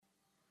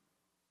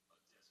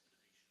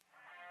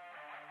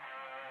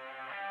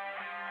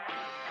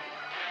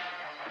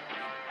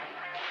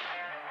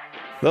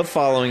The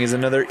following is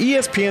another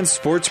ESPN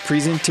sports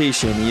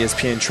presentation.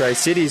 ESPN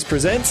Tri-Cities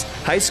presents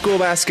high school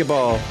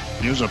basketball.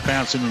 Here's a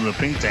pass into the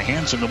paint to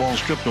Hansen. The ball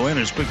stripped away and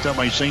is picked up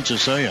by St.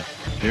 Cecilia.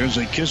 Here's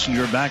a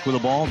Kissinger back with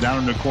the ball down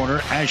in the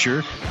corner.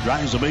 Asher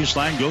drives the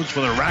baseline, goes for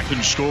the rack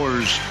and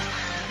scores.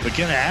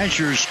 McKenna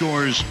Asher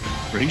scores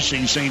for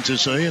Hastings St.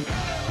 Cecilia.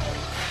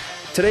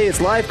 Today it's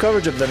live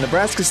coverage of the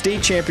Nebraska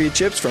State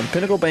Championships from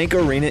Pinnacle Bank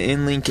Arena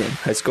in Lincoln.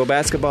 High school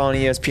basketball on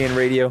ESPN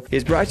Radio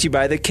is brought to you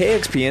by the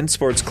KXPN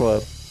Sports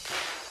Club.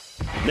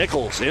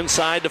 Nichols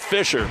inside to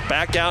Fisher.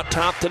 Back out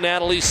top to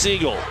Natalie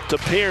Siegel. To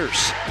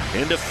Pierce.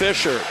 Into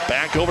Fisher.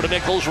 Back over to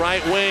Nichols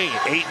right wing.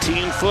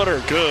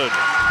 18-footer. Good.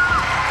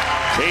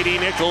 Katie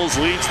Nichols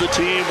leads the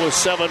team with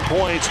 7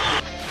 points.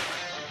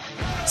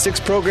 6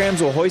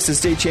 programs will hoist the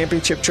state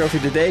championship trophy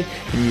today,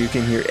 and you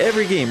can hear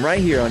every game right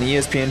here on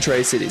ESPN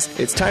Tri-Cities.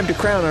 It's time to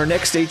crown our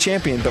next state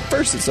champion, but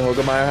first it's the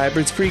Hoegemeyer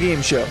Hybrids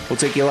pregame show. We'll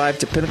take you live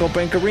to Pinnacle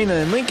Bank Arena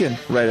in Lincoln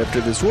right after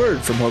this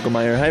word from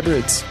Hoegemeyer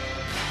Hybrids.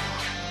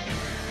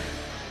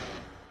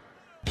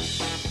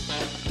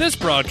 This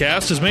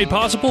broadcast is made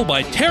possible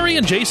by Terry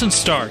and Jason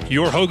Stark,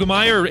 your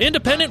Hoegemeyer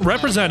independent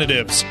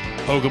representatives.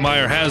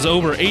 Hoegemeyer has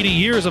over 80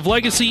 years of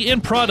legacy in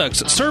products,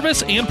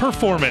 service, and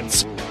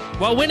performance.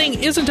 While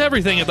winning isn't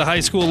everything at the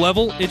high school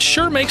level, it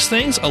sure makes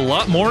things a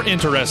lot more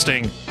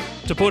interesting.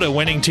 To put a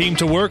winning team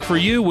to work for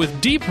you with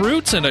deep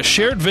roots and a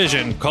shared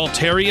vision, call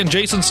Terry and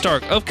Jason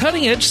Stark of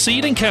Cutting Edge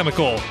Seed and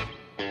Chemical.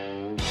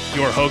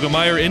 Your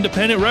Hoegemeyer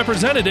independent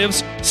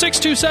representatives,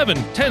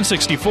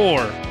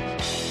 627-1064.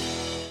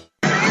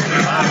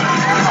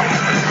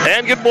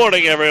 And good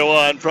morning,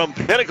 everyone, from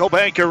Pinnacle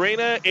Bank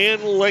Arena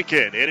in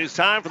Lincoln. It is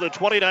time for the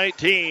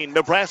 2019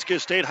 Nebraska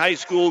State High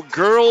School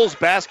Girls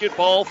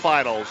Basketball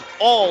Finals.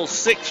 All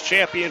 6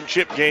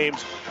 championship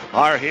games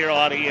are here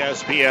on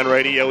ESPN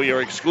Radio,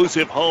 your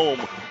exclusive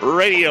home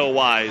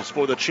radio-wise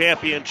for the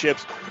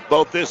championships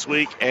both this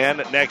week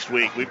and next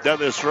week. We've done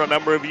this for a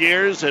number of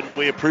years, and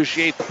we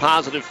appreciate the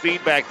positive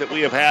feedback that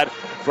we have had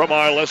from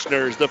our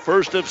listeners. The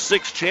first of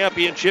 6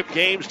 championship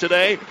games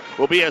today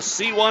will be a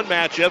C1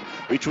 matchup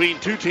between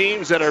 2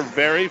 teams that are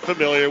very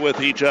familiar with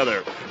each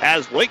other,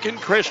 as Lincoln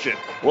Christian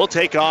will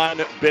take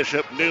on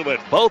Bishop Neumann,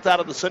 both out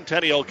of the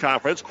Centennial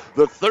Conference.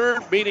 The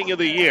 3rd meeting of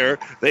the year.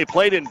 They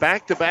played in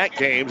back-to-back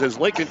games as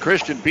Lincoln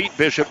Christian beat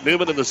Bishop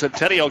Neumann in the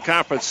Centennial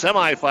Conference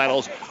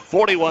semifinals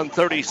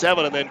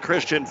 41-37, and then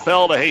Christian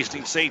fell to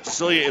Hastings St.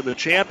 Cecilia in the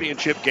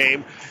championship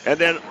game. And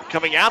then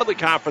coming out of the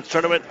conference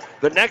tournament,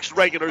 the next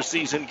regular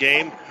season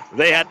game,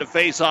 they had to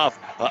face off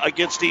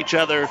against each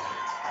other,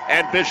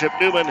 and Bishop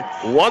Neumann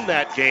won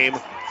that game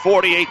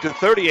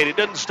 48-38. It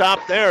didn't stop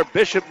there.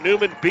 Bishop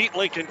Neumann beat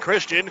Lincoln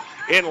Christian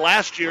in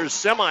last year's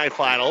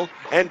semifinal,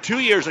 and 2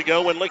 years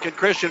ago when Lincoln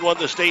Christian won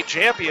the state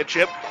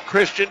championship,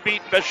 Christian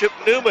beat Bishop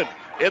Neumann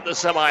in the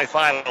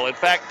semifinal. In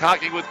fact,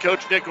 talking with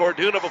Coach Nick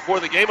Orduna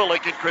before the game of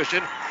Lincoln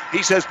Christian,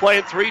 he says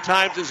playing 3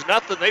 times is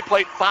nothing. They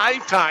played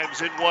 5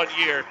 times in 1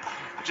 year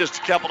just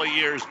a couple of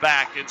years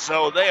back, and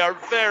so they are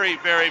very,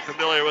 very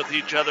familiar with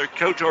each other.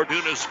 Coach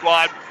Orduna's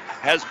squad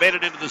has made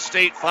it into the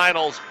state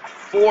finals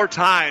 4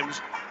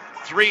 times,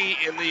 3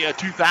 in the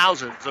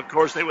 2000s. Of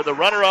course, they were the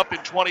runner-up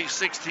in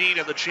 2016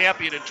 and the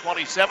champion in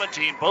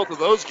 2017. Both of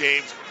those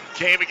games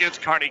came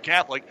against Kearney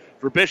Catholic.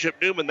 For Bishop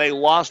Neumann, they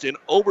lost in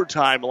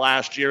overtime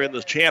last year in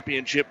the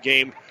championship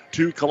game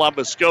to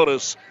Columbus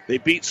SCOTUS. They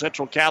beat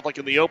Central Catholic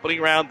in the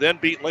opening round, then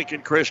beat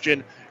Lincoln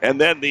Christian,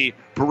 and then the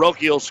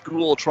parochial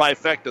school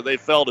trifecta. They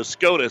fell to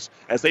SCOTUS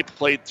as they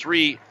played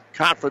 3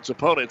 conference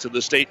opponents in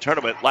the state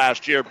tournament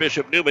last year.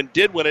 Bishop Neumann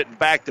did win it in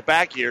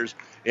back-to-back years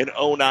in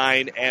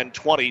 2009 and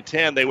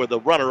 2010. They were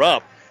the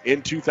runner-up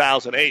in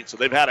 2008, so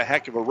they've had a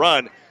heck of a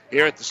run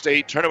here at the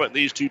state tournament.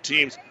 These 2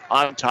 teams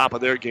on top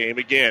of their game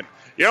again.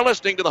 You're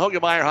listening to the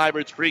Hoegemeyer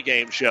Hybrids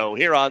pregame show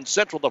here on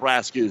Central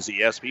Nebraska's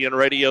ESPN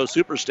Radio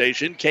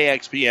Superstation,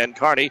 KXPN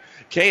Kearney,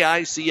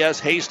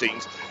 KICS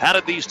Hastings. How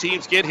did these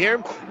teams get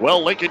here?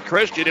 Well, Lincoln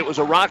Christian, it was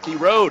a rocky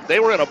road. They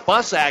were in a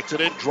bus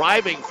accident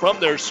driving from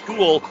their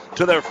school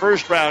to their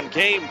first round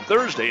game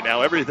Thursday.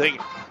 Now, everything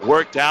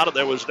worked out and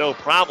there was no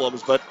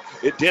problems, but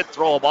it did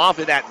throw them off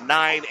in that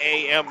 9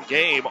 a.m.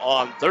 game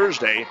on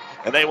Thursday,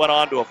 and they went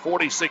on to a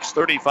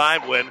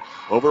 46-35 win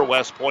over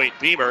West Point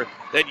Beamer.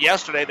 Then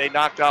yesterday they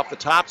knocked off the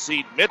top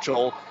seed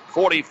Mitchell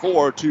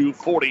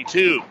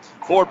 44-42.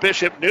 For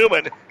Bishop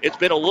Neumann, it's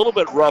been a little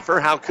bit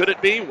rougher. How could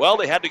it be? Well,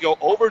 they had to go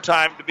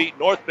overtime to beat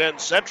North Bend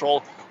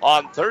Central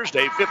on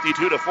Thursday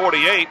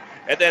 52-48,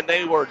 and then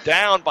they were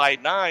down by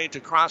 9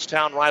 to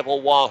crosstown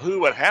rival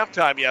Wahoo at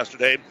halftime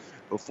yesterday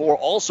before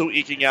also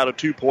eking out a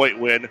 2-point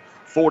win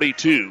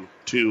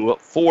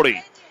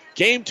 42-40.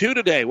 Game 2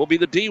 today will be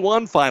the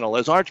D1 final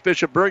as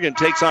Archbishop Bergen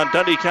takes on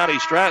Dundee County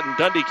Stratton.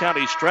 Dundee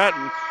County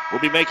Stratton will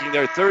be making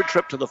their 3rd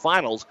trip to the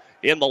finals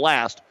in the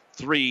last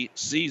 5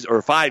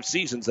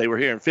 seasons. They were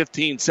here in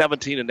 15,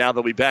 17, and now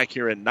they'll be back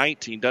here in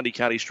 19. Dundee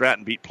County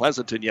Stratton beat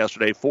Pleasanton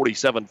yesterday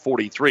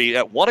 47-43.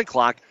 At 1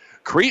 o'clock,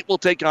 Crete will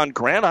take on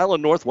Grand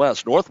Island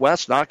Northwest.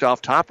 Northwest knocked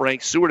off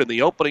top-ranked Seward in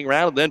the opening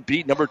round and then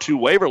beat number 2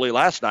 Waverly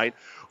last night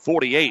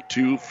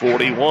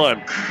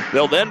 48-41.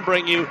 They'll then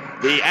bring you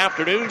the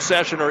afternoon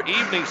session or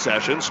evening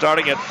session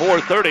starting at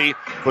 4:30.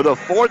 For the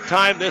fourth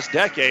time this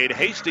decade,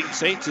 Hastings,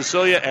 St.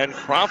 Cecilia, and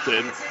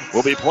Crofton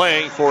will be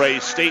playing for a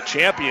state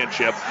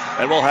championship.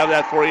 And we'll have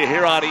that for you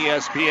here on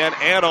ESPN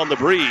and on the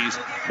Breeze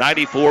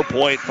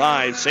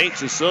 94.5. St.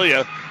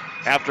 Cecilia,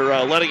 after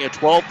letting a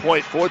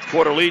 12-point fourth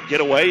quarter lead get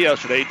away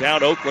yesterday,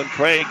 down Oakland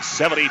Craig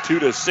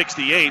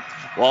 72-68,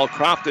 while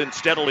Crofton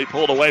steadily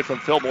pulled away from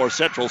Fillmore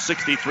Central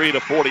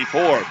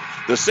 63-44.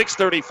 The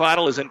 6:30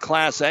 final is in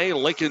Class A,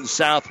 Lincoln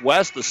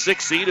Southwest. The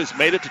 6th seed has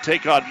made it to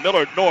take on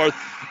Millard North.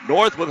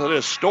 North with an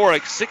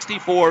historic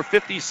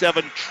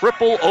 64-57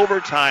 triple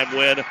overtime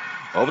win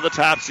over the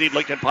top seed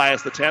Lincoln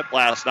Pius X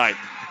last night.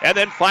 And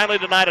then finally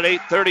tonight at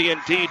 8:30 in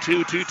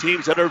D2, two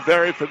teams that are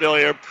very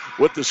familiar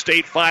with the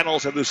state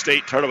finals and the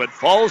state tournament.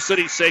 Falls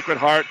City Sacred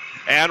Heart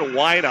and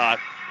Wynot.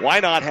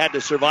 Wynot had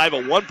to survive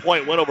a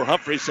 1-point win over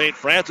Humphrey St.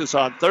 Francis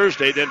on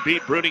Thursday, then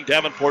beat Bruning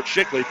Davenport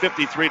Shickley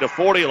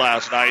 53-40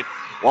 last night,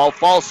 while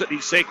Falls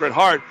City Sacred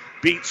Heart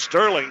beat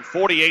Sterling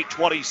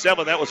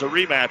 48-27. That was a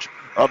rematch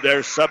of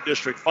their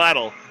sub-district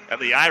final. And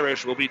the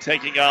Irish will be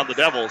taking on the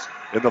Devils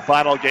in the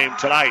final game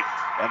tonight.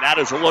 And that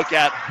is a look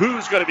at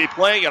who's going to be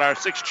playing in our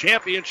 6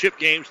 championship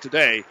games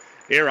today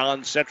here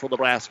on Central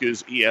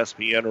Nebraska's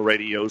ESPN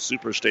Radio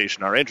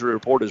Superstation. Our injury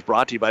report is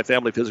brought to you by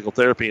Family Physical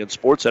Therapy and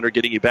Sports Center,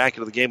 getting you back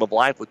into the game of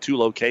life with 2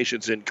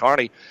 locations in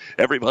Kearney.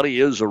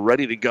 Everybody is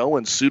ready to go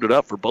and suited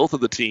up for both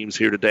of the teams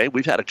here today.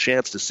 We've had a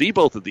chance to see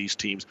both of these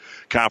teams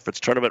conference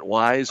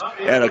tournament-wise,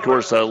 and, of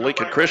course,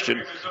 Lincoln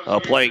Christian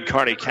playing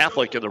Kearney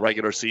Catholic in the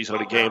regular season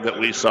in a game that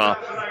we saw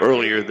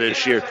earlier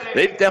this year.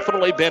 They've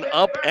definitely been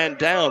up and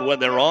down. When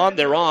they're on,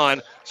 they're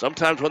on.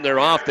 Sometimes when they're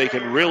off, they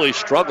can really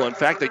struggle. In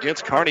fact,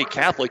 against Kearney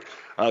Catholic,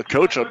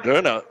 Coach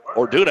Orduna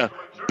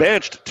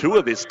benched 2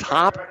 of his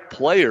top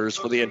players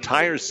for the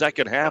entire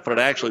second half, and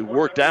it actually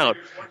worked out,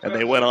 and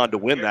they went on to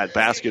win that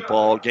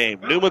basketball game.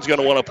 Newman's going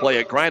to want to play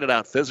a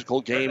grinded-out physical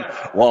game,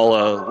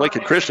 while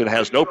Lincoln Christian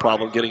has no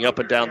problem getting up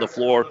and down the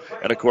floor,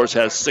 and, of course,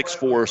 has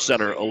 6'4"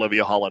 center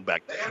Olivia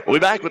Hollenbeck. We'll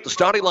be back with the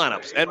starting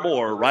lineups and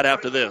more right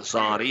after this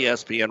on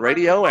ESPN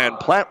Radio and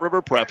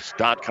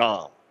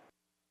PlatteRiverPreps.com.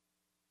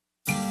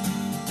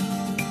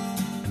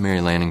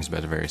 Mary Lanning's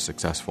been a very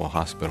successful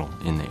hospital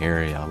in the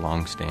area, a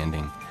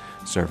long-standing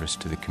service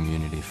to the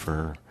community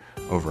for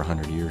over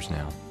 100 years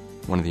now.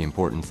 One of the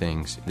important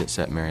things that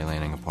set Mary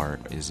Lanning apart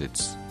is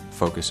its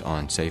focus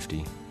on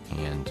safety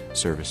and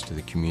service to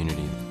the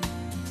community.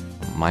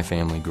 My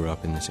family grew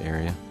up in this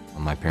area.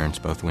 My parents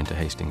both went to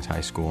Hastings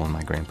High School, and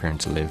my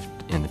grandparents lived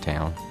in the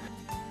town.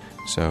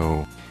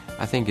 So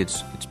I think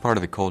it's part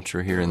of the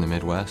culture here in the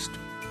Midwest.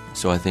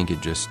 So I think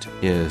it just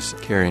is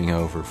carrying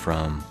over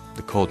from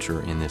the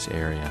culture in this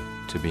area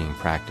to being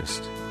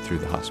practiced through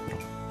the hospital.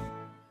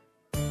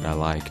 I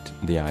liked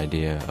the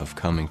idea of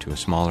coming to a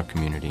smaller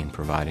community and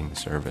providing the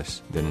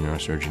service that a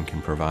neurosurgeon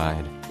can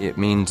provide. It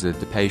means that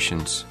the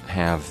patients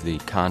have the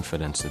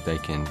confidence that they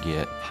can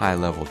get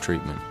high-level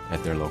treatment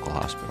at their local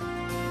hospital.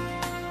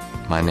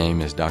 My name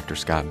is Dr.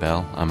 Scott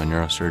Bell. I'm a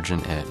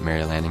neurosurgeon at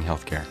Mary Lanning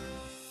Healthcare.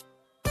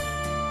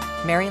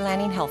 Mary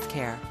Lanning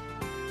Healthcare.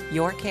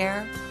 Your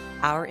care,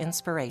 our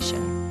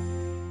inspiration.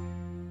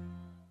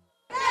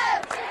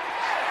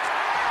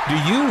 Do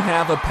you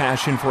have a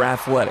passion for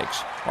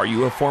athletics? Are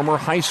you a former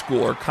high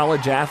school or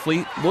college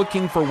athlete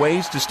looking for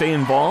ways to stay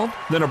involved?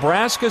 The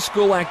Nebraska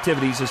School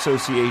Activities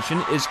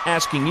Association is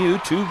asking you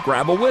to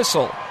grab a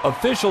whistle.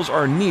 Officials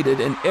are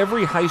needed in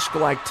every high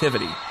school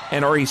activity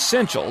and are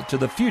essential to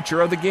the future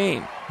of the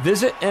game.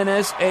 Visit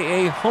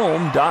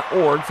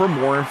nsaahome.org for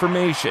more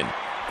information.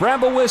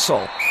 Grab a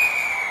whistle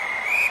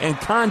and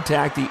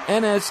contact the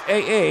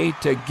NSAA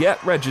to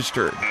get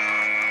registered.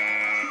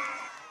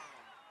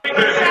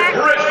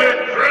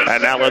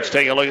 And now let's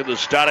take a look at the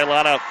starting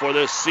lineup for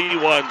this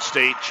C1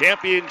 state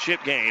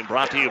championship game,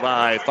 brought to you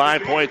by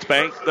 5 Points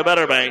Bank, the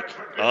better bank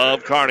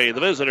of Kearney. The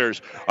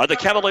visitors are the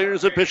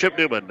Cavaliers of Bishop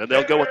Neumann, and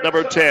they'll go with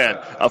number 10,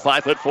 a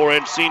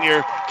 5'4"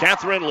 senior,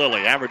 Catherine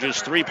Lilly, averages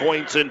 3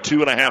 points and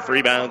 2.5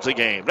 rebounds a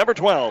game. Number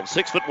 12,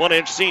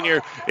 6'1"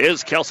 senior,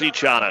 is Kelsey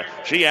Chana.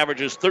 She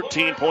averages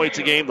 13 points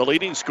a game, the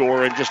leading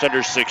scorer, and just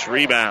under 6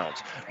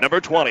 rebounds. Number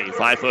 20,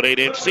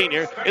 5'8"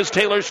 senior, is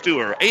Taylor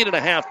Stewart,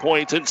 8.5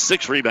 points and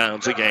 6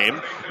 rebounds a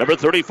game. Number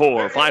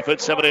 34,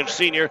 5'7"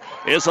 senior,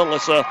 is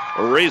Alyssa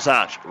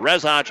Rezach.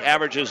 Rezach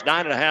averages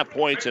 9.5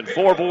 points and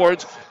 4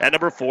 boards. And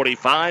number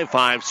 45,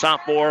 5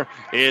 sophomore,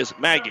 is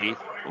Maggie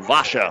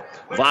Vasha.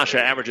 Vasha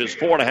averages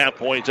 4.5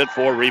 points and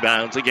 4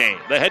 rebounds a game.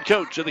 The head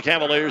coach of the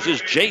Cavaliers is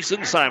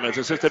Jason Simons,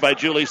 assisted by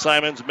Julie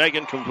Simons,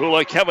 Megan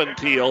Kumpula, Kevin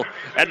Teal,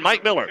 and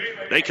Mike Miller.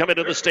 They come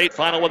into the state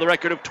final with a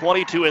record of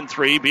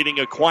 22-3, beating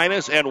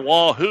Aquinas and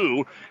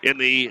Wahoo in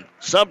the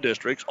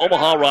sub-districts,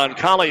 Omaha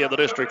Roncalli in the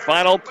district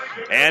final,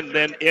 and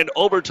then in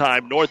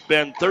overtime, North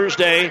Bend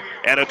Thursday,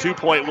 and a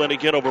 2-point win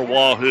again over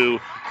Wahoo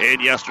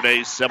in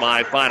yesterday's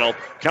semifinal.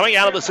 Coming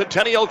out of the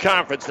Centennial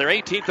Conference, their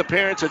 18th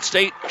appearance at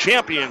state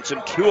champions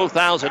in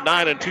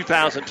 2009 and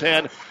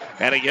 2010,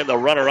 and again the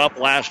runner-up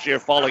last year,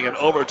 falling in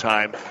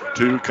overtime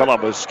to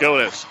Columbus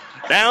SCOTUS.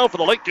 Now for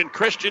the Lincoln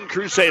Christian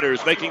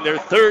Crusaders, making their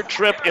third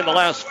trip in the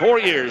last 4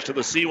 years to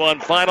the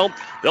C1 final.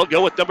 They'll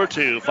go with number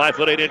 2,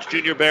 5'8"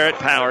 junior Barrett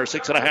Power,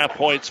 6.5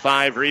 points,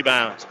 5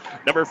 rebounds.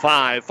 Number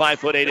 5,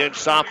 5'8"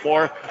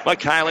 sophomore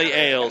McKiley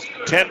Ailes,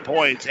 10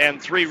 points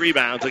and 3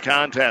 rebounds a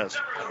contest.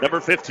 Number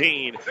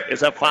 15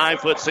 is a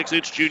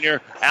 5'6"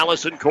 junior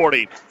Allison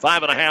Cordy,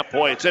 5.5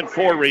 points and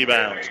 4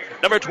 rebounds.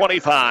 Number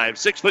 25,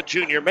 6'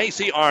 junior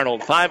Macy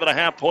Arnold,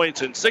 5.5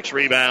 points and 6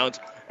 rebounds.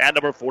 And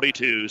number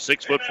 42,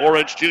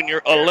 6'4"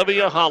 junior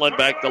Olivia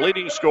Hollenbeck, the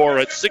leading scorer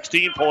at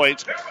 16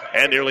 points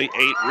and nearly 8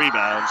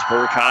 rebounds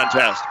per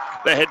contest.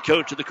 The head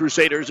coach of the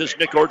Crusaders is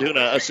Nick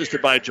Orduna,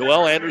 assisted by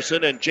Joel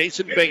Anderson and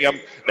Jason Bingham.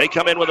 They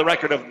come in with a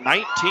record of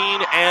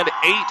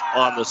 19-8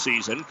 on the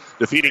season,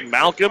 defeating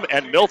Malcolm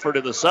and Milford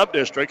in the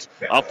sub-districts.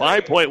 A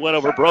 5-point win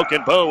over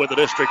Broken Bow in the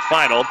district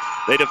final.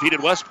 They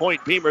defeated West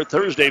Point Beamer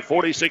Thursday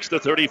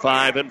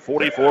 46-35 and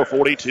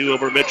 44-42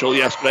 over Mitchell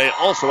yesterday,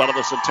 also out of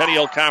the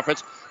Centennial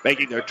Conference,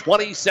 making their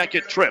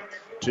 22nd trip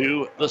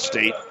to the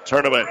state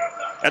tournament.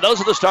 And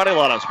those are the starting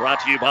lineups brought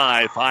to you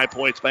by 5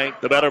 Points Bank,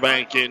 the Better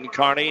Bank in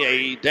Kearney.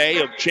 A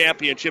day of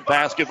championship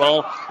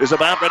basketball is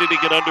about ready to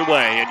get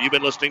underway. And you've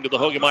been listening to the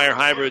Hoegemeyer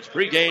Hybrids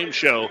pregame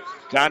show.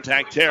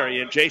 Contact Terry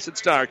and Jason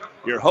Stark,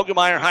 your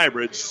Hoegemeyer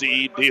Hybrids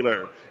seed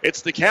dealer.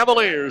 It's the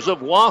Cavaliers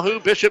of Wahoo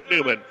Bishop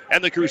Neumann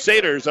and the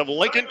Crusaders of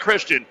Lincoln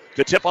Christian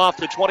to tip off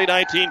the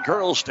 2019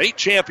 Girls State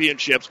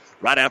Championships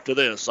right after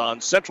this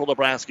on Central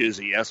Nebraska's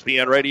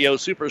ESPN Radio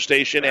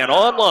Superstation and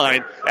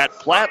online at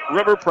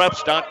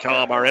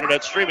PlatteRiverPreps.com. Our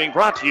internet streaming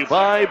brought to you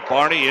by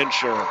Barney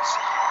Insurance.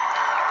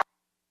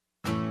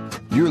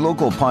 Your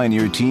local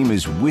Pioneer team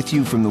is with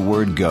you from the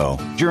word go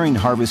during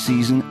harvest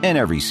season and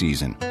every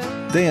season.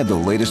 They have the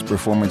latest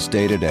performance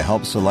data to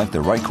help select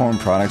the right corn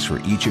products for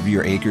each of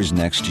your acres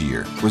next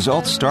year.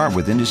 Results start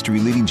with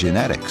industry-leading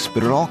genetics,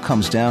 but it all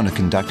comes down to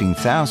conducting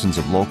thousands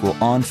of local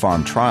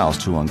on-farm trials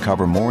to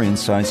uncover more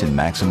insights and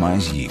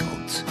maximize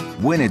yields.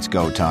 When it's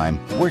go time,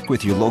 work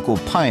with your local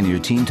Pioneer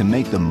team to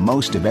make the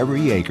most of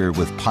every acre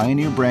with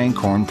Pioneer brand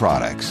corn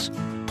products.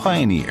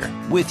 Pioneer,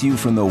 with you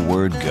from the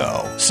word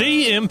go.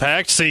 See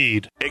Impact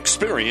Seed.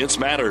 Experience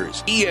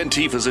matters.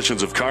 ENT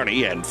Physicians of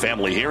Kearney and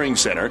Family Hearing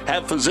Center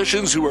have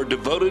physicians who are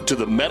devoted to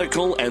the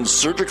medical and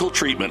surgical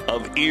treatment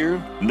of ear,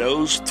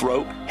 nose,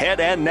 throat, head,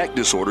 and neck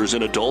disorders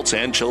in adults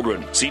and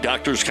children. See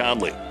Doctors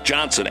Conley,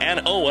 Johnson,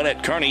 and Owen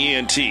at Kearney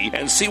ENT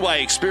and see why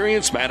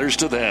experience matters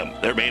to them.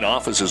 Their main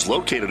office is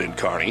located in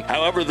Kearney.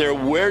 However, they're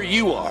where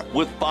you are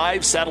with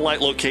 5 satellite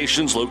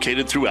locations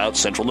located throughout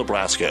central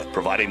Nebraska,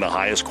 providing the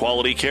highest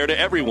quality care to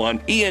everyone.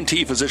 ENT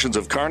Physicians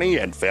of Kearney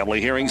and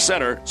Family Hearing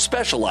Center,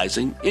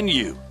 specializing in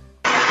you.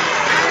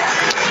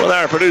 With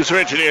our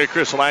producer-engineer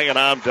Chris Lang, and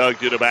I'm Doug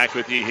Duda back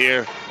with you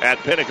here at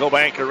Pinnacle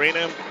Bank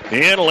Arena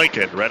in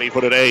Lincoln, ready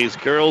for today's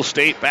Girls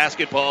State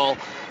Basketball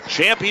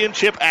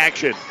Championship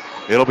action.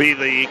 It'll be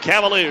the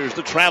Cavaliers,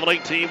 the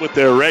traveling team with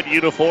their red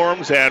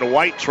uniforms and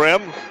white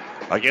trim,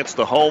 against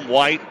the home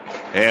white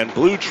and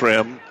blue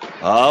trim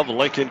of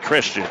Lincoln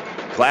Christian.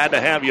 Glad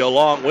to have you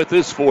along with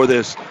us for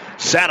this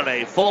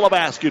Saturday full of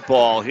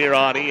basketball here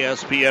on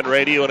ESPN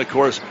Radio. And, of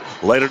course,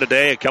 later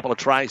today, a couple of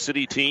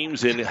Tri-City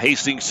teams in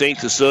Hastings, St.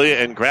 Cecilia,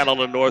 and Grand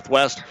Island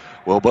Northwest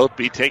will both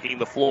be taking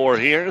the floor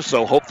here.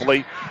 So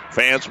hopefully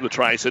fans from the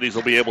Tri-Cities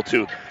will be able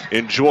to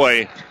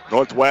enjoy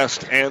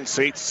Northwest and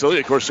St. Cecilia.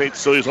 Of course, St.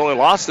 Cecilia's only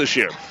lost this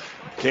year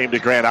came to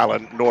Grand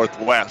Island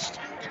Northwest.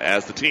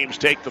 As the teams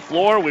take the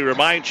floor, we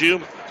remind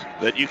you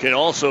that you can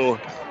also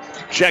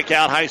check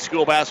out high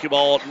school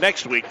basketball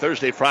next week,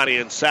 Thursday, Friday,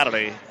 and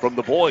Saturday from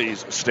the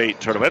boys' state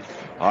tournament.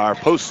 Our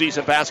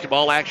postseason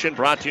basketball action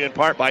brought to you in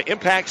part by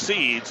Impact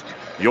Seeds,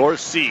 your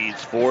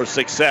seeds for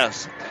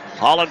success.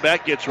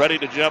 Hollenbeck gets ready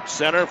to jump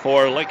center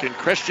for Lincoln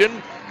Christian,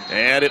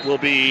 and it will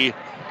be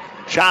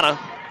Chana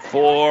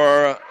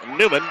for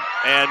Neumann,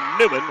 and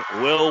Neumann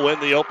will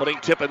win the opening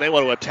tip, and they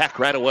want to attack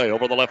right away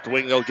over the left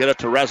wing. They'll get it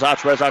to Rezac.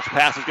 Rezac's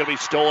pass is going to be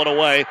stolen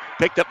away,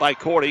 picked up by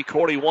Cordy.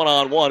 Cordy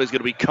one-on-one is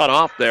going to be cut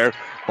off there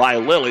by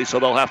Lilly, so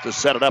they'll have to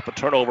set it up, a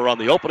turnover on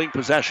the opening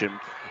possession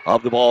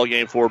of the ball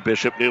game for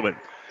Bishop Neumann.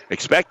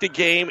 Expect a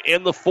game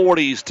in the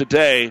 40s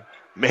today.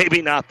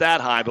 Maybe not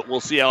that high, but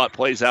we'll see how it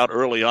plays out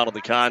early on in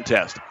the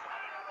contest.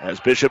 As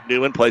Bishop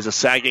Neumann plays a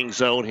sagging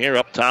zone here,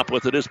 up top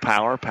with it is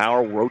Power.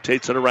 Power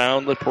rotates it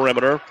around the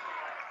perimeter.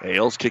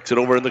 Ailes kicks it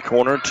over in the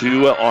corner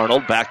to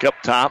Arnold. Back up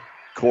top,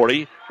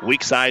 Cordy.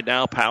 Weak side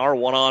now, Power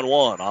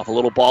one-on-one. Off a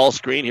little ball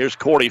screen. Here's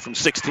Cordy from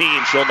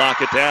 16. She'll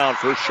knock it down.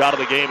 First shot of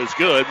the game is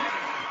good.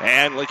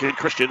 And Lincoln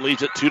Christian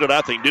leads it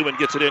 2-0. Neumann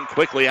gets it in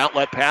quickly.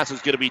 Outlet pass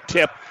is going to be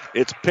tipped.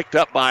 It's picked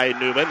up by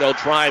Neumann. They'll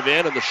drive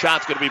in, and the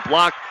shot's going to be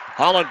blocked.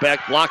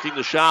 Hollenbeck blocking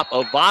the shot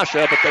of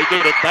Vasha, but they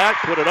get it back,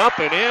 put it up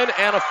and in,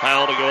 and a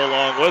foul to go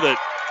along with it.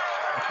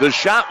 The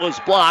shot was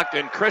blocked,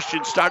 and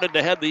Christian started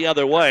to head the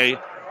other way,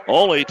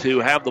 only to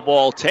have the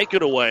ball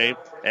taken away,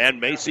 and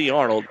Macy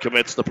Arnold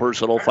commits the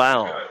personal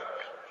foul.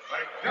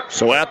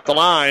 So at the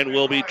line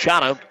will be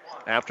Chana.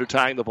 After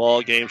tying the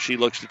ball game, she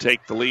looks to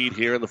take the lead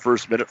here in the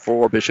first minute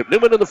for Bishop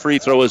Neumann, and the free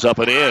throw is up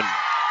and in.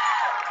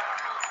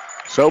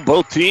 So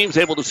both teams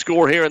able to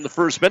score here in the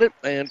first minute,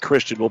 and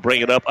Christian will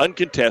bring it up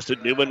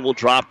uncontested. Neumann will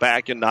drop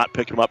back and not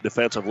pick him up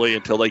defensively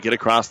until they get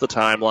across the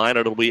timeline.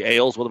 It'll be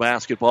Ailes with a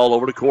basketball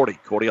over to Cordy.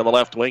 Cordy on the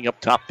left wing, up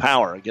top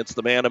Power against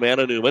the man-to-man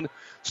of Neumann.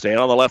 Staying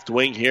on the left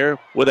wing here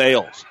with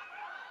Ailes.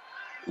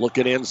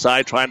 Looking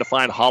inside, trying to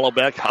find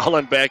Hollenbeck.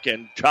 Hollenbeck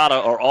and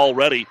Chata are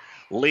already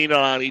leaning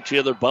on each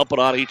other, bumping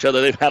on each other.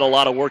 They've had a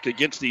lot of work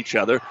against each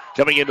other.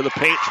 Coming into the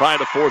paint, trying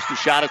to force the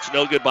shot. It's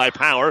no good by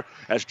Power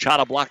as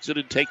Chata blocks it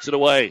and takes it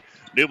away.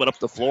 Neumann up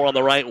the floor on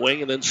the right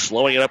wing, and then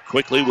slowing it up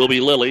quickly will be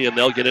Lilly, and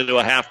they'll get into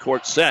a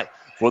half-court set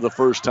for the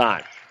first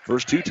time.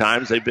 First two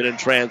times they've been in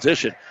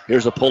transition.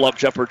 Here's a pull-up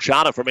jumper,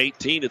 Chata from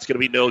 18. It's going to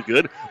be no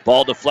good.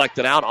 Ball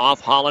deflected out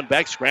off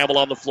Hollenbeck. Scramble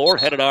on the floor,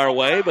 headed our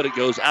way, but it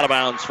goes out of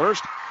bounds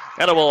first,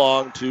 and it will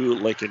belong to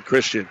Lincoln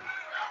Christian.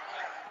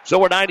 So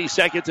we're 90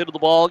 seconds into the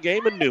ball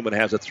game, and Neumann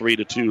has a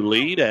 3-2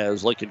 lead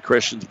as Lincoln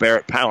Christian's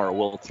Barrett Power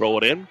will throw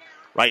it in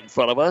right in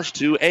front of us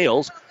to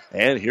Ailes.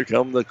 And here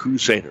come the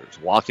Crusaders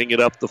walking it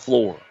up the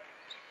floor.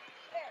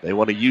 They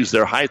want to use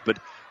their height, but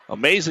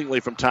amazingly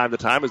from time to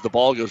time as the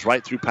ball goes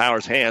right through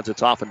Power's hands,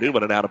 it's off of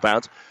Neumann and out of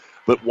bounds.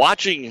 But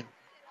watching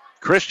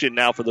Christian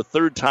now for the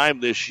third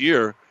time this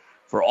year,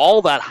 for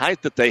all that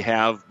height that they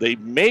have, they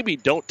maybe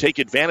don't take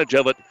advantage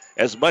of it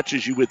as much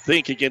as you would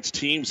think against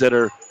teams that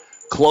are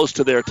close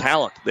to their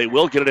talent. They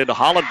will get it into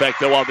Hollenbeck,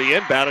 though, on the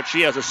inbound, and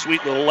she has a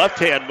sweet little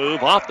left-hand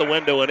move off the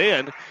window and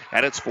in,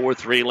 and it's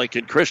 4-3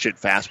 Lincoln Christian.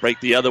 Fast break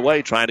the other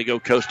way, trying to go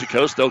coast to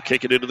coast. They'll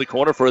kick it into the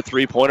corner for a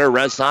three-pointer.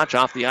 Rezach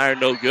off the iron,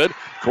 no good.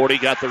 Cordy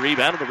got the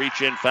rebound, and the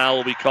reach-in foul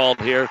will be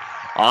called here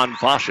on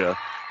Vasha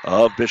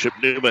of Bishop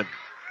Neumann.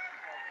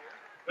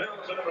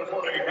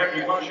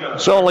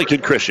 So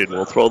Lincoln Christian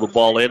will throw the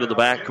ball into the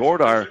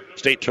backcourt. Our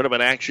state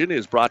tournament action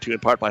is brought to you in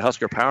part by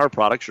Husker Power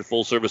Products, your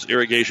full-service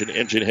irrigation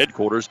engine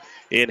headquarters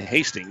in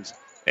Hastings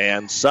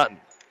and Sutton.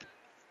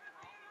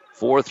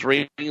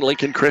 4-3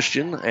 Lincoln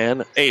Christian,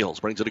 and Ailes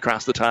brings it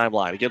across the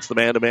timeline against the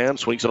man-to-man.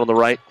 Swings it on the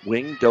right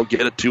wing. They'll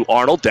get it to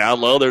Arnold. Down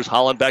low, there's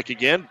Hollenbeck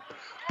again.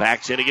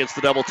 Backs in against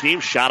the double team.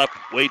 Shot up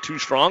way too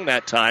strong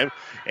that time,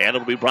 and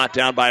it'll be brought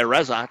down by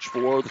Rezach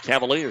for the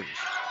Cavaliers.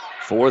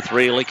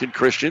 4-3 Lincoln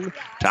Christian.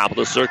 Top of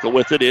the circle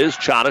with it is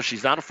Chata.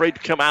 She's not afraid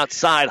to come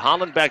outside.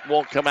 Hollenbeck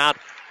won't come out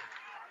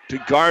to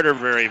guard her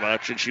very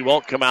much, and she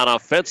won't come out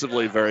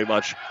offensively very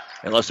much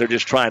unless they're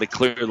just trying to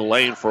clear the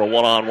lane for a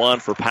one-on-one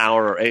for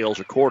Power or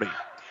Ailes or Cordy.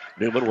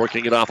 Neumann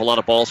working it off a lot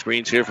of ball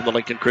screens here from the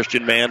Lincoln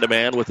Christian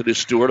man-to-man with it is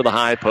Stewart of the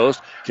high post.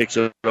 Kicks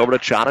it over to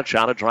Chata.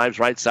 Chata drives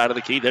right side of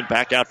the key, then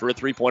back out for a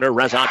three-pointer.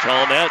 Rezach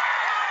all net.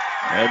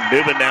 And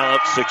Neumann now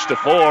up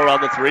 6-4 on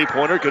the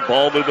three-pointer. Good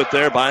ball movement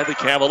there by the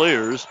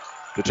Cavaliers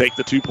to take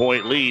the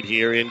 2-point lead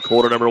here in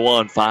quarter number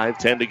one.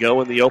 5:10 to go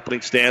in the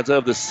opening stanza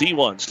of the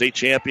C1 State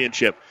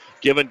Championship.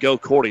 Give and go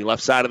Cordy,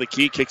 left side of the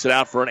key, kicks it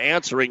out for an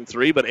answering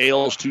three, but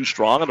Ailes too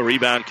strong, and the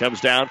rebound comes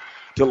down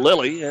to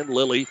Lilly, and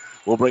Lilly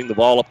will bring the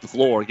ball up the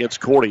floor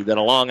against Cordy. Then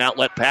a long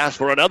outlet pass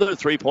for another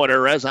three-pointer.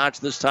 Rezach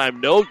this time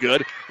no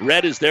good.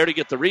 Red is there to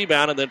get the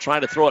rebound and then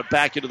trying to throw it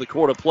back into the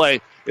court of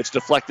play. It's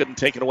deflected and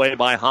taken away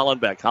by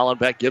Hollenbeck.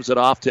 Hollenbeck gives it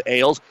off to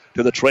Ailes,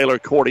 to the trailer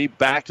Cordy,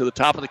 back to the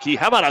top of the key.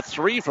 How about a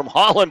three from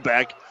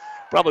Hollenbeck?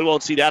 Probably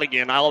won't see that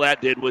again. All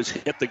that did was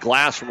hit the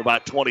glass from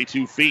about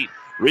 22 feet.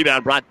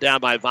 Rebound brought down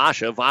by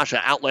Vasha. Vasha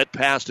outlet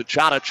pass to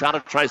Chata.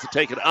 Chata tries to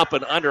take it up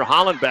and under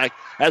Hollenbeck.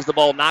 Has the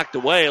ball knocked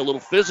away. A little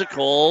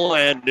physical,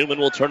 and Neumann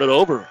will turn it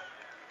over.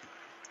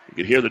 You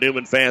can hear the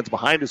Neumann fans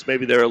behind us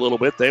maybe there a little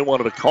bit. They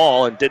wanted a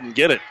call and didn't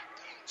get it.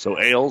 So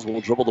Ailes will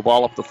dribble the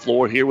ball up the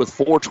floor here with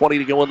 4:20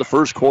 to go in the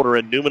first quarter,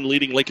 and Neumann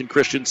leading Lincoln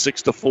Christian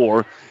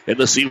 6-4 in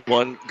the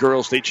C1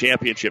 Girls State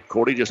Championship.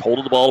 Cordy just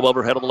holding the ball above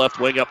her head on the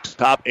left wing up to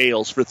top.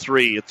 Ailes for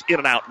three. It's in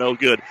and out, no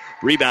good.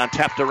 Rebound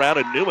tapped around,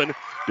 and Neumann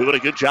doing a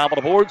good job on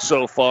the board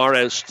so far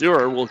as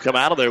Stewart will come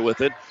out of there with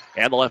it,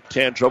 and the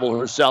left-hand dribble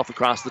herself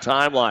across the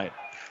timeline.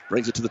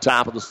 Brings it to the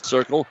top of the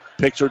circle,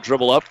 picks her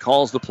dribble up,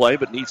 calls the play,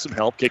 but needs some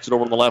help. Kicks it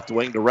over on the left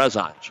wing to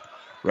Rezach.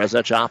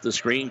 Rezach off the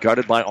screen,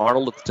 guarded by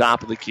Arnold at the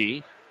top of the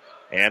key,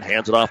 and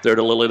hands it off there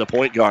to Lilly, the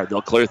point guard.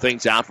 They'll clear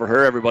things out for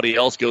her. Everybody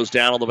else goes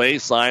down on the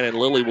baseline, and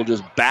Lilly will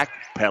just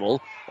backpedal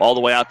all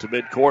the way out to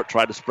midcourt,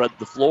 try to spread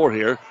the floor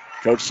here.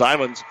 Coach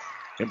Simons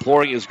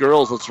imploring his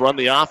girls, let's run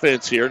the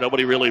offense here.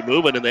 Nobody really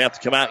moving, and they have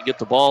to come out and get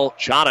the ball.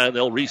 Chata, and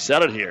they'll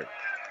reset it here.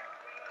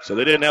 So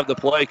they didn't have the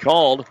play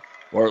called,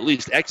 or at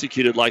least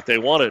executed like they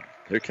wanted.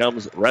 Here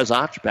comes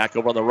Rezach back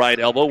over on the right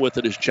elbow with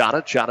it is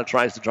Chata. Chata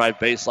tries to drive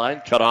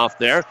baseline, cut off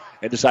there,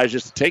 and decides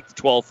just to take the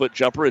 12-foot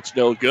jumper. It's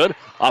no good.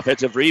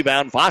 Offensive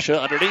rebound. Vasha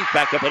underneath,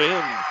 back up and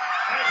in.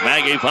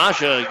 Maggie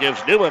Vasha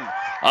gives Neumann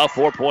a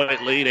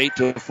 4-point lead,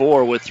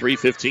 8-4 with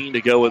 3:15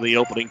 to go in the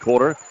opening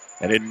quarter.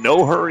 And in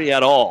no hurry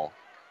at all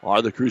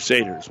are the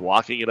Crusaders.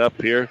 Walking it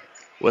up here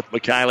with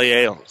McKiley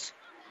Ailes.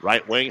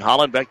 Right wing,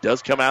 Hollenbeck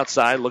does come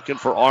outside, looking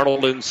for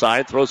Arnold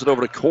inside. Throws it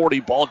over to Cordy.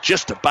 Ball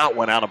just about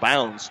went out of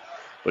bounds.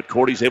 But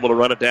Cordy's able to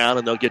run it down,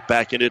 and they'll get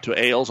back into it to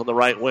Ailes on the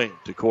right wing.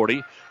 To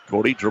Cordy.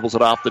 Cordy dribbles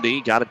it off the knee,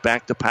 got it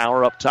back to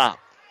Power up top.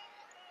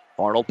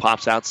 Arnold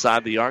pops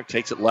outside the arc,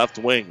 takes it left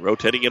wing,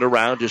 rotating it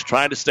around, just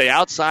trying to stay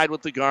outside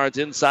with the guards,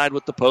 inside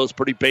with the post.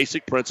 Pretty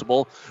basic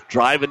principle.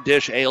 Drive and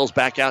dish. Ailes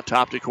back out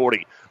top to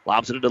Cordy.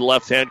 Lobs it into the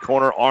left-hand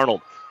corner.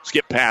 Arnold.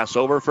 Skip pass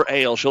over for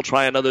Ailes. She'll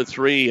try another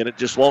three, and it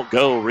just won't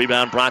go.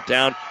 Rebound brought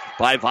down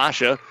by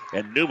Vasha.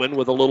 And Neumann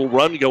with a little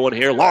run going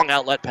here. Long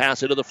outlet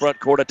pass into the front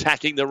court,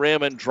 attacking the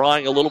rim and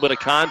drawing a little bit of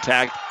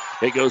contact.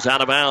 It goes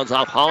out of bounds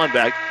off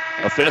Hollenbeck.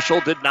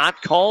 Official did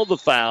not call the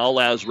foul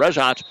as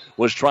Rezach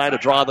was trying to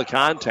draw the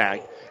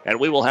contact.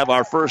 And we will have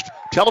our first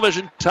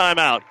television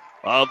timeout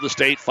of the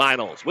state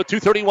finals. With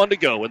 2:31 to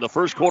go in the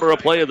first quarter of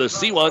play of the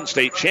C1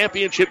 state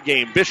championship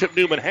game, Bishop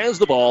Neumann has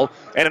the ball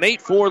and an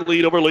 8-4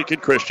 lead over Lincoln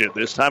Christian.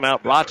 This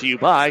timeout brought to you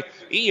by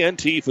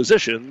ENT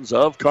Physicians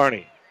of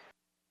Kearney.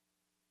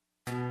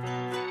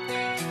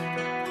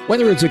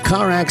 Whether it's a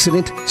car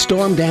accident,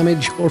 storm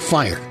damage, or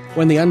fire,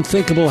 when the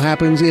unthinkable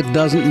happens, it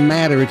doesn't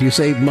matter if you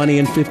save money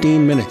in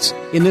 15 minutes.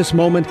 In this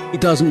moment, it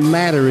doesn't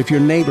matter if your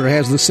neighbor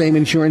has the same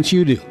insurance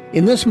you do.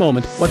 In this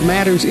moment, what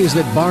matters is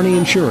that Barney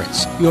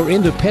Insurance, your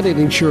independent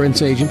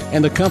insurance agent,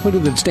 and the company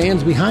that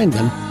stands behind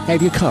them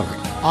have you covered.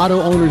 Auto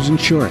Owners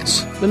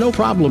Insurance, the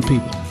no-problem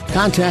people.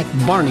 Contact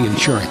Barney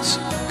Insurance,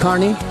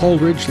 Kearney,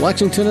 Holdridge,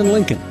 Lexington, and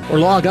Lincoln, or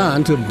log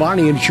on to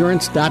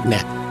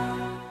barneyinsurance.net.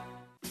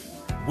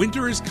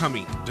 Winter is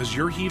coming. Does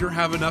your heater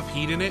have enough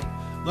heat in it?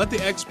 Let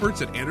the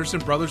experts at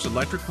Anderson Brothers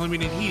Electric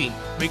Plumbing and Heating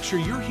make sure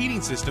your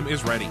heating system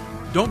is ready.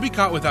 Don't be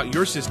caught without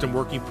your system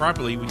working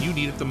properly when you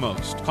need it the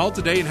most. Call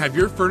today and have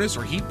your furnace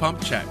or heat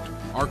pump checked.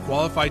 Our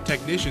qualified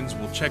technicians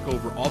will check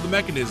over all the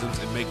mechanisms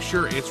and make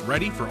sure it's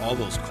ready for all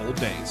those cold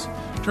days.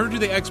 Turn to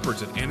the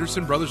experts at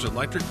Anderson Brothers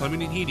Electric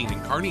Plumbing and Heating in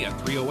Kearney at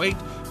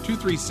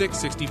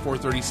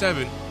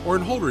 308-236-6437 or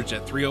in Holdridge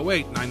at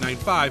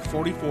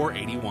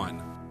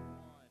 308-995-4481.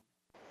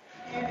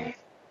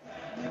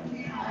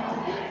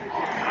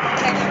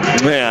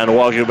 And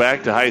welcome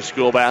back to high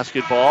school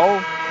basketball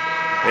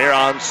here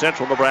on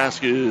Central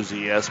Nebraska's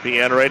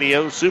ESPN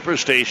Radio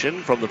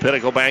Superstation from the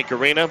Pinnacle Bank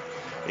Arena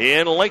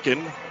in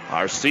Lincoln.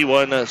 Our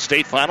C1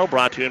 state final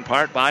brought to you in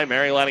part by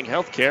Mary Lanning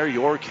Healthcare.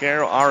 Your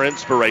care, our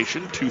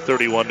inspiration.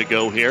 2:31 to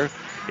go here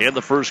in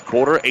the first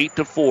quarter.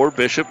 8-4,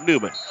 Bishop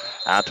Neumann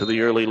out to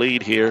the early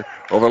lead here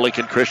over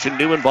Lincoln Christian.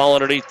 Neumann ball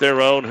underneath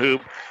their own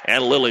hoop,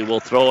 and Lilly will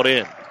throw it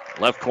in.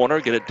 Left corner,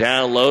 get it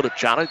down low to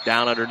Chana,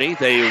 down underneath.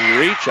 They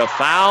reach a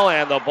foul,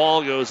 and the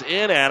ball goes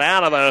in and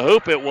out of the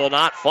hoop. It will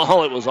not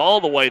fall. It was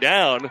all the way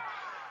down.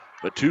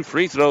 But 2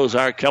 free throws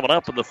are coming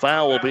up, and the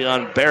foul will be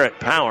on Barrett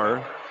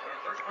Power.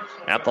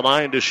 At the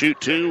line to shoot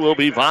 2 will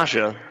be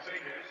Vasha.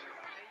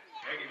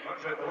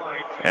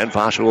 And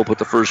Vasha will put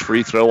the first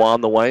free throw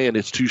on the way, and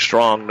it's too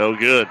strong, no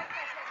good.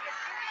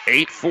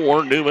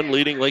 8-4, Neumann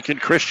leading Lincoln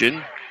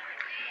Christian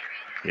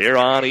here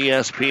on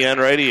ESPN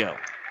Radio.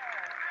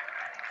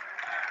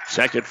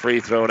 Second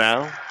free throw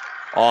now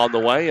on the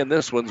way, and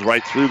this one's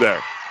right through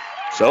there.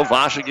 So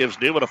Vasha gives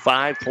Neumann a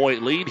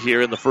 5-point lead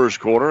here in the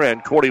first quarter,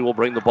 and Cordy will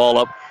bring the ball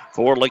up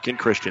for Lincoln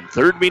Christian.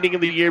 Third meeting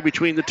of the year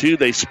between the two.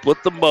 They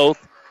split them both,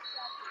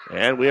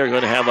 and we are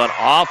going to have an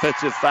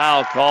offensive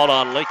foul called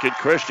on Lincoln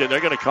Christian.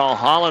 They're going to call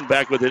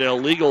Hollenbeck with an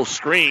illegal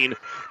screen,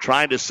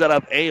 trying to set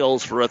up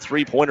Ailes for a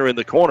three-pointer in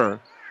the corner.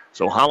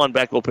 So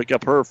Hollenbeck will pick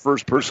up her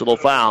first personal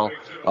foul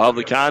of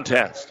the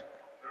contest.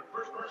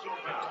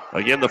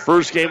 Again, the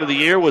first game of the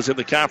year was in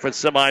the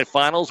conference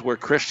semifinals where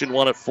Christian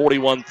won at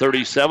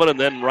 41-37, and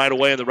then right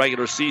away in the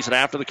regular season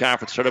after the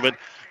conference tournament,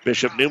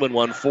 Bishop Neumann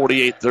won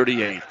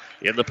 48-38.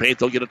 In the paint,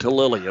 they'll get it to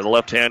Lilly. In the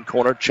left-hand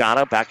corner,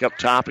 Chana back up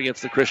top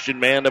against the Christian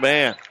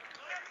man-to-man.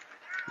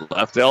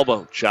 Left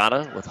elbow,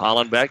 Chana with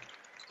Hollenbeck.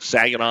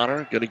 Sagging on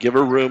her, going to give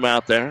her room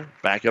out there.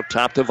 Back up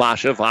top to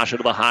Vasha. Vasha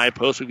to the high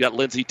post. We've got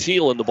Lindsey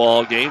Teal in the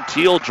ball game.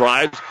 Teal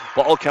drives.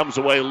 Ball comes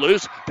away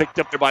loose. Picked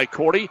up there by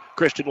Cordy.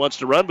 Christian wants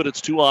to run, but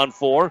it's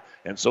 2-on-4.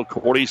 And so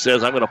Cordy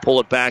says, I'm going to pull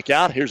it back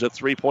out. Here's a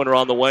three-pointer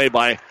on the way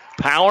by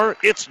Power.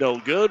 It's no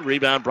good.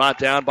 Rebound brought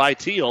down by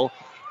Teal.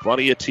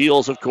 Plenty of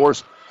Teals, of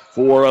course,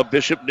 for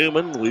Bishop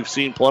Neumann. We've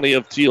seen plenty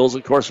of Teals,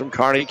 of course, from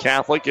Kearney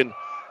Catholic, and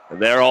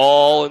they're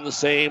all in the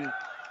same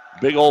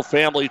big old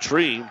family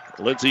tree.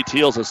 Lindsey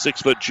Teal's a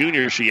 6-foot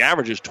junior. She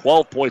averages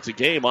 12 points a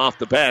game off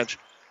the bench.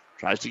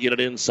 Tries to get it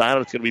inside,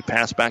 and it's going to be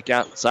passed back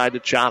outside to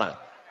Chana.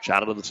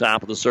 Chana to the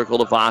top of the circle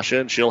to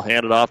Vasha, and she'll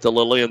hand it off to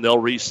Lilly, and they'll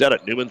reset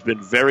it. Newman's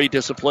been very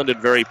disciplined and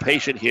very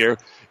patient here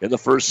in the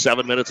first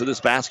 7 minutes of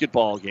this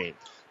basketball game.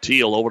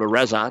 Teal over to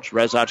Rezach.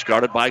 Rezach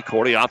guarded by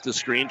Cordy off the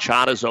screen.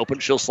 Chana's open.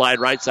 She'll slide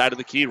right side of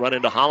the key, run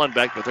into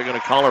Hollenbeck, but they're going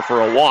to call her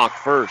for a walk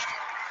first.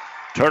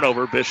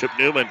 Turnover, Bishop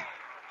Neumann.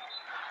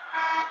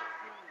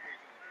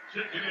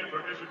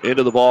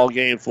 Into the ball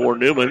game for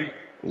Neumann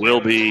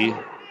will be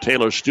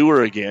Taylor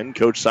Stewart again.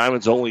 Coach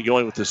Simon's only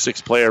going with the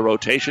 6-player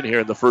rotation here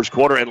in the first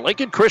quarter. And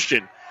Lincoln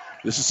Christian,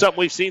 this is something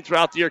we've seen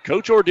throughout the year.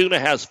 Coach Orduna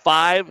has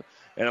 5,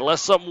 and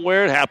unless something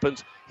weird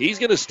happens, he's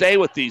going to stay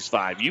with these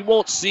 5. You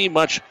won't see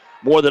much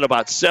more than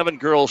about 7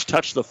 girls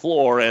touch the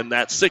floor, and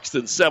that 6th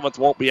and 7th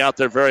won't be out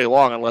there very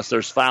long unless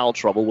there's foul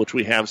trouble, which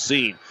we have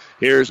seen.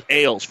 Here's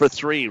Ailes for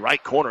three.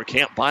 Right corner.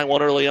 Can't buy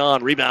one early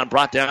on. Rebound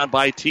brought down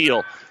by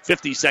Teal.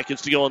 50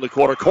 seconds to go in the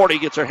quarter. Cordy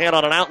gets her hand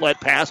on an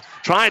outlet pass.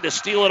 Trying to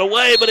steal it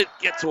away, but it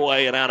gets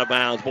away and out of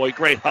bounds. Boy,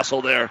 great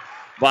hustle there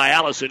by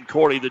Allison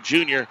Cordy, the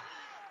junior.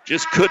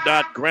 Just could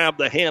not grab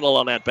the handle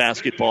on that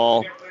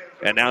basketball.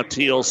 And now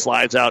Teal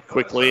slides out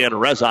quickly, and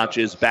Rezoch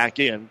is back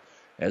in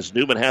as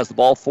Neumann has the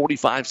ball.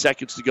 45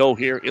 seconds to go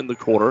here in the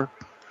quarter.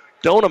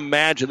 Don't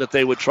imagine that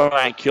they would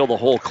try and kill the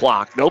whole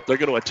clock. Nope, they're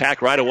going to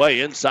attack right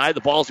away inside.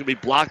 The ball's going to be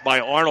blocked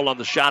by Arnold on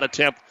the shot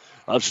attempt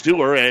of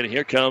Stewart, and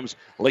here comes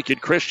Lincoln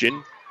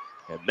Christian.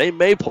 And they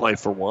may play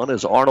for one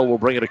as Arnold will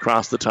bring it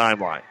across the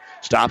timeline.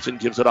 Stops and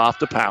gives it off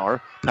to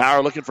Power.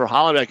 Power looking for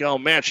Hollenbeck. Oh,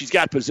 man, she's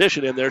got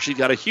position in there. She's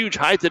got a huge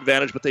height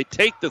advantage, but they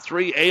take the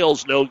three.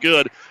 Ailes no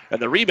good.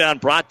 And the rebound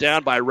brought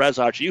down by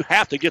Rezoch. You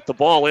have to get the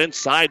ball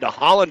inside to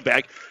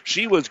Hollenbeck.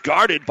 She was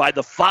guarded by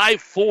the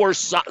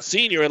 5'4"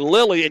 senior in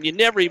Lilly, and you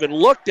never even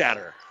looked at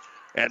her.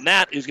 And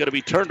that is going to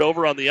be turned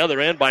over on the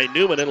other end by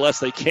Neumann unless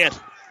they can't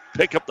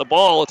pick up the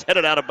ball. It's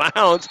headed out of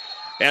bounds.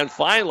 And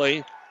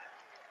finally,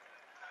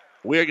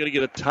 we're going to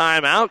get a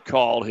timeout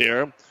called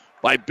here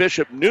by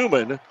Bishop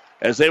Neumann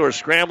as they were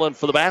scrambling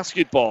for the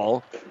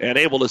basketball and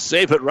able to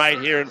save it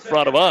right here in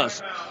front of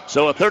us.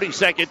 So a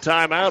 30-second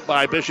timeout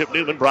by Bishop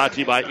Neumann, brought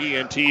to you by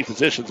ENT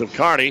Physicians of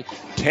Kearney.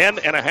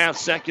 10.5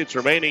 seconds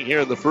remaining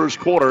here in the first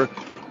quarter.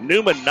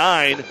 Neumann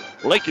 9,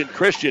 Lincoln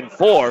Christian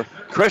 4.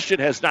 Christian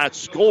has not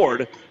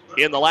scored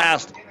in the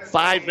last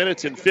 5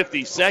 minutes and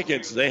 50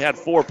 seconds. They had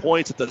 4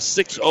 points at the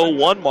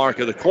 6:01 mark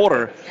of the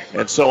quarter.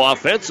 And so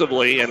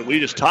offensively, and we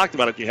just talked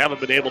about it, you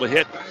haven't been able to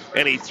hit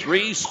any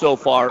threes so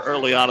far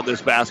early on in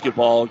this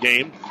basketball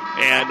game.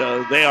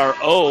 And they are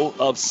 0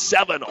 of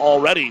 7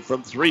 already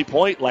from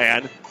three-point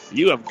land.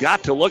 You have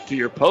got to look to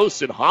your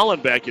posts in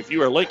Hollenbeck if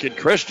you are Lincoln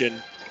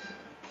Christian.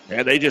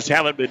 And they just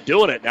haven't been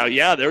doing it. Now,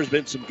 yeah, there's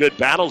been some good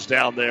battles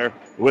down there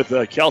with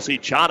Kelsey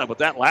Chana, but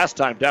that last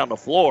time down the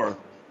floor,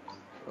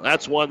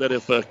 that's one that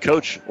if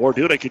Coach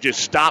Orduna could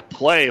just stop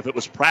play, if it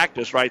was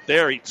practice right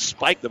there, he'd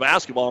spike the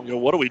basketball and go,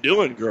 what are we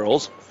doing,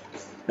 girls?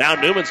 Now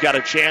Newman's got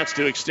a chance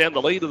to extend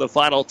the lead to the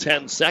final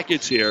 10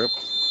 seconds here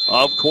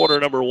of quarter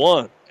number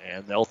one.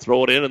 And they'll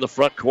throw it in the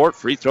front court.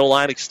 Free throw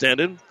line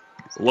extended.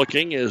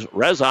 Looking is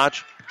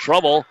Rezoch.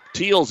 Trouble.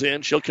 Teal's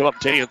in. She'll come up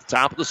to at the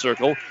top of the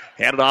circle.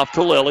 Hand it off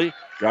to Lilly.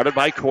 Guarded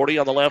by Cordy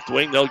on the left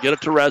wing. They'll get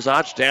it to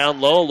Rezoch.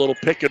 Down low. A little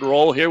pick and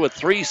roll here with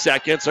 3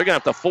 seconds. They're going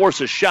to have to force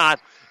a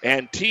shot.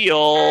 And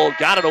Teal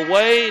got it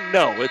away.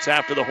 No, it's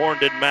after the horn.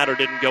 Didn't matter.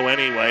 Didn't go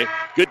anyway.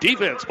 Good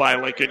defense by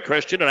Lincoln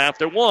Christian. And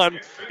after one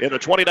in the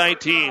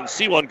 2019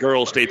 C1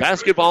 Girls State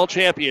Basketball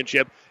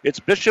Championship, it's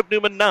Bishop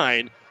Neumann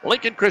 9,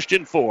 Lincoln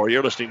Christian 4.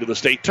 You're listening to the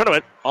state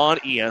tournament on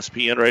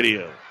ESPN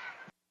Radio.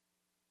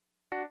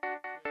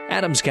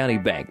 Adams County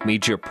Bank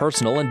meets your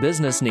personal and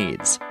business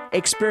needs.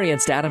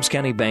 Experienced Adams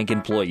County Bank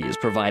employees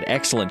provide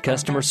excellent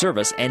customer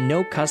service and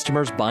know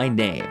customers by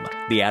name.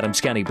 The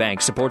Adams County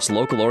Bank supports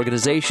local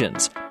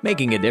organizations,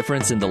 making a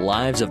difference in the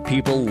lives of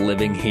people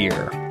living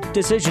here.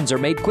 Decisions are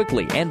made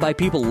quickly and by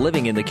people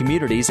living in the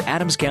communities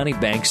Adams County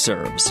Bank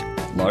serves.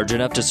 Large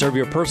enough to serve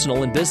your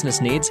personal and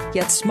business needs,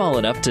 yet small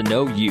enough to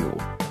know you.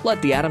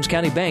 Let the Adams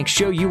County Bank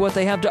show you what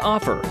they have to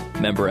offer.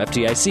 Member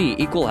FDIC,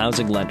 Equal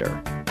Housing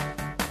Lender.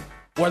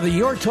 Whether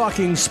you're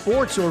talking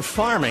sports or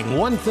farming,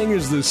 one thing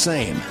is the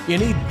same. You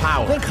need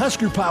power. Think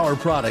Husker Power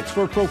products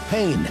for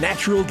propane,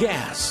 natural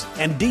gas,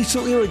 and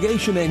diesel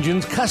irrigation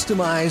engines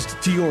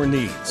customized to your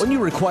needs. When you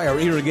require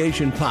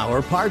irrigation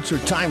power, parts, or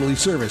timely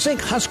service,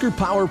 think Husker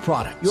Power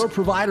products, your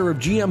provider of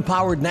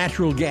GM-powered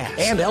natural gas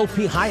and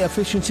LP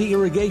high-efficiency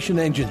irrigation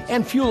engines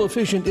and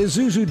fuel-efficient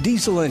Isuzu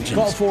diesel engines.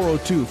 Call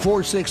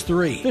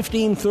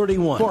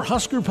 402-463-1531 for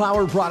Husker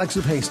Power Products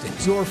of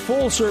Hastings, your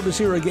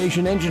full-service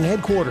irrigation engine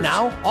headquarters.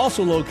 Now,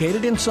 also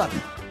located in Sutton.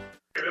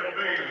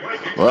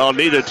 Well,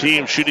 neither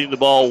team shooting the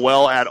ball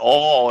well at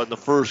all in the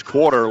first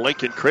quarter.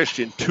 Lincoln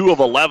Christian 2 of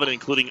 11,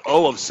 including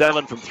 0 of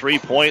 7 from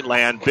three-point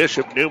land.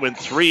 Bishop Neumann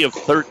 3 of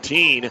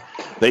 13.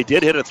 They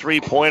did hit a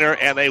three-pointer,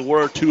 and they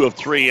were 2 of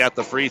 3 at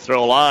the free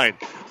throw line.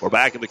 We're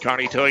back in the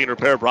Kearney Towing and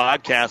Repair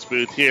broadcast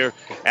booth here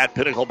at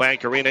Pinnacle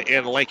Bank Arena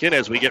in Lincoln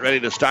as we get ready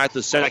to start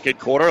the second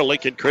quarter.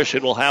 Lincoln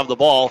Christian will have the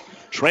ball,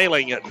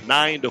 trailing at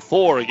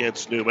 9-4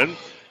 against Neumann.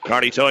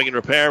 Kearney Towing and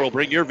Repair will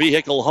bring your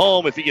vehicle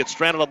home if you get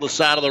stranded on the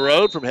side of the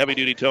road. From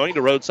heavy-duty towing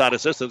to roadside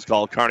assistance,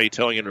 call Kearney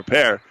Towing and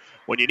Repair.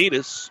 When you need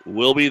us,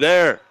 we'll be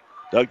there.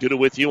 Doug Duda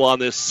with you on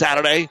this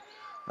Saturday.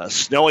 A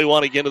snowy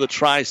one again to the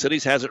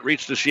Tri-Cities. Hasn't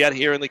reached us yet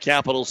here in the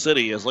capital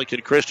city as Lincoln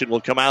Christian will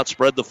come out,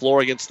 spread the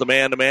floor against the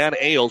man-to-man.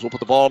 Ailes will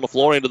put the ball on the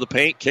floor into the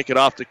paint, kick it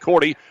off to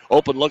Cordy.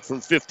 Open look from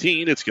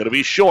 15. It's going to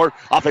be short.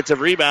 Offensive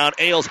rebound.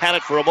 Ailes had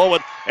it for a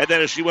moment, and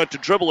then as she went to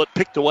dribble it,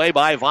 picked away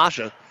by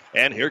Vasha.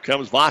 And here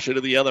comes Vasha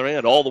to the other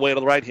end, all the way to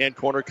the right-hand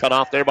corner, cut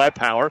off there by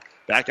Power.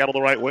 Back out of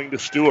the right wing to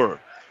Stewart.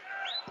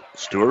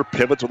 Stewart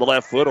pivots with the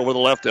left foot over the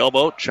left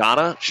elbow.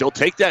 Chana, she'll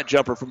take that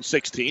jumper from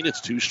 16.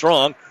 It's too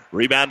strong.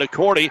 Rebound to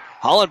Cordy.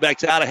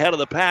 Hollenbeck's out ahead of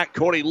the pack.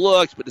 Cordy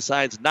looks but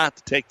decides not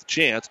to take the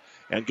chance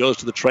and goes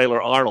to the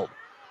trailer Arnold.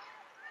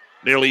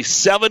 Nearly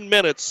 7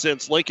 minutes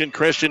since Lincoln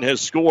Christian has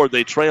scored.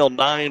 They trail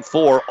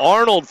 9-4.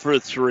 Arnold for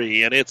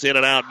three, and it's in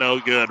and out, no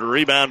good.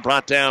 Rebound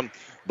brought down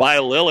by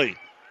Lilly.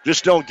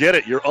 Just don't get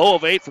it. You're 0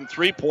 of 8 from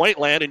three-point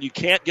land, and you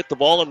can't get the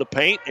ball in the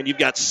paint, and you've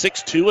got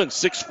 6-2 and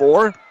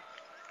 6-4.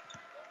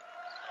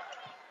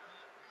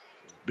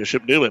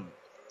 Bishop Neumann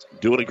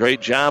doing a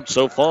great job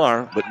so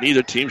far, but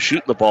neither team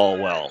shooting the ball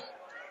well.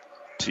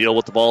 Teal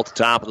with the ball at the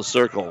top of the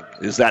circle.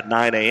 Is that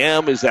 9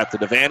 a.m.? Is that the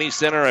Devaney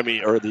Center?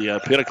 Or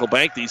the Pinnacle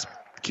Bank? These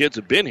kids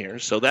have been here,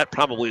 so that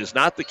probably is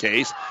not the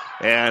case.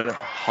 And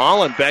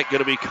Hollenbeck going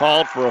to be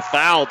called for a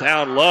foul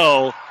down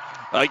low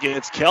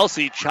against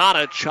Kelsey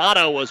Chata.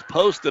 Chata was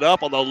posted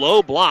up on the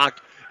low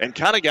block and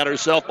kind of got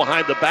herself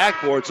behind the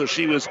backboard, so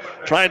she was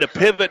trying to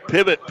pivot.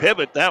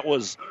 That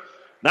was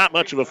not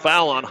much of a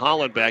foul on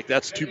Hollenbeck.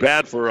 That's too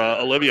bad for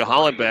Olivia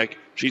Hollenbeck.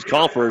 She's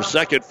called for her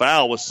second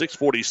foul with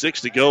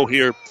 6:46 to go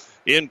here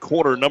in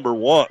quarter number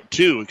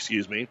 2,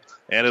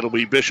 and it'll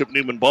be Bishop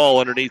Neumann ball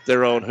underneath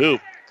their own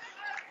hoop.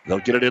 They'll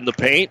get it in the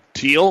paint.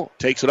 Teal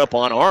takes it up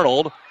on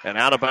Arnold, and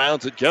out of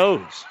bounds it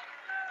goes.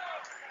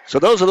 So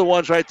those are the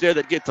ones right there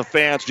that get the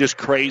fans just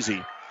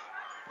crazy.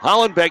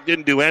 Hollenbeck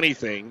didn't do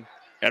anything,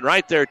 and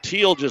right there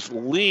Teal just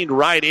leaned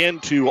right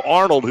into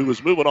Arnold, who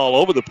was moving all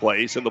over the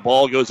place, and the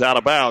ball goes out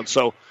of bounds.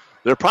 So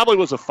there probably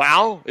was a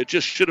foul. It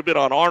just should have been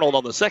on Arnold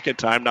on the second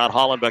time, not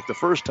Hollenbeck the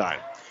first time.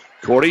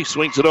 Cordy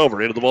swings it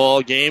over. Into the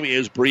ball game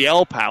is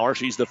Brielle Power.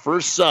 She's the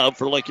first sub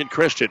for Lincoln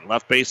Christian.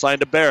 Left baseline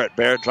to Barrett.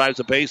 Barrett drives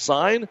the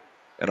baseline.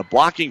 And a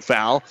blocking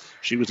foul.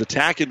 She was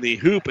attacking the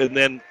hoop, and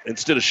then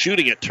instead of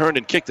shooting it, turned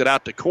and kicked it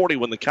out to Cordy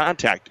when the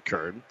contact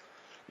occurred.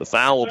 The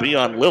foul will be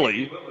on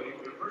Lilly.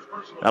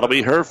 That'll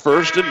be her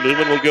first, and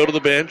Neumann will go to the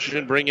bench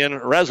and bring in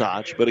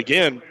Rezach. But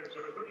again,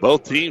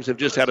 both teams have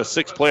just had a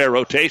 6-player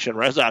rotation.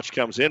 Rezach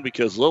comes in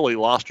because Lilly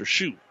lost her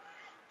shoe.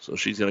 So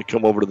she's going to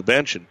come over to the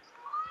bench and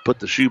put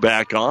the shoe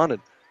back on,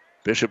 and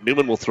Bishop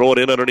Neumann will throw it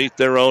in underneath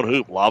their own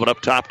hoop. Lob it up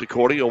top to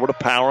Cordy, over to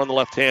Power on the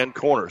left-hand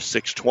corner.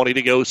 6:20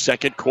 to go,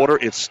 second quarter.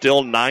 It's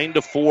still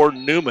 9-4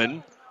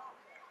 Neumann.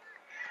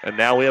 And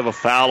now we have a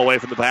foul away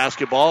from the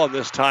basketball, and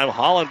this time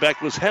Hollenbeck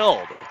was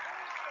held.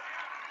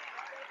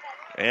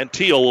 And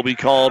Teal will be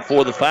called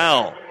for the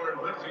foul.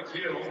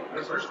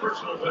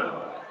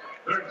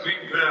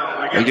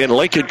 Again,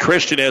 Lincoln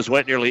Christian has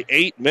went nearly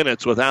 8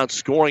 minutes without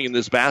scoring in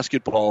this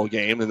basketball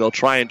game, and they'll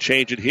try and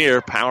change it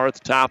here. Power at the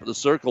top of the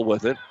circle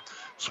with it.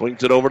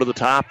 Swings it over to the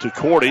top to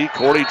Cordy.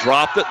 Cordy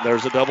dropped it, and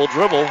there's a double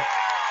dribble.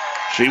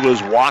 She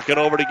was walking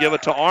over to give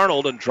it to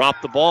Arnold and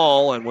dropped the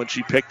ball, and when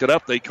she picked it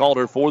up, they called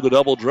her for the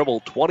double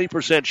dribble.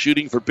 20%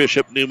 shooting for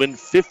Bishop Neumann,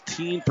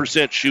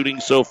 15% shooting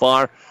so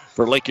far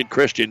for Lincoln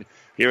Christian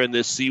here in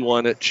this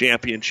C1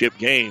 championship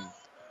game.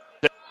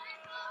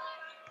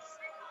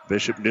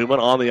 Bishop Neumann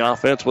on the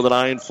offense with a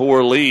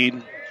 9-4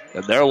 lead,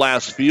 and their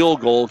last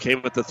field goal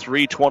came at the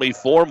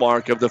 3:24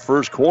 mark of the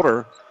first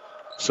quarter.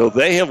 So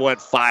they have went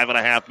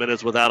 5.5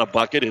 minutes without a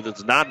bucket, and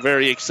it's not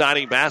very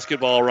exciting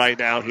basketball right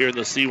now here in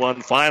the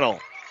C1 final.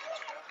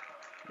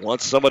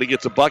 Once somebody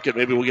gets a bucket,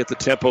 maybe we'll get the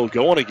tempo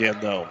going again,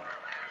 though.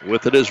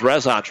 With it is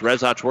Rezach.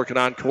 Rezach working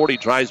on Cordy,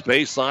 drives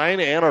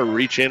baseline, and a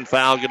reach-in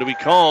foul going to be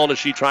called as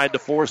she tried to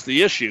force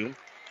the issue.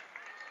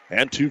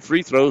 And 2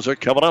 free throws are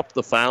coming up.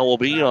 The foul will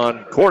be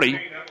on Cordy.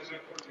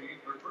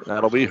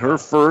 That'll be her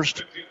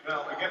first.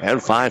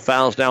 And 5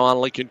 fouls now on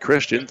Lincoln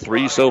Christian.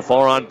 3 so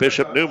far on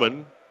Bishop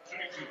Neumann.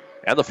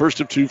 And the first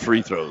of 2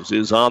 free throws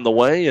is on the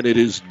way, and it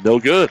is no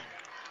good.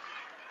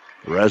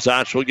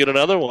 Rezach will get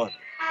another one.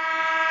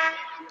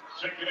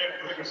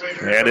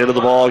 And into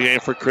the ball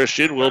game for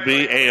Christian will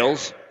be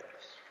Ailes.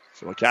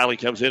 So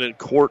McCallie comes in, and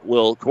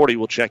Cordy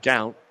will check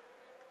out.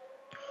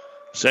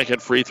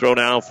 Second free throw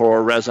now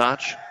for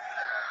Rezach.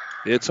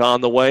 It's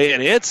on the way,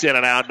 and it's in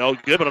and out. No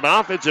good, but an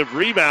offensive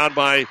rebound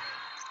by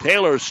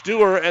Taylor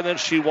Stewart, and then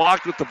she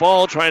walked with the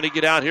ball trying to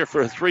get out here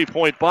for a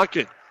 3-point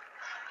bucket.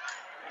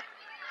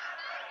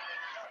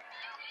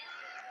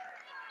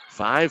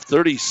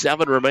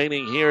 5:37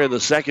 remaining here in the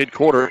second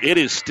quarter. It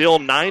is still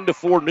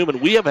 9-4 Neumann.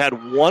 We have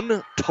had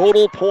 1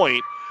 total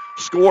point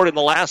scored in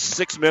the last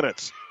 6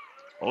 minutes.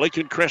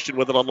 Lincoln Christian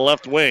with it on the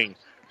left wing.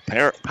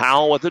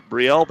 Powell with it.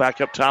 Brielle back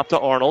up top to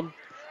Arnold.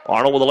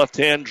 Arnold with a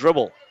left-hand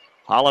dribble.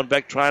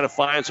 Hollenbeck trying to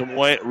find some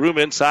room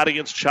inside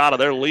against Chata.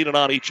 They're leaning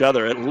on each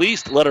other. At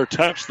least let her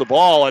touch the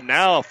ball, and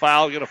now a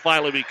foul going to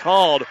finally be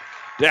called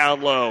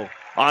down low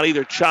on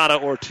either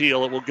Chata or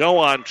Teal. It will go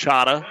on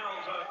Chata.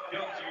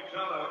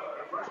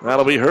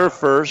 That'll be her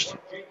first.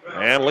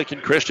 And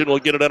Lincoln Christian will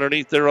get it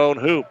underneath their own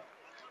hoop.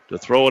 To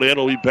throw it in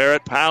will be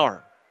Barrett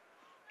Power.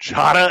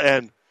 Chata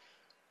and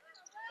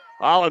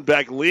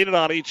Hollenbeck leaning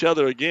on each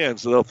other again.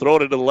 So they'll throw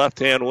it into the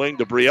left-hand wing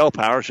to Brielle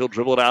Power. She'll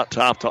dribble it out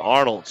top to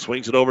Arnold.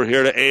 Swings it over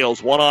here to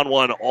Ailes.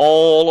 One-on-one,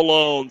 all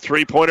alone.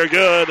 3-pointer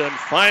good. And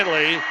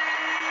finally,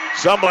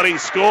 somebody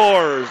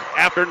scores.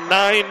 After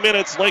 9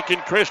 minutes, Lincoln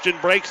Christian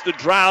breaks the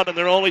drought, and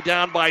they're only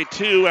down by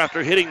 2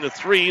 after hitting the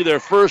 3, their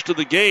first of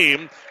the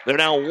game. They're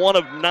now 1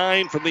 of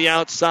 9 from the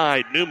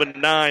outside. Neumann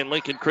 9,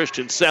 Lincoln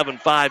Christian 7,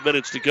 5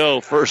 minutes to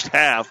go, first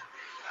half.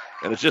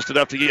 And it's just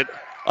enough to get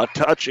a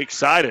touch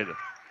excited.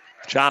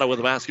 Chata with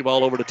the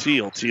basketball over to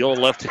Teal. Teal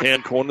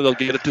left-hand corner. They'll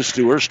get it to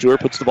Stewart.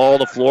 Stewart puts the ball on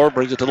the floor,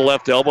 brings it to the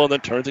left elbow, and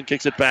then turns and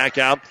kicks it back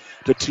out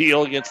to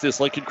Teal against this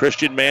Lincoln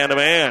Christian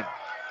man-to-man.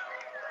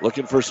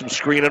 Looking for some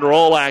screen and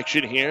roll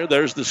action here.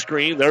 There's the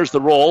screen. There's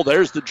the roll.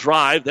 There's the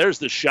drive. There's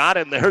the shot,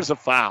 and there's a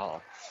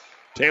foul.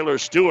 Taylor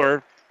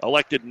Stewart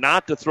elected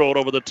not to throw it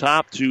over the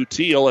top to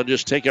Teal and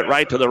just take it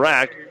right to the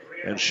rack,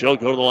 and she'll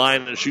go to the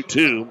line and shoot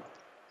two.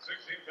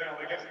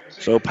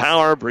 So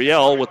Power,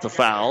 Brielle with the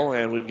foul,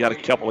 and we've got a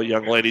couple of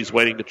young ladies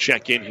waiting to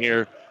check in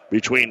here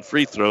between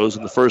free throws,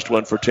 and the first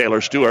one for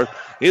Taylor Stewart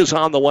is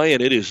on the way,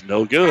 and it is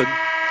no good.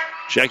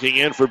 Checking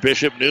in for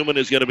Bishop Neumann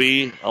is going to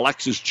be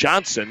Alexis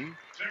Johnson,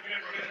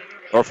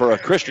 or for a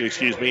Christian,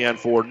 excuse me, and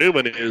for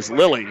Neumann is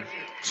Lily.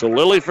 So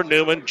Lily for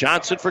Neumann,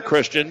 Johnson for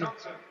Christian,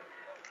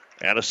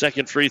 and a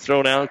second free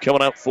throw now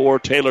coming up for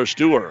Taylor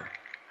Stewart.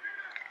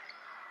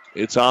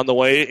 It's on the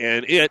way,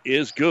 and it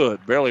is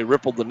good. Barely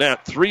rippled the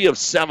net. 3 of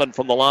 7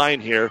 from the line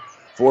here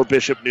for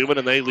Bishop Neumann,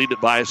 and they lead it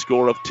by a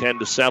score of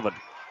 10-7.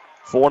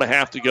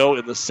 4.5 to go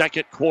in the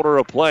second quarter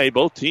of play.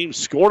 Both teams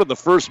scored in the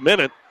first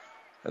minute,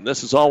 and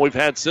this is all we've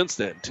had since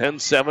then.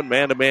 10-7,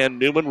 man-to-man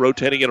Neumann,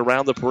 rotating it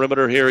around the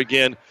perimeter here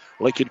again.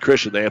 Lincoln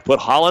Christian. They have put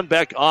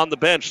Hollenbeck on the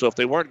bench, so if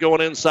they weren't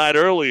going inside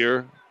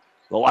earlier,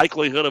 the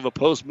likelihood of a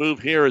post move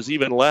here is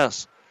even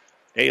less.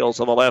 Ailes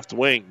on the left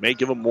wing. May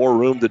give them more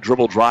room to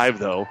dribble drive,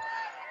 though,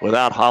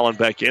 without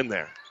Hollenbeck in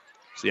there.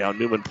 See how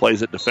Neumann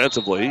plays it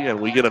defensively, and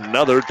we get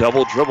another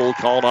double dribble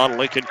called on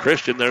Lincoln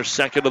Christian, their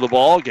second of the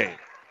ball game.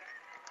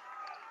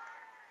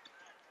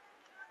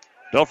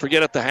 Don't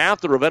forget at the half,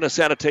 the Ravenna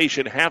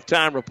Sanitation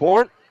halftime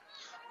report.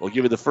 We'll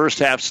give you the first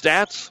half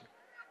stats.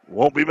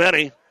 Won't be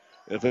many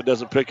if it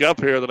doesn't pick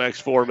up here in the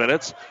next 4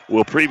 minutes.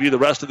 We'll preview the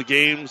rest of the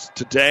games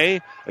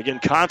today. Again,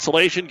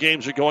 consolation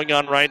games are going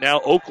on right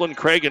now. Oakland,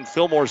 Craig, and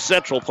Fillmore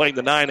Central playing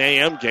the 9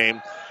 a.m.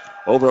 game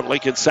over at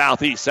Lincoln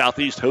Southeast.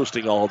 Southeast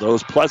hosting all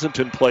those.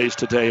 Pleasanton plays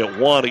today at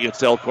 1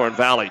 against Elkhorn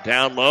Valley.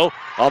 Down low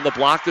on the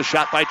block, the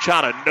shot by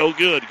Chata. No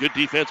good. Good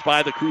defense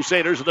by the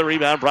Crusaders, and the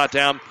rebound brought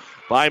down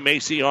by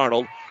Macy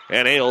Arnold.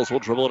 And Ailes will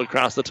dribble it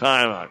across the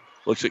timeline.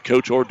 Looks at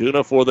Coach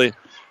Orduna for the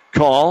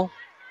call,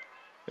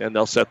 and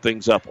they'll set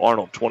things up.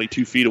 Arnold,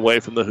 22 feet away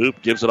from the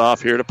hoop, gives it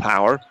off here to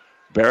Power.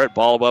 Barrett,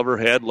 ball above her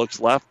head,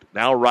 looks left,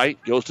 now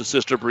right, goes to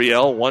Sister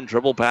Brielle. One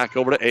dribble back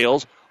over to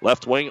Ailes.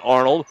 Left wing,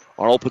 Arnold.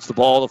 Arnold puts the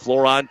ball on the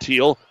floor on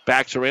Teal.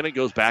 Backs her in and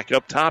goes back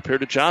up top here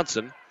to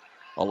Johnson.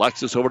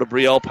 Alexis over to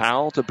Brielle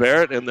Powell to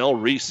Barrett, and they'll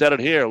reset it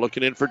here.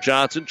 Looking in for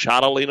Johnson.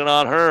 Chata leaning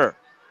on her.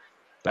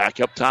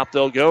 Back up top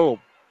they'll go.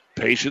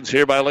 Patience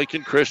here by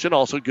Lincoln Christian.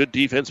 Also good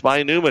defense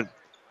by Neumann.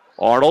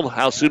 Arnold,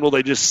 how soon will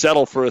they just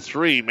settle for a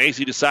 3?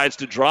 Macy decides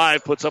to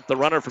drive, puts up the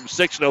runner from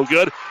 6, no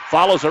good.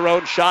 Follows her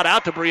own shot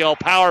out to Brielle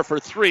Power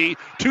for 3.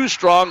 Too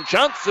strong.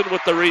 Johnson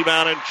with the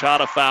rebound, and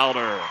Chata fouled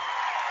her.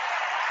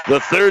 The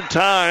third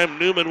time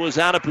Neumann was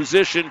out of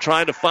position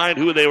trying to find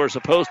who they were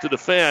supposed to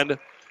defend,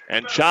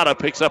 and Chata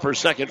picks up her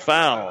second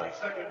foul.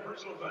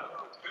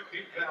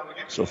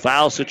 So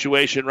foul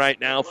situation right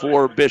now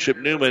for Bishop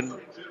Neumann.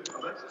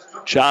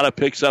 Chata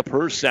picks up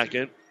her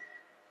second.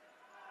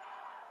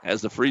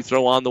 As the free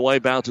throw on the way,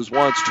 bounces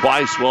once,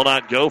 twice, will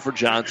not go for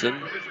Johnson.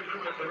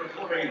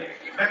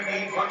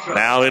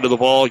 Now into the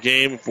ball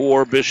game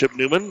for Bishop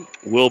Neumann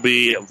will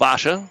be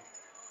Vasha.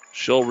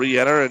 She'll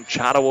re-enter, and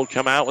Chata will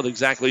come out with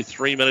exactly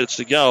 3 minutes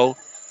to go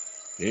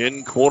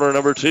in quarter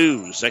number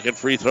 2. Second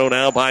free throw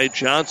now by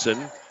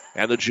Johnson,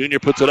 and the junior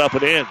puts it up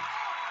and in.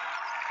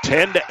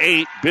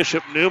 10-8,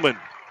 Bishop Neumann.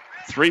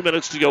 3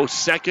 minutes to go,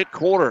 second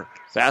quarter.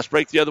 Fast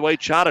break the other way.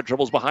 Chata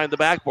dribbles behind the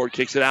backboard,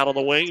 kicks it out on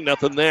the wing.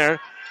 Nothing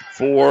there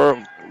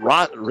for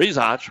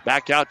Rizach.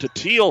 Back out to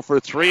Teal for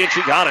 3, and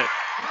she got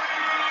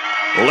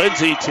it.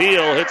 Lindsey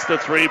Teal hits the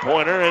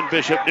three-pointer, and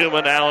Bishop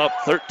Neumann now up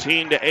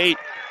 13-8.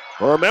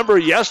 Well, remember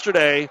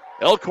yesterday,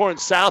 Elkhorn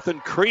South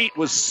and Crete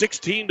was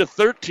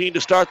 16-13 to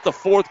start the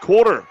fourth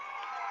quarter.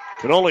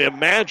 Can only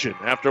imagine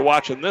after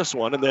watching this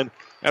one. And then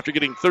after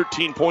getting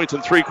 13 points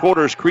in 3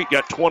 quarters, Crete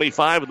got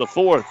 25 in the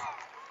fourth.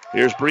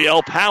 Here's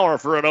Brielle Power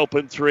for an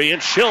open 3,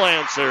 and she'll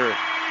answer.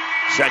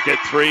 Second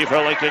 3 for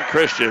Lincoln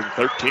Christian.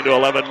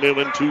 13-11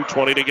 Neumann,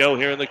 2:20 to go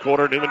here in the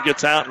quarter. Neumann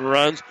gets out and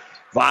runs.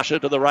 Vasha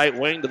to the right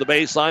wing, to the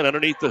baseline,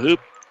 underneath the hoop.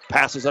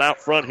 Passes it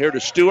out front here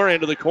to Stewart,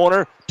 into the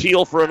corner.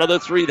 Teal for another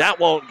 3. That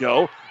won't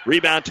go.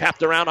 Rebound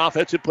tapped around.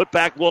 Offensive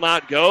putback will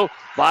not go.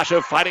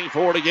 Vasha fighting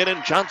for it again,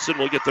 and Johnson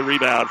will get the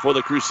rebound for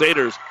the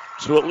Crusaders.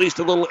 So at least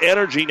a little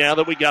energy now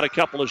that we got a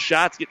couple of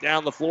shots. Get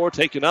down the floor,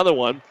 take another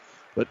one.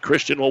 But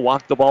Christian will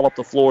walk the ball up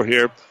the floor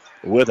here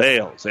with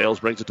Ailes. Ailes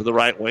brings it to the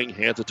right wing,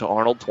 hands it to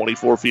Arnold,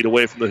 24 feet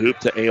away from the hoop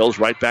to Ailes,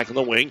 right back in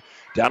the wing.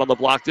 Down on the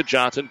block to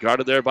Johnson,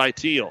 guarded there by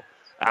Teal.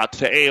 Out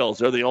to Ailes.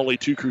 They're the only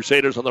 2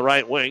 Crusaders on the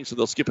right wing, so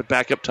they'll skip it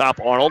back up top.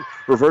 Arnold,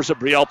 reverse it,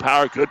 Brielle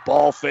Power, good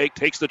ball fake,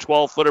 takes the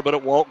 12-footer, but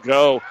it won't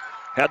go.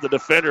 Had the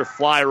defender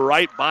fly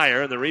right by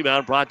her, and the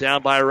rebound brought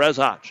down by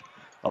Rezach.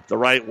 Up the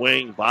right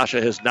wing,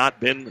 Vasha has not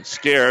been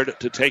scared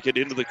to take it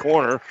into the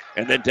corner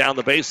and then down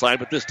the baseline,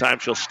 but this time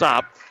she'll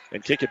stop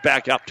and kick it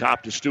back up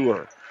top to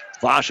Stewart.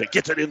 Vasha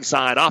gets it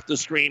inside, off the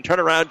screen,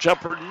 turnaround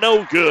jumper,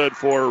 no good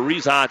for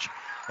Rezoch.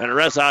 And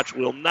Rezoch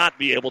will not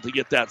be able to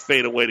get that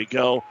fadeaway to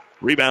go.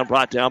 Rebound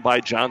brought down by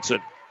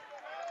Johnson.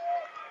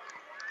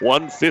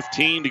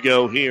 1:15 to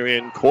go here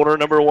in quarter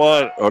number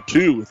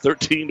 2.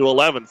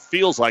 13-11.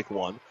 Feels like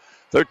 1.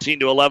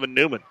 13-11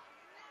 Neumann.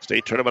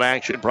 State tournament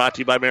action brought to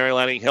you by Mary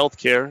Lanning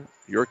Healthcare.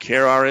 Your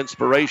care, our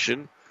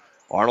inspiration.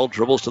 Arnold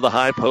dribbles to the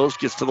high post,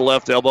 gets to the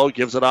left elbow,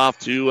 gives it off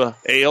to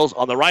Ailes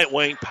on the right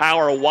wing.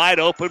 Power wide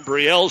open.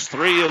 Brielle's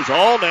three is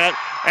all net,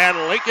 and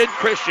Lincoln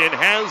Christian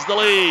has the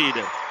lead.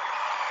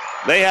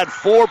 They had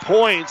 4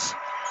 points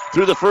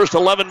through the first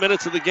 11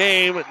 minutes of the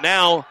game.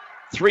 Now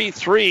 3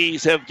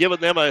 threes have given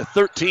them a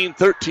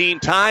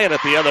 13-13 tie, and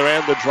at the other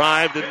end, the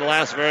drive didn't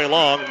last very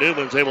long.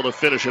 Newman's able to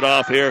finish it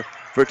off here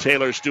for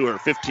Taylor Stewart.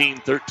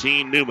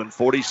 15-13 Neumann.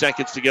 40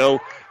 seconds to go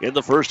in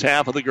the first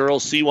half of the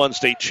girls' C1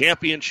 state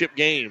championship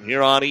game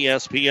here on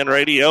ESPN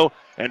Radio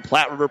and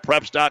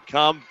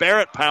PlatteRiverPreps.com.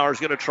 Barrett Power's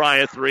going to try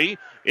a three.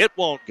 It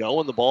won't go,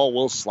 and the ball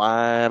will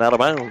slide out of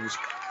bounds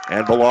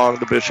and belong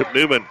to Bishop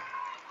Neumann.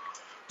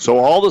 So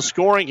all the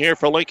scoring here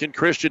for Lincoln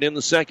Christian in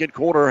the second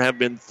quarter have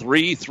been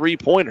 3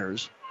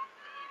 3-pointers,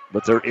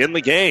 but they're in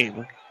the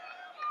game.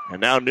 And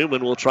now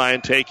Neumann will try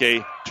and take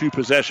a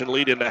 2-possession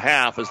lead into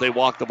half as they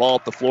walk the ball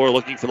up the floor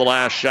looking for the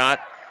last shot.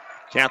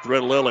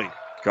 Catherine Lilly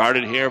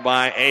guarded here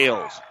by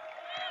Ailes.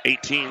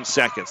 18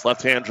 seconds.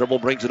 Left-hand dribble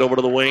brings it over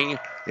to the wing.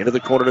 Into the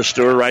corner to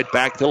Stewart. Right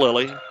back to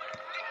Lilly.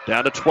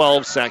 Down to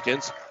 12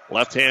 seconds.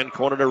 Left-hand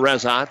corner to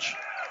Rezoch.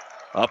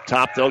 Up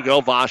top they'll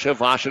go Vasha.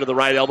 Vasha to the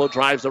right elbow.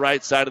 Drives the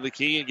right side of the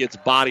key and gets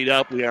bodied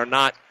up. We are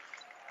not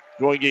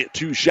going to get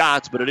 2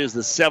 shots, but it is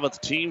the 7th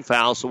team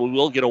foul, so we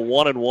will get a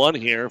 1-and-1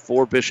 here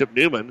for Bishop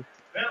Neumann.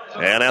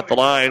 And at the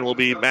line will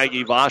be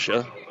Maggie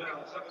Vasha.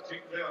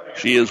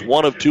 She is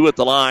 1 of 2 at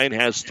the line,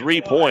 has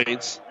 3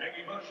 points.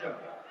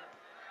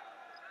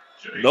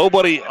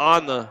 Nobody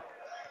on the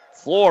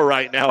floor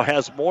right now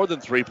has more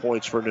than 3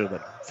 points for Neumann.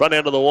 Front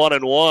end of the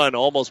 1-and-1,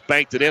 almost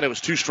banked it in. It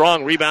was too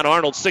strong. Rebound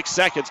Arnold, 6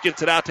 seconds,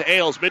 gets it out to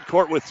Ailes.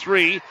 Midcourt with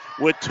 3,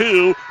 with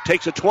 2,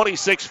 takes a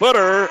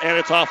 26-footer, and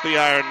it's off the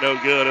iron,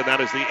 no good. And that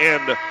is the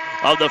end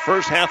of the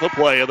first half of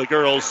play of the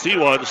girls'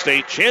 C1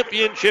 state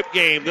championship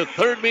game, the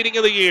 3rd meeting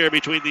of the year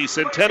between the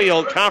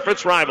Centennial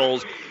Conference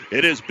rivals.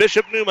 It is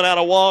Bishop Neumann out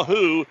of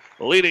Wahoo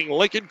leading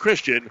Lincoln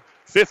Christian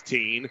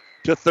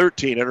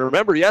 15-13. And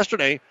remember,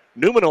 yesterday,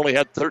 Neumann only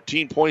had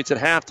 13 points at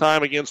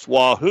halftime against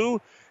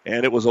Wahoo,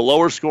 and it was a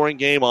lower scoring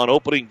game on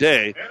opening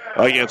day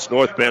against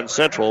North Bend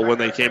Central when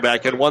they came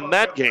back and won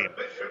that game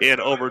in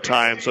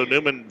overtime. So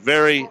Neumann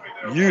very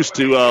used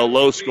to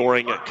low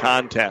scoring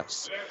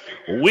contests.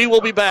 We will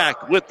be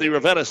back with the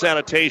Ravenna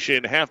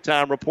Sanitation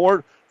halftime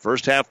report,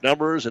 first half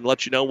numbers, and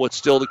let you know what's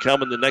still to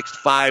come in the next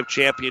 5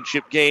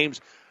 championship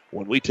games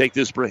when we take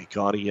this break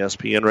on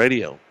ESPN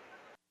Radio.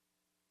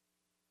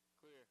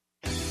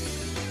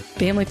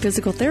 Family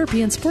Physical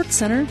Therapy and Sports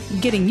Center,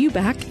 getting you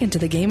back into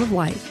the game of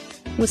life.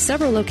 With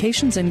several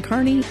locations in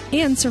Kearney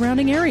and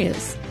surrounding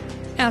areas.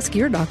 Ask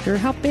your doctor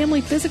how Family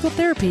Physical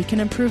Therapy can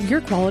improve your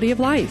quality of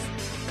life.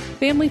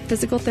 Family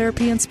Physical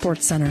Therapy and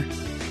Sports Center.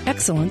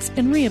 Excellence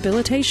in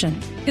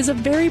Rehabilitation is a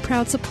very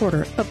proud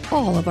supporter of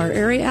all of our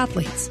area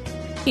athletes,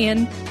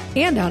 in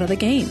and out of the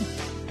game.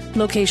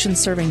 Locations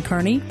serving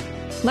Kearney,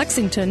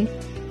 Lexington,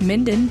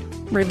 Minden,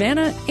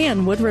 Ravenna,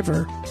 and Wood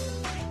River.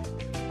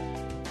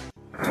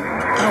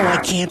 Oh,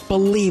 I can't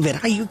believe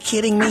it. Are you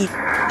kidding me?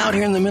 Out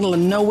here in the middle of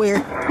nowhere,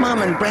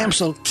 Mom and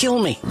Bramps will kill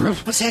me.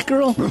 What's that,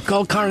 girl?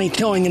 Call Kearney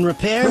Towing and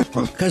Repair?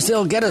 Because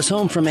they'll get us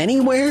home from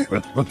anywhere?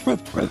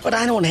 But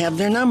I don't have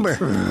their number.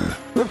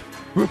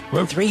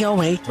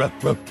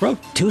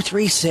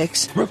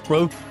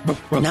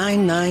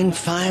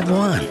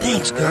 308-236-9951.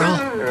 Thanks, girl.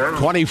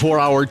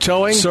 24-hour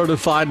towing,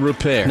 certified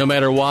repair. No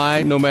matter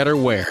why, no matter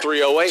where.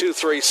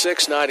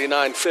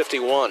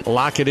 308-236-9951.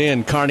 Lock it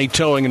in, Kearney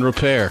Towing and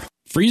Repair.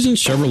 Friesen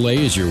Chevrolet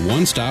is your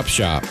one-stop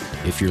shop.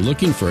 If you're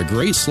looking for a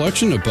great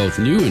selection of both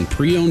new and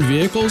pre-owned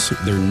vehicles,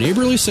 their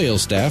neighborly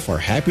sales staff are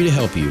happy to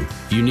help you.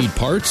 If you need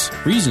parts,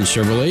 Friesen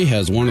Chevrolet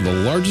has one of the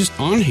largest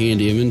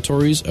on-hand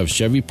inventories of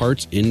Chevy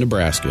parts in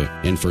Nebraska.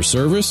 And for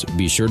service,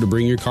 be sure to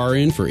bring your car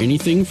in for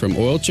anything from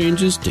oil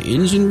changes to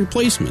engine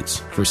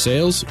replacements. For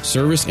sales,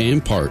 service,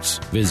 and parts,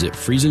 visit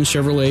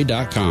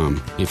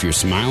FriesenChevrolet.com. If you're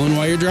smiling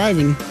while you're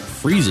driving,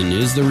 Friesen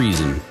is the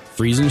reason.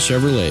 Friesen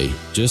Chevrolet,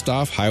 just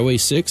off Highway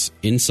 6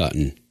 in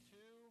Sutton.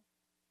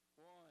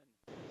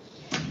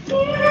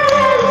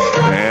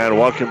 And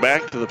welcome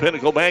back to the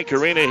Pinnacle Bank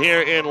Arena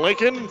here in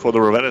Lincoln for the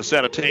Ravenna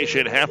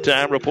Sanitation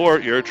halftime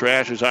report. Your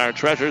trash is our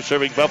treasure,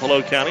 serving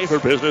Buffalo County for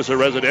business or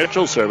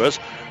residential service.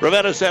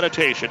 Ravenna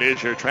Sanitation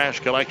is your trash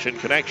collection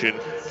connection.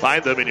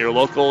 Find them in your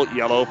local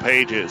yellow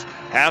pages.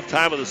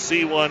 Halftime of the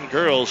C1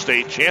 Girls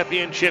State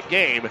Championship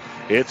game.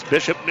 It's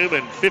Bishop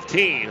Neumann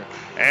 15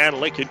 and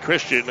Lincoln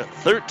Christian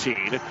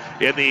 13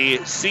 in the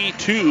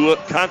C2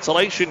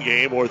 consolation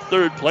game or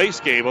third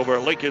place game over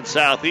at Lincoln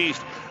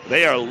Southeast.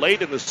 They are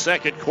late in the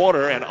second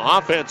quarter, and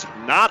offense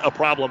not a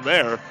problem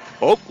there.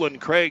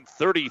 Oakland Craig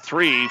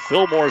 33,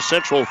 Fillmore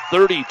Central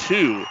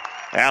 32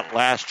 at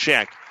last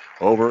check.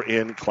 over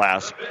in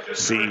Class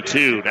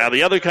C2. Now,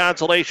 the other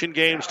consolation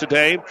games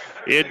today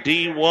in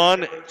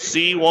D1,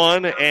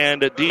 C1,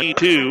 and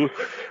D2.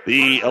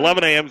 The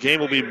 11 a.m. game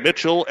will be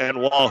Mitchell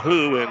and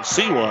Wahoo in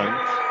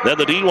C1. Then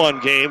the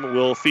D1 game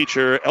will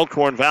feature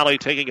Elkhorn Valley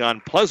taking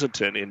on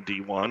Pleasanton in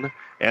D1.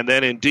 And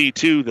then in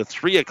D2, the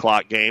 3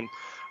 o'clock game,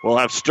 we'll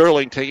have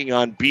Sterling taking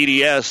on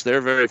BDS.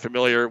 They're very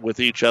familiar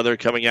with each other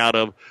coming out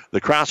of the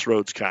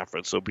Crossroads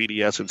Conference, so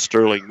BDS and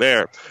Sterling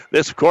there.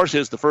 This, of course,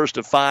 is the first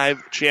of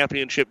 5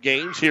 championship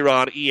games here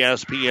on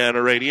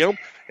ESPN Radio,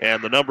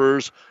 and the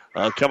numbers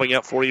coming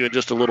up for you in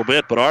just a little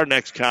bit. But our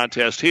next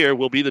contest here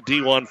will be the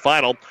D1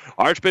 final.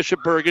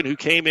 Archbishop Bergen, who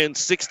came in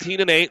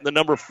 16-8, the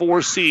number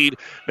 4 seed,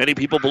 many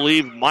people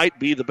believe might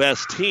be the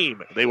best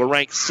team. They were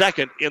ranked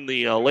second in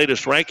the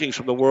latest rankings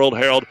from the World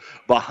Herald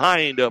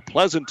behind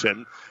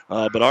Pleasanton.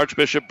 But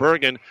Archbishop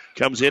Bergen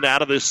comes in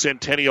out of this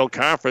Centennial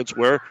Conference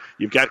where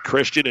you've got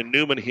Christian and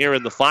Neumann here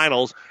in the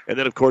finals, and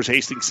then, of course,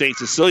 Hastings St.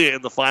 Cecilia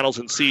in the finals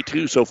in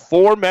C2. So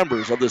 4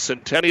 members of the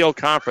Centennial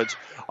Conference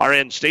are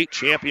in state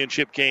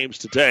championship games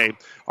today.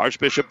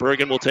 Archbishop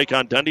Bergen will take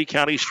on Dundee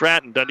County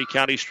Stratton. Dundee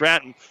County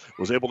Stratton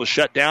was able to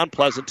shut down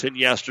Pleasanton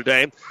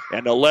yesterday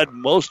and led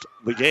most of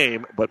the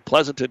game, but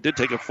Pleasanton did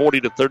take a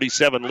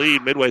 40-37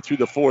 lead midway through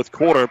the fourth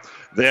quarter.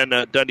 Then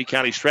Dundee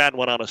County Stratton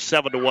went on a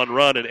 7-1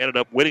 run and ended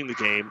up winning the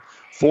game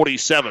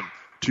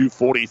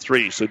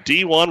 47-43. So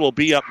D1 will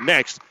be up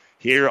next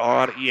here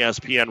on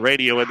ESPN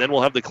Radio, and then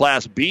we'll have the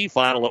Class B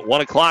final at 1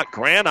 o'clock.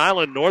 Grand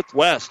Island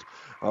Northwest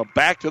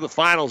back to the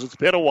finals. It's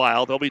been a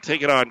while. They'll be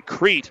taking on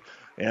Crete.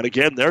 And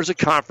again, there's a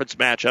conference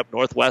matchup,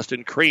 Northwest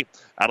and Crete,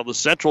 out of the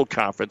Central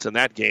Conference, and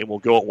that game will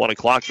go at 1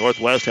 o'clock.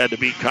 Northwest had to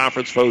beat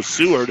conference foe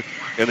Seward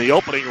in the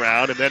opening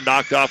round and then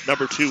knocked off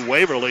number 2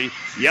 Waverly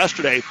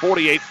yesterday,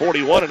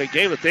 48-41, in a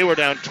game that they were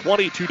down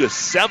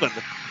 22-7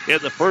 in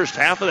the first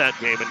half of that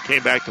game and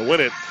came back to win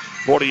it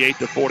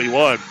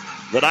 48-41.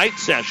 The night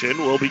session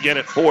will begin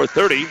at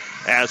 4:30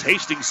 as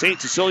Hastings St.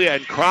 Cecilia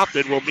and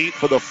Crofton will meet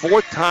for the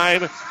 4th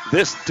time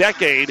this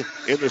decade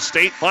in the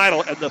state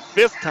final and the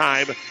 5th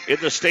time in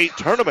the state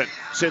tournament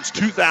since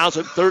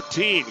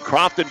 2013.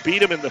 Crofton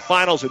beat them in the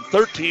finals in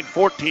 13,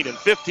 14, and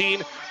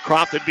 15.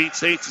 Crofton beat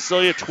St.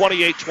 Cecilia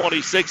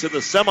 28-26 in the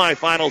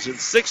semifinals in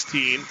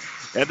 16.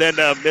 And then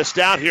missed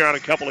out here on a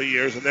couple of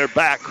years, and they're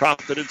back.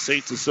 Crofton and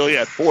St. Cecilia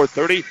at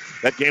 4:30.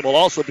 That game will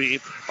also be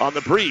on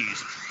the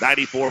Breeze,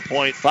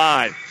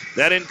 94.5.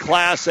 Then in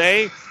Class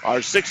A, our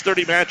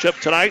 6:30 matchup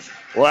tonight,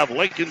 we'll have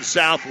Lincoln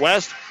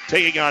Southwest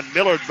taking on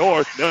Millard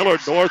North.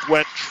 Millard North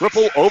went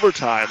triple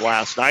overtime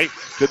last night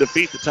to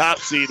defeat the top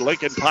seed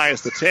Lincoln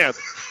Pius X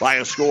by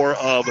a score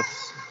of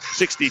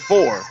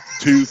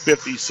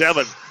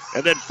 64-57.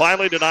 And then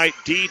finally tonight,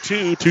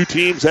 D2, 2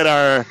 teams that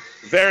are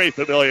very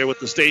familiar with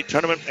the state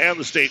tournament and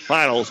the state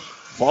finals.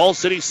 Falls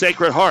City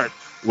Sacred Heart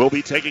will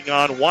be taking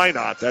on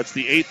Wynot. That's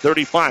the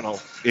 8:30 final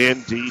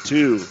in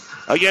D2.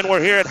 Again,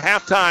 we're here at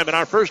halftime in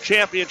our first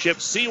championship,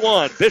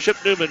 C1, Bishop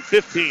Neumann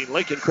 15,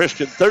 Lincoln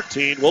Christian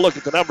 13. We'll look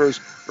at the numbers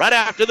right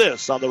after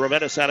this on the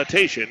Ravenna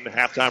Sanitation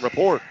Halftime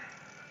Report.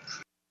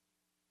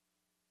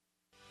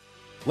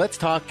 Let's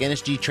talk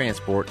NSG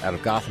Transport out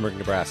of Gothenburg,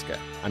 Nebraska.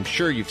 I'm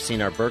sure you've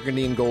seen our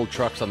burgundy and gold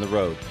trucks on the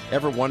road.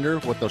 Ever wonder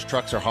what those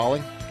trucks are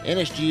hauling?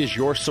 NSG is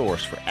your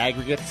source for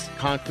aggregates,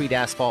 concrete,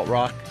 asphalt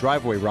rock,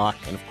 driveway rock,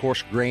 and of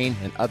course grain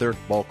and other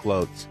bulk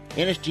loads.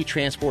 NSG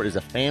Transport is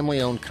a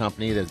family-owned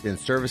company that has been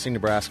servicing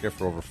Nebraska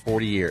for over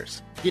 40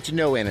 years. Get to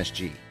know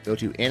NSG. Go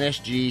to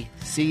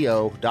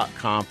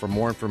nsgco.com for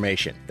more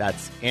information.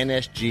 That's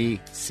nsgco.com.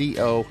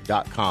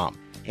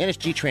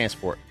 NSG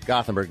Transport,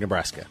 Gothenburg,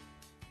 Nebraska.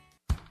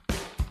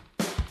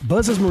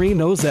 Buzz's Marine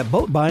knows that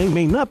boat buying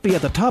may not be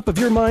at the top of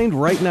your mind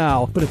right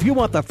now, but if you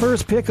want the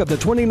first pick of the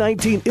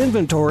 2019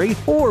 inventory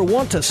or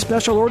want to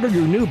special order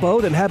your new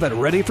boat and have it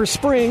ready for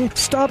spring,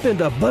 stop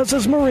into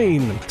Buzz's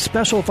Marine.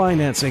 Special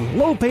financing,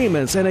 low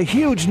payments, and a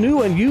huge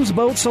new and used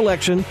boat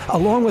selection,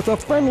 along with a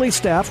friendly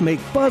staff, make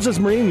Buzz's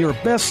Marine your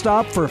best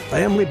stop for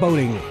family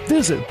boating.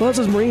 Visit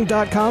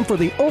buzzesmarine.com for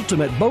the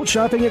ultimate boat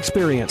shopping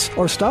experience,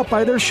 or stop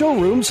by their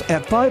showrooms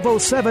at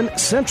 507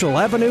 Central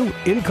Avenue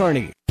in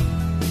Kearney.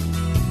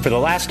 For the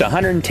last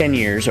 110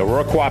 years,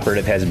 Aurora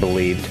Cooperative has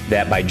believed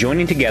that by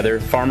joining together,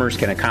 farmers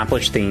can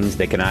accomplish things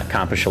they cannot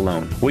accomplish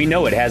alone. We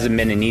know it hasn't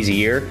been an easy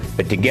year,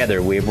 but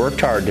together we have worked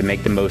hard to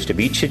make the most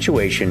of each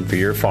situation for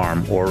your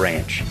farm or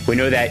ranch. We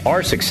know that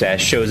our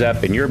success shows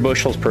up in your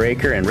bushels per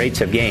acre and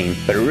rates of gain,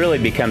 but it really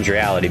becomes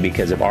reality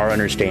because of our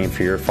understanding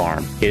for your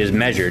farm. It is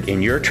measured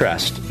in your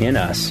trust in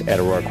us at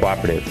Aurora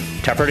Cooperative.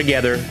 Tougher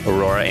together,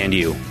 Aurora and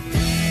you.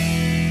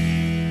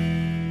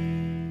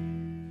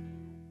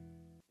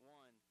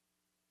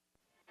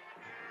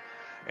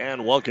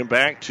 And welcome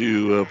back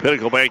to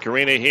Pinnacle Bank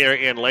Arena here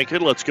in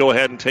Lincoln. Let's go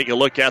ahead and take a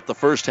look at the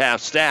first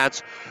half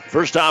stats.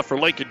 First off for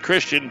Lincoln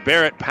Christian,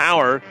 Barrett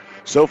Power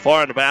so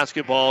far in the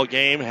basketball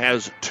game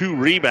has 2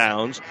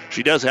 rebounds.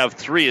 She does have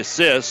 3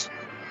 assists.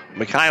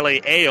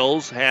 Mikaylee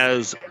Ailes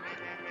has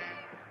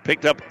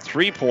picked up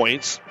 3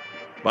 points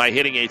by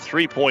hitting a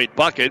 3-point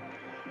bucket.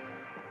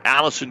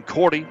 Allison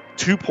Cordy,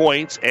 2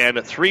 points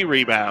and 3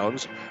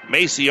 rebounds.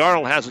 Macy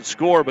Arnold hasn't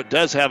scored but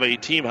does have a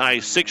team-high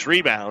 6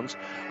 rebounds.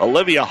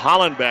 Olivia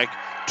Hollenbeck,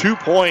 2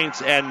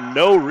 points and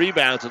no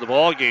rebounds in the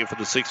ballgame for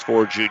the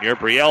 6'4 junior.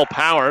 Brielle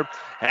Power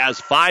has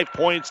 5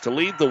 points to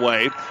lead the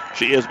way.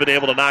 She has been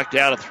able to knock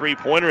down a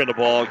 3-pointer in the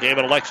ballgame,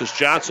 and Alexis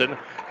Johnson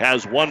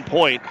has 1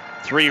 point,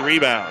 3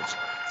 rebounds.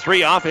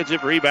 3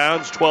 offensive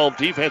rebounds, 12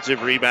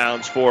 defensive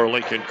rebounds for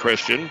Lincoln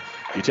Christian.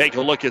 You take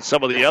a look at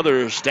some of the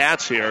other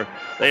stats here.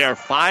 They are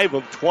 5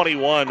 of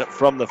 21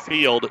 from the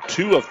field,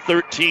 2 of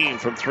 13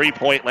 from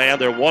three-point land.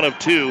 They're 1 of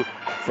 2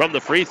 from the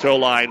free throw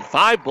line.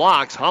 5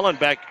 blocks.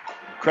 Hollenbeck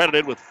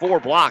credited with 4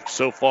 blocks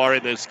so far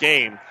in this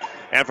game.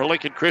 And for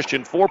Lincoln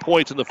Christian, 4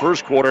 points in the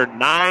first quarter,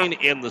 9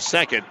 in the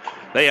second.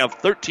 They have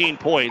 13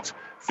 points,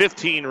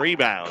 15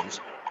 rebounds.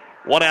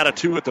 1 out of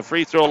 2 at the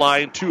free throw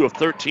line, 2 of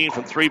 13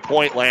 from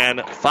three-point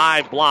land,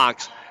 5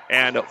 blocks,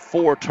 and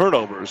 4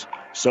 turnovers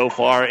so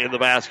far in the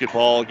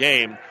basketball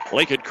game.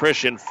 Lincoln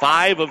Christian,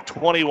 5 of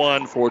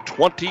 21 for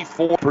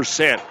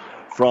 24%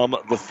 from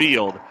the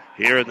field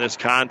here in this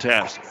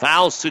contest.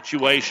 Foul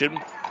situation,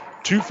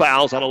 2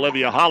 fouls on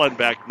Olivia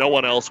Hollenbeck, no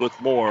one else with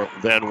more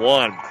than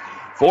 1.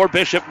 For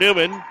Bishop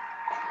Neumann,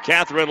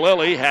 Catherine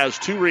Lilly has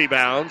 2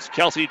 rebounds.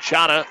 Kelsey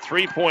Chana,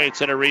 3 points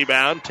and a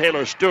rebound.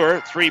 Taylor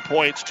Stewart, 3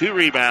 points, 2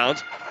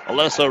 rebounds.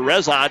 Alyssa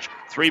Rezach,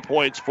 3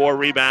 points, 4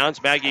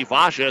 rebounds. Maggie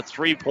Vasha,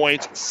 3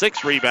 points,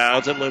 6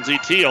 rebounds. And Lindsay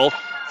Teal,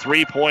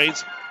 3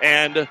 points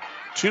and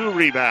 2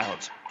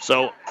 rebounds.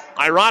 So,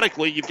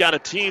 ironically, you've got a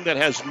team that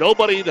has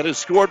nobody that has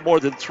scored more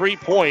than 3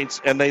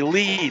 points, and they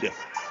lead.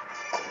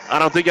 I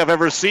don't think I've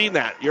ever seen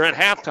that. You're at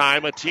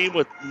halftime, a team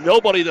with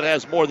nobody that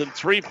has more than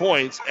 3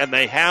 points, and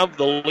they have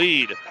the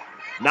lead.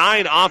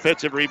 9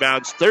 offensive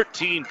rebounds,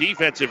 13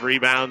 defensive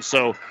rebounds.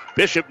 So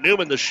Bishop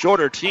Neumann, the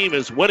shorter team,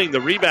 is winning the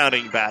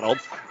rebounding battle.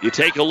 You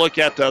take a look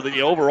at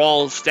the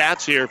overall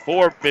stats here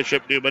for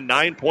Bishop Neumann.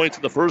 9 points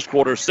in the first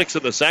quarter, 6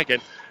 in the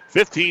second.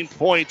 15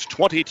 points,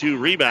 22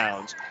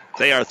 rebounds.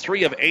 They are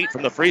 3 of 8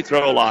 from the free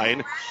throw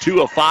line,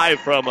 2 of 5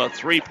 from a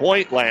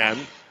three-point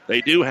land.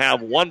 They do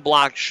have 1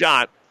 blocked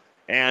shot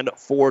and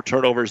 4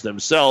 turnovers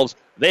themselves.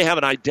 They have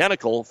an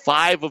identical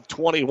 5 of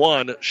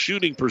 21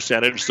 shooting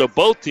percentage, so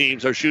both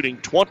teams are shooting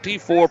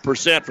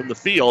 24% from the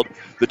field.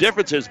 The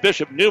difference is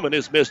Bishop Neumann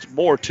has missed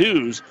more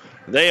twos.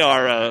 They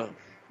are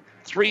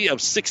 3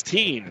 of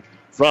 16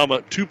 from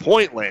a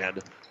two-point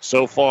land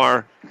so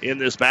far in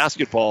this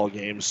basketball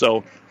game.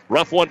 So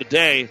rough one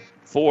today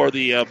for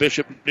the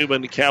Bishop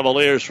Neumann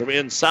Cavaliers from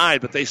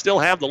inside, but they still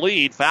have the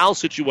lead. Foul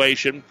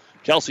situation,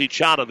 Kelsey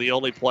Chana, the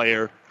only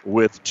player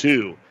with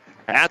 2.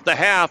 At the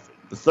half,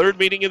 the third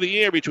meeting of the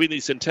year between the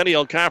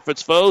Centennial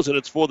Conference foes, and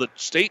it's for the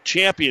state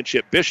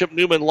championship. Bishop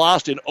Neumann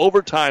lost in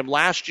overtime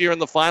last year in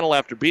the final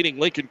after beating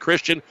Lincoln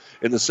Christian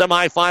in the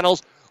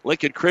semifinals.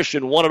 Lincoln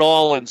Christian won it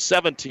all in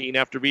 17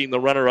 after being the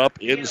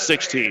runner-up in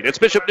 16. It's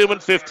Bishop Neumann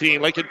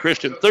 15, Lincoln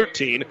Christian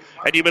 13,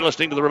 and you've been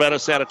listening to the Ravenna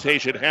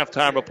Sanitation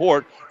Halftime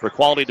Report. For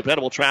quality,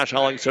 dependable trash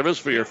hauling service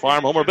for your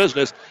farm, home, or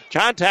business,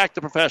 contact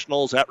the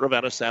professionals at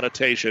Ravenna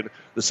Sanitation.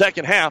 The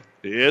second half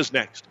is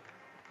next.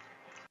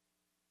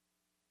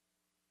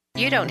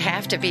 You don't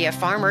have to be a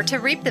farmer to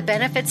reap the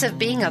benefits of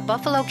being a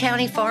Buffalo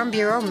County Farm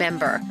Bureau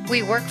member.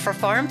 We work for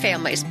farm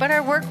families, but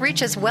our work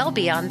reaches well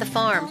beyond the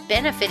farm,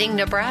 benefiting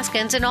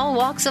Nebraskans in all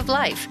walks of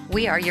life.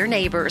 We are your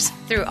neighbors.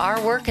 Through our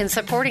work in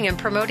supporting and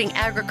promoting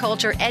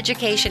agriculture,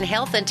 education,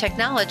 health, and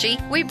technology,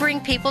 we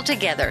bring people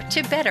together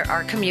to better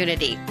our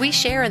community. We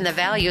share in the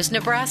values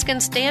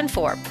Nebraskans stand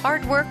for: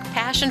 hard work,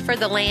 passion for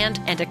the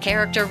land, and a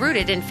character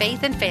rooted in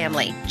faith and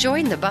family.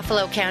 Join the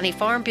Buffalo County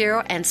Farm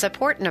Bureau and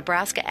support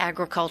Nebraska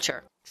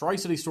agriculture.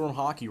 Tri-City Storm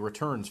Hockey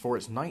returns for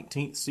its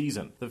 19th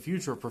season. The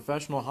future of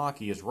professional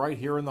hockey is right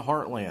here in the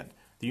heartland.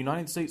 The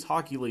United States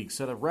Hockey League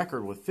set a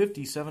record with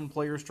 57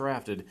 players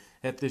drafted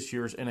at this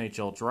year's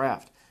NHL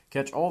Draft.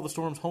 Catch all the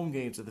Storm's home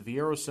games at the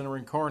Viera Center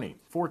in Kearney.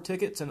 For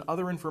tickets and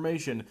other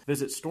information,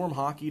 visit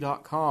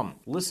stormhockey.com.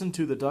 Listen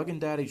to the Doug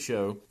and Daddy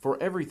Show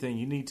for everything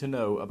you need to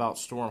know about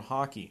Storm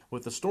Hockey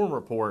with the Storm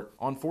Report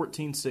on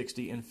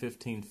 1460 and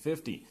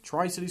 1550.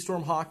 Tri-City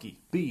Storm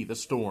Hockey. Be the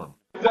Storm.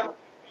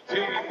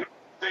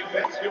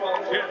 Basketball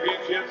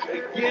championships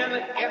again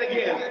and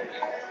again.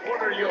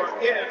 Order your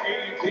NET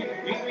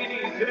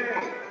DVD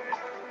today.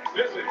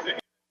 Visit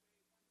the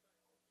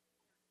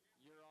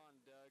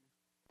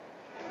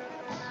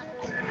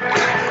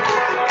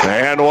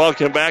And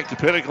welcome back to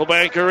Pinnacle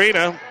Bank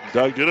Arena.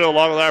 Doug Duda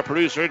along with our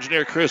producer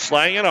engineer Chris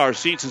Slangen. Our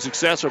Seats of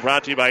Success are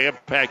brought to you by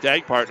Impact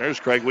Ag Partners,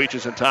 Craig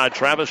Weeches and Todd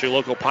Travis, your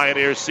local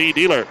Pioneer seed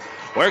dealer.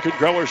 Where can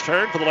growers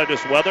turn for the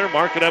latest weather,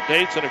 market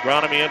updates, and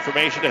agronomy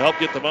information to help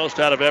get the most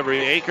out of every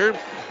acre?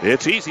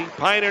 It's easy.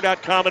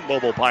 Pioneer.com and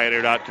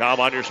mobilepioneer.com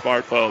on your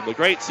smartphone. The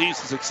great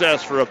Seeds of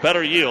Success for a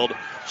better yield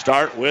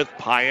start with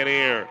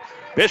Pioneer.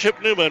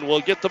 Bishop Neumann will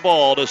get the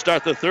ball to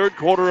start the third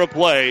quarter of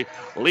play,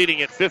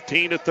 leading at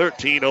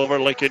 15-13 over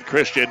Lincoln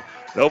Christian.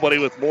 Nobody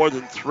with more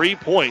than 3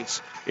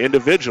 points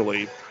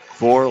individually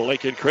for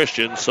Lincoln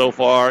Christian so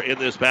far in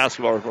this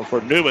basketball, for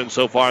Neumann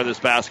so far in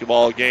this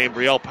basketball game.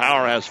 Brielle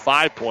Power has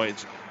 5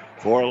 points,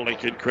 for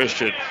Lincoln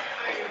Christian.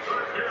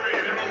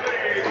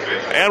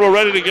 And we're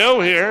ready to go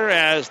here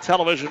as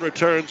television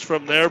returns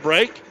from their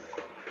break.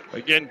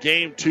 Again,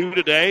 game 2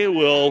 today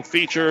will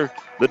feature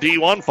the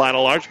D1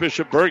 final,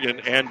 Archbishop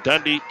Bergan and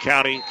Dundee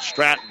County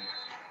Stratton.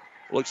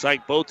 Looks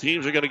like both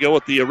teams are going to go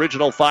with the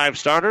original 5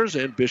 starters,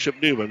 and Bishop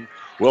Neumann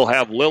will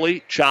have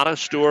Lilly, Chata,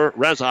 Stewart,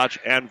 Rezach,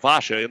 and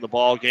Vasha in the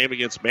ball game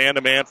against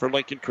man-to-man for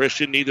Lincoln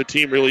Christian. Neither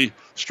team really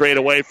strayed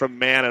away from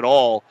man at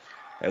all,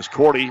 as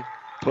Cordy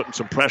putting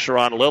some pressure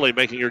on Lilly,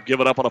 making her give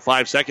it up on a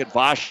 5-second.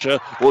 Vasha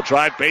will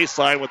drive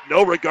baseline with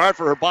no regard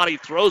for her body,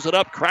 throws it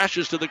up,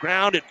 crashes to the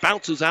ground. It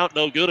bounces out,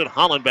 no good, and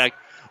Hollenbeck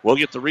will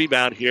get the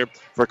rebound here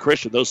for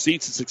Christian. Those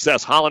seeds of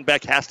success.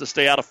 Hollenbeck has to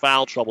stay out of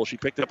foul trouble. She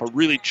picked up a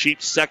really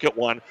cheap second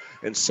one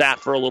and sat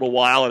for a little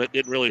while, and it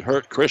didn't really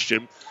hurt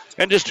Christian.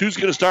 And just who's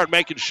going to start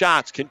making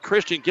shots? Can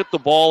Christian get the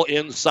ball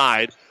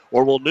inside,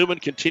 or will Neumann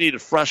continue to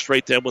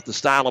frustrate them with the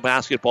style of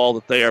basketball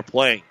that they are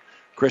playing?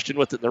 Christian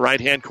with it in the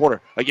right-hand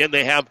corner. Again,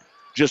 they have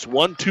just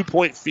one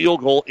 2-point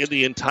field goal in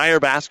the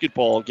entire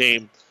basketball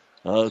game.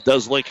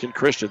 Does Lincoln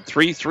Christian.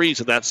 3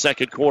 threes in that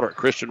second quarter.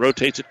 Christian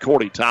rotates it.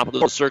 Cordy, top of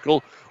the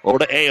circle, over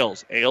to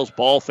Ailes. Ailes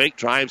ball fake,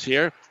 drives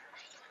here,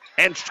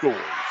 and scores.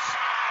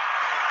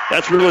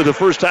 That's really the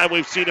first time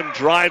we've seen him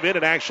drive in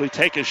and actually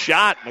take a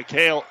shot.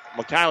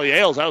 Mikhaili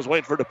Ailes, I was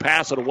waiting for her to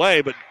pass it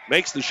away, but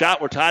makes the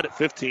shot. We're tied at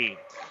 15.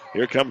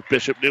 Here comes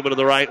Bishop Neumann to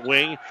the right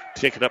wing,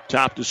 taking up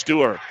top to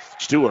Stewart.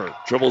 Stewart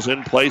dribbles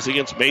in place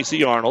against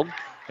Macy Arnold,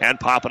 and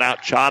popping out.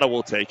 Chata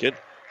will take it.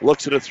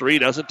 Looks at a 3,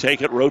 doesn't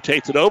take it,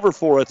 rotates it over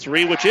for a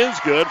 3, which is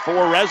good for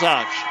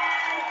Rezach.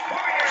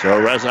 So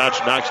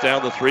Rezach knocks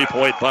down the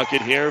 3-point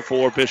bucket here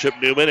for Bishop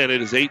Neumann, and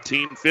it is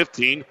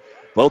 18-15.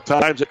 Both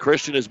times that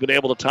Christian has been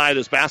able to tie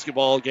this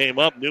basketball game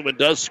up, Neumann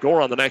does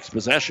score on the next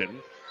possession.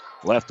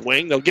 Left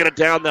wing, they'll get it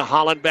down to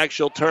Hollenbeck.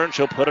 She'll turn,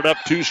 she'll put it up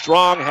too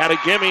strong, had a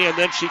gimme, and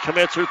then she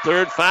commits her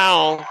 3rd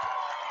foul.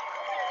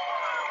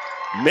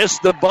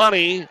 Missed the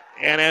bunny,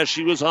 and as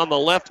she was on the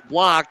left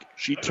block,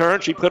 she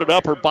turned, she put it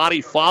up, her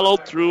body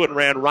followed through and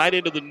ran right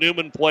into the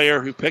Neumann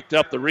player who picked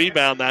up the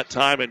rebound that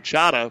time in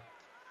Chata.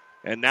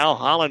 And now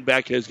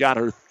Hollenbeck has got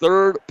her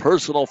 3rd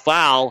personal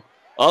foul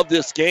of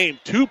this game.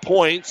 2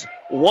 points,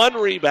 1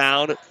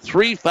 rebound,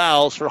 3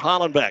 fouls for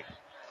Hollenbeck.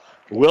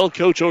 Will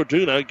Coach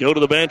Orduna go to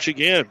the bench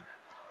again?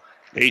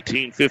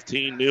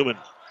 18-15 Neumann.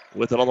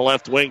 With it on the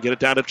left wing, get it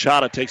down to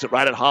Chata, takes it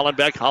right at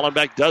Hollenbeck.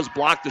 Hollenbeck does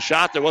block the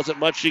shot. There wasn't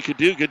much she could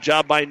do. Good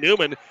job by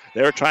Neumann.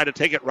 They were trying to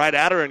take it right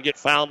at her and get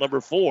foul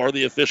number 4.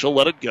 The official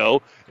let it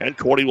go, and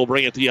Cordy will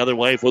bring it the other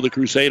way for the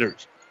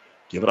Crusaders.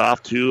 Give it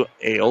off to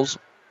Ailes.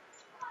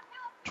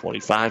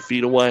 25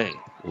 feet away.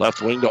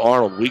 Left wing to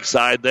Arnold. Weak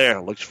side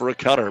there. Looks for a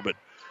cutter, but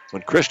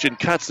when Christian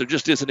cuts, there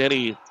just isn't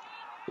any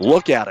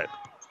look at it.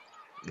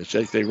 It's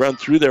like they run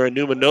through there, and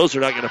Neumann knows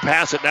they're not going to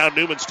pass it. Now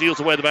Neumann steals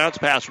away the bounce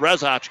pass.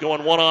 Rezach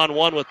going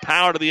one-on-one with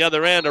power to the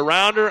other end.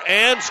 Around her,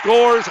 and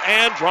scores,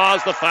 and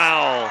draws the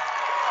foul.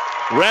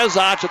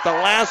 Rezach at the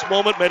last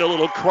moment made a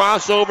little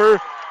crossover.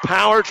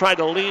 Power tried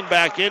to lean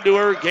back into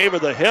her, gave her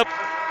the hip,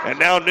 and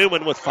now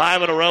Neumann with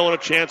 5 in a row and a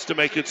chance to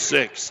make it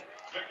 6.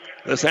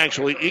 This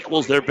actually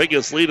equals their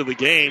biggest lead of the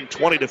game,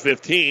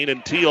 20-15,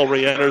 and Teal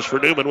re-enters for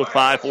Neumann with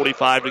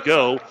 5:45 to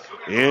go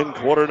in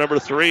quarter number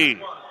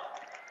 3.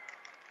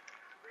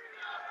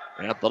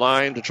 At the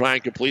line to try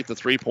and complete the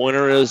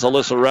 3-pointer is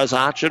Alyssa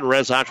Rezach, and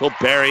Rezach will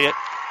bury it.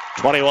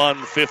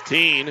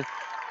 21-15.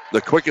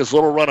 The quickest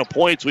little run of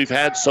points we've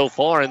had so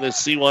far in this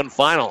C1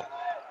 final.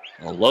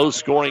 A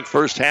low-scoring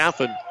first half,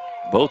 and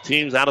both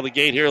teams out of the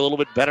gate here a little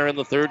bit better in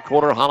the third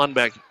quarter.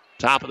 Hollenbeck,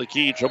 top of the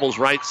key, dribbles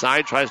right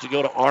side, tries to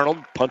go to Arnold,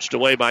 punched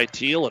away by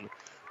Teal, and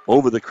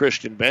over the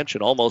Christian bench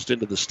and almost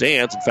into the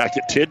stands. In fact,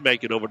 it did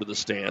make it over to the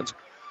stands.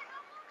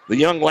 The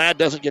young lad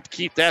doesn't get to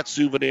keep that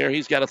souvenir.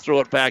 He's got to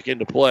throw it back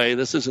into play.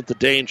 This isn't the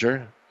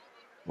danger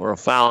or a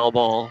foul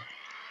ball.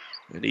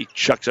 And he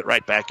chucks it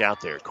right back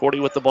out there. Cordy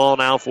with the ball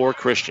now for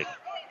Christian.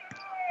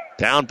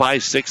 Down by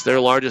 6, their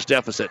largest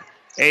deficit.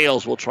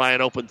 Ailes will try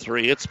an open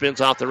 3. It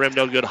spins off the rim,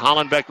 no good.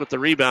 Hollenbeck with the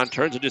rebound,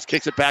 turns and just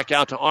kicks it back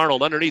out to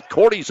Arnold. Underneath,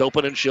 Cordy's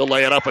open, and she'll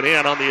lay it up and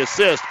in on the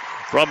assist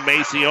from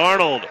Macy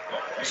Arnold.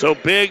 So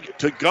big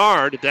to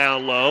guard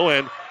down low,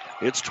 and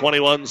it's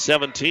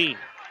 21-17.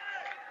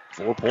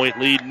 4-point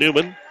lead,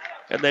 Neumann,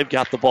 and they've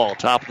got the ball.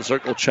 Top of the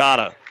circle,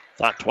 Chata.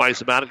 Thought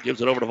twice about it,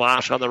 gives it over to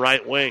Vosh on the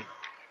right wing.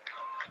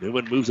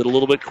 Neumann moves it a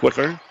little bit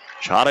quicker.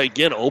 Chata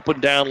again open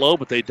down low,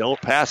 but they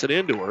don't pass it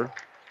into her.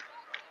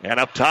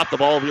 And up top, the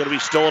ball is going to be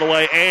stolen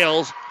away.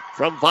 Ailes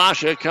from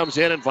Vasha comes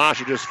in, and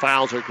Vasha just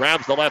fouls her,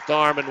 grabs the left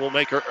arm, and will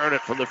make her earn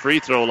it from the free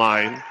throw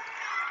line.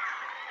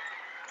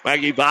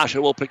 Maggie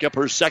Vasha will pick up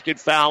her 2nd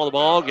foul of the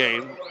ball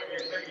game.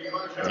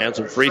 And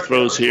some free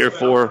throws here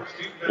for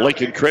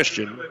Lincoln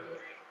Christian.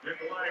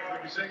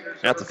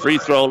 At the free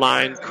throw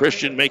line,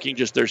 Christian making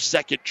just their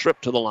 2nd trip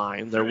to the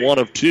line. They're 1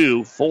 of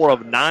 2, 4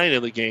 of 9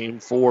 in the game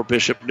for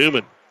Bishop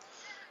Neumann.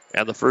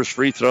 And the first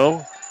free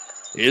throw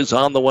is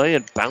on the way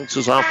and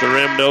bounces off the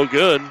rim, no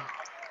good.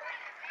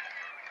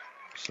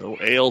 So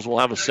Ailes will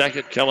have a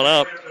 2nd coming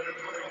up.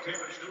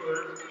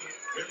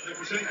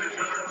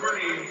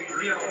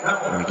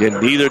 Again,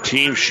 neither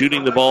team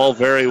shooting the ball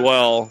very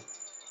well.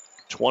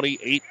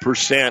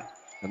 28%,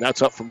 and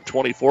that's up from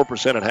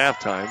 24% at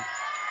halftime.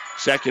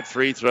 Second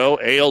free throw,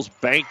 Ailes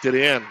banked it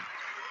in.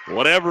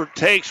 Whatever it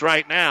takes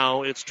right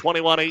now, it's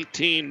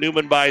 21-18,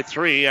 Neumann by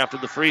 3 after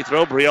the free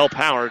throw. Brielle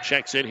Power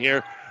checks in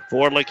here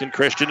for Lincoln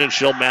Christian, and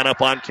she'll man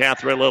up on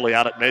Catherine Lilly.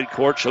 Out at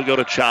midcourt, she'll go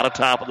to Chata,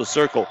 top of the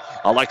circle.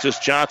 Alexis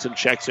Johnson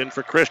checks in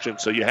for Christian.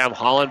 So you have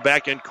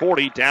Hollenbeck and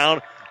Cordy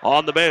down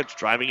on the bench,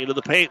 driving into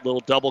the paint. Little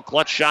double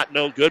clutch shot,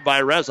 no good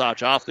by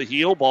Rezach. Off the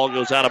heel, ball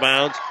goes out of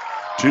bounds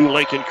to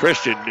Lincoln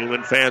Christian.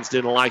 Neumann fans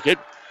didn't like it.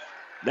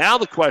 Now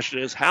the question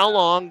is, how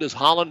long does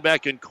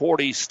Hollenbeck and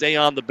Cordy stay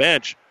on the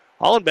bench?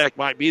 Hollenbeck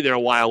might be there a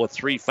while with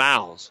 3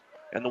 fouls.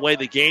 And the way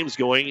the game's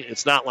going,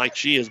 it's not like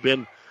she has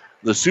been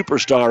the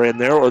superstar in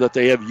there or that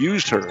they have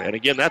used her. And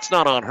again, that's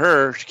not on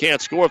her. She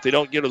can't score if they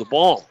don't get her the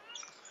ball.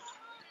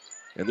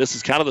 And this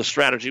is kind of the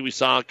strategy we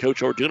saw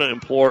Coach Orduna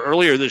employ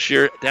earlier this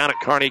year down at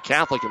Kearney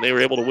Catholic, and they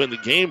were able to win the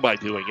game by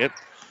doing it.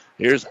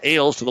 Here's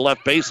Ailes to the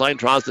left baseline,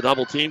 draws the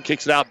double team,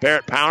 kicks it out.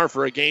 Barrett Power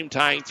for a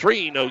game-tying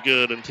 3. No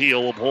good, and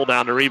Teal will pull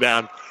down the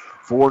rebound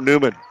for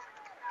Neumann.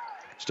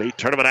 State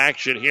tournament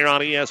action here on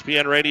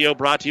ESPN Radio,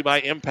 brought to you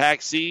by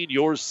Impact Seed,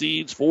 your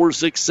seeds for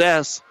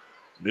success.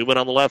 Neumann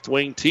on the left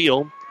wing,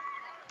 Teal.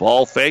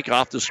 Ball fake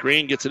off the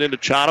screen, gets it into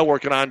Chata,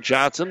 working on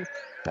Johnson.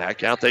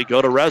 Back out they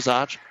go to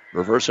Rezach.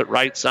 Reverse it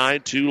right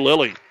side to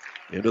Lilly.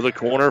 Into the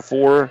corner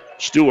for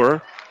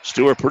Stewart.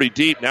 Stewart pretty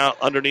deep now,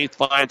 underneath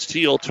finds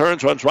Teal.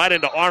 Turns, runs right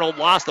into Arnold,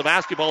 lost the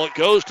basketball. It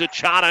goes to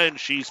Chata, and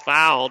she's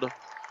fouled.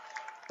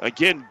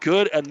 Again,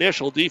 good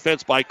initial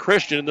defense by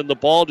Christian, and then the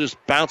ball just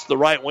bounced the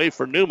right way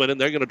for Neumann, and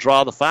they're going to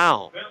draw the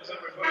foul.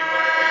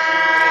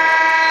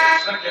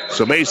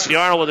 So Macy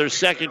Arnold with her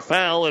second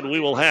foul, and we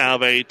will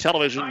have a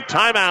television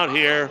timeout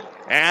here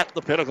at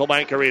the Pinnacle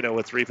Bank Arena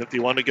with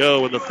 3:51 to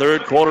go in the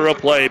third quarter of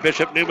play.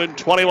 Bishop Neumann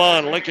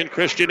 21, Lincoln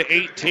Christian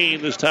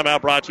 18. This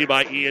timeout brought to you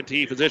by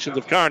ENT Physicians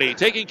of Kearney,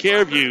 taking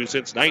care of you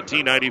since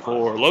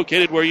 1994.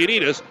 Located where you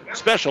need us,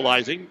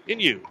 specializing in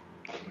you.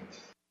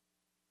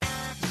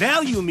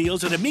 Value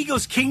meals at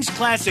Amigos King's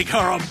Classic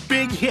are a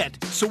big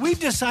hit, so we've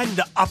decided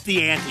to up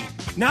the ante.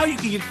 Now you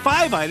can get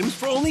 5 items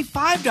for only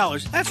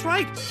 $5. That's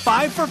right,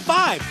 5 for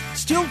 $5.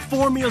 Still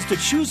 4 meals to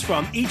choose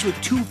from, each with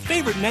 2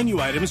 favorite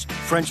menu items,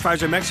 French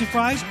fries or Mexi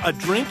fries, a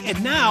drink,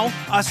 and now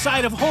a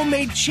side of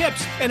homemade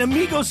chips and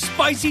Amigos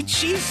spicy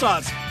cheese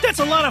sauce. That's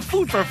a lot of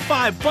food for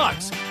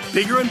 $5.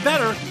 Bigger and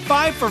better,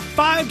 5 for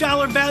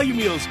 $5 value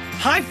meals.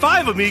 High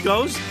five,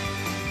 Amigos.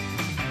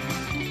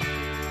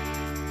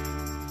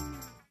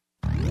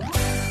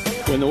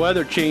 When the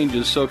weather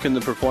changes, so can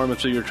the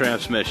performance of your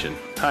transmission.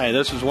 Hi,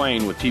 this is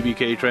Wayne with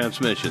TBK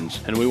Transmissions,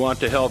 and we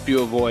want to help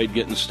you avoid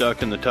getting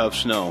stuck in the tough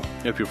snow.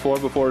 If your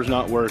 4x4 is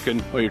not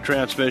working or your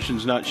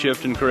transmission's not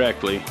shifting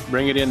correctly,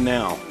 bring it in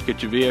now.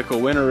 Get your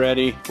vehicle winter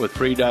ready with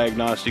free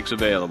diagnostics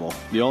available.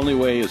 The only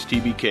way is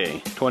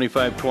TBK,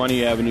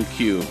 2520 Avenue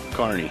Q,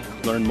 Kearney.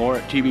 Learn more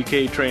at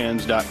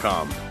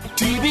tbktrans.com.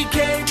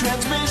 TBK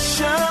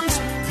Transmissions,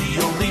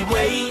 the only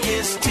way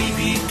is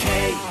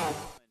TBK.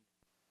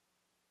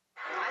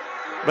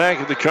 Back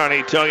at the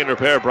Kearney Towing and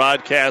Repair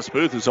broadcast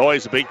booth, as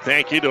always, a big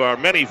thank you to our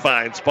many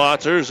fine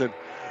sponsors and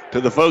to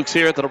the folks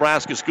here at the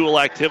Nebraska School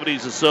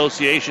Activities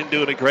Association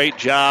doing a great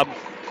job.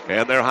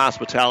 And their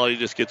hospitality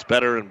just gets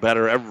better and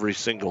better every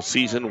single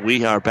season.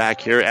 We are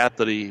back here at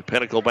the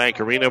Pinnacle Bank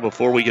Arena.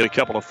 Before we get a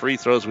couple of free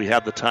throws, we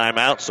have the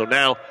timeout. So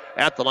now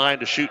at the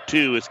line to shoot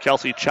 2 is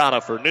Kelsey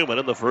Chata for Neumann,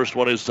 and the first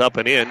one is up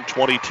and in,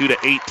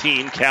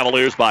 22-18,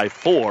 Cavaliers by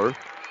 4.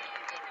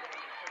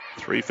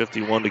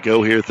 3:51 to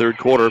go here, third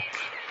quarter.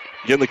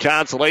 Again, the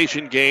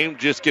consolation game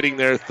just getting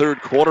their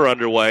third quarter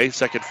underway.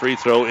 Second free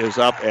throw is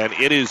up, and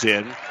it is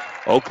in.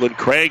 Oakland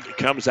Craig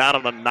comes out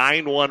on a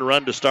 9-1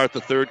 run to start the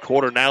third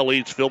quarter. Now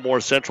leads Fillmore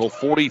Central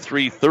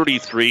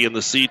 43-33 in the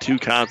C2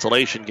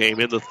 consolation game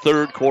in the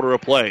third quarter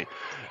of play.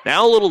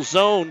 Now a little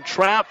zone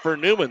trap for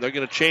Neumann. They're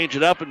going to change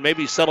it up and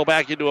maybe settle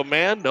back into a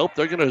man. Nope,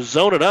 they're going to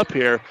zone it up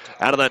here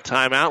out of that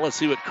timeout. Let's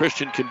see what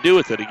Christian can do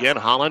with it. Again,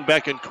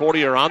 Hollenbeck and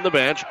Cordy are on the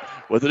bench.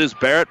 With it is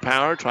Barrett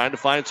Power trying to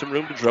find some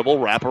room to dribble.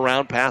 Wrap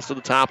around pass to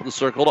the top of the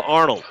circle to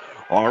Arnold.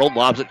 Arnold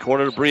lobs it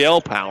corner to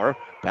Brielle Power.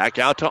 Back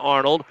out to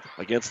Arnold.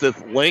 Against the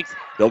length,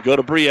 they'll go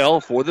to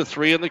Brielle for the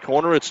 3 in the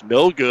corner. It's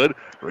no good.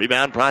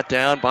 Rebound brought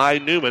down by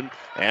Neumann.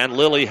 And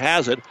Lilly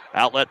has it.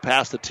 Outlet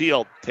pass to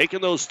Teal.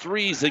 Taking those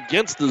threes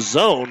against the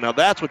zone. Now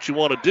that's what you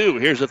want to do.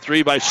 Here's a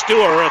 3 by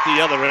Stewart at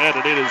the other end,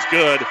 and it is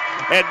good.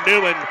 And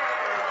Neumann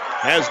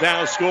has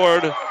now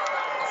scored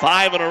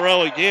 5 in a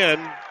row again,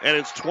 and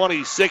it's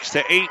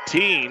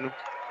 26-18.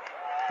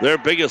 Their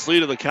biggest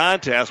lead of the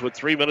contest with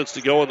 3 minutes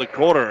to go in the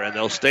quarter, and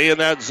they'll stay in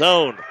that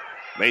zone.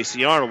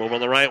 Macy Arnold over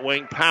on the right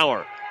wing,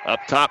 Power. Up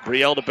top,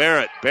 Brielle to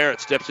Barrett.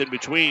 Barrett steps in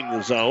between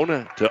the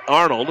zone to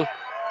Arnold.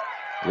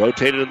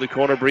 Rotated in the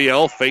corner,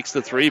 Brielle fakes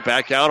the 3,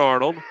 back out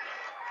Arnold.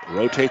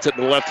 Rotates it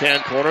in the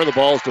left-hand corner. The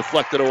ball is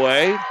deflected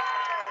away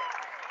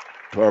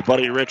to our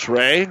buddy Rich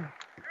Ray.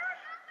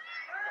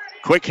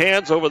 Quick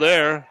hands over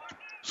there.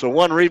 So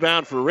 1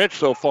 rebound for Rich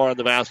so far in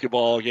the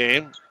basketball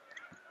game.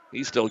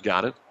 He still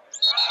got it.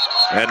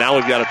 And now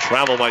we've got a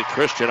travel by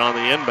Christian on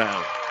the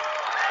inbound.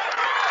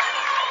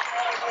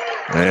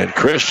 And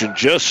Christian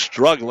just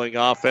struggling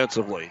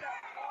offensively.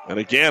 And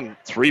again,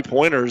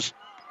 3-pointers,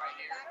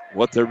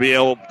 what they're being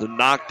able to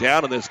knock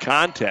down in this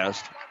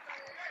contest.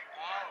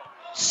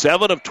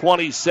 7 of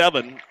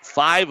 27,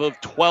 5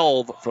 of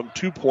 12 from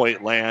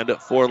 2-point land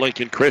for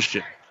Lincoln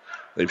Christian.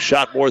 They've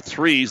shot more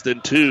threes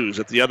than twos.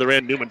 At the other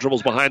end, Neumann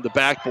dribbles behind the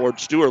backboard.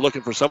 Stewart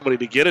looking for somebody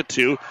to get it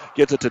to.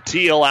 Gets it to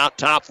Teal out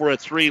top for a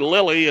three.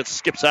 Lilly, it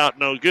skips out,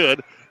 no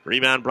good.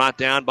 Rebound brought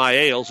down by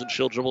Ailes, and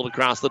she'll dribble it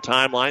across the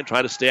timeline.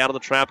 Try to stay out of the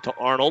trap to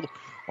Arnold.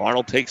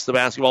 Arnold takes the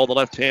basketball, the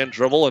left-hand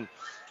dribble, and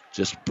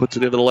just puts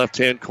it into the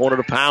left-hand corner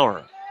to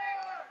Power.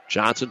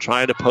 Johnson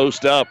trying to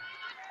post up.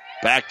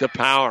 Back to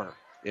Power.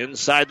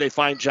 Inside they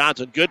find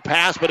Johnson. Good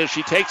pass, but as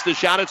she takes the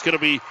shot, it's going to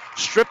be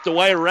stripped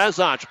away.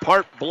 Rezach,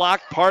 part block,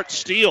 part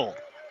steal.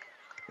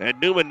 And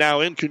Neumann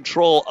now in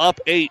control, up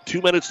 8.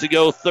 2 minutes to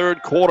go,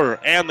 third quarter,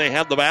 and they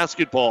have the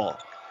basketball.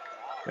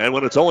 And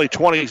when it's only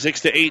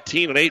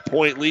 26-18, an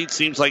 8-point lead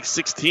seems like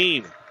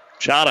 16.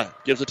 Chata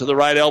gives it to the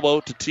right elbow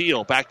to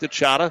Teal. Back to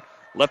Chata.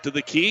 Left of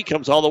the key,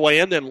 comes all the way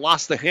in, then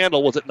lost the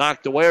handle. Was it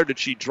knocked away or did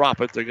she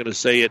drop it? They're going to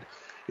say it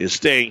is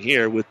staying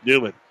here with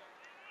Neumann.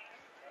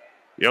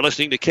 You're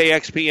listening to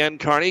KXPN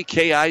Kearney,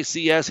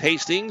 KICS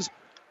Hastings,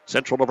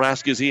 Central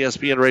Nebraska's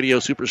ESPN radio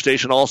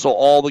superstation. Also,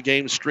 all the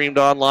games streamed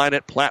online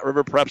at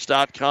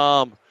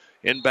PlatteRiverPreps.com.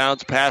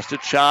 Inbounds pass to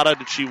Chata.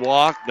 Did she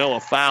walk? No, a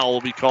foul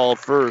will be called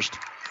first.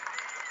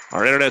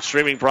 Our internet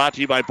streaming brought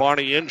to you by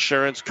Barney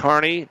Insurance,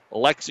 Kearney,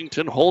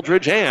 Lexington,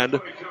 Holdridge, and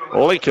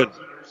Lincoln.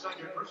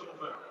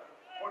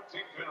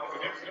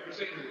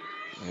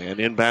 And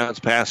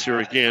inbounds pass here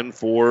again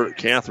for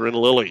Catherine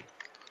Lilly.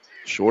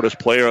 Shortest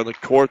player on the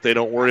court. They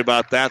don't worry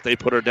about that. They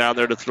put her down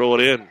there to throw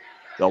it in.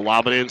 They'll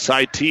lob it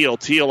inside Teal.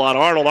 Teal on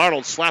Arnold.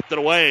 Arnold slapped it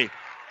away.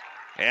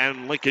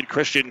 And Lincoln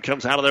Christian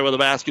comes out of there with a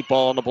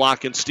basketball on the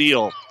block and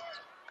steal.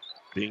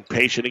 Being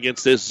patient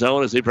against this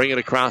zone as they bring it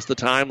across the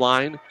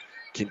timeline.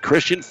 Can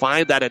Christian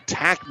find that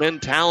attack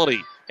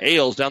mentality?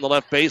 Ailes down the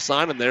left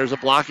baseline, and there's a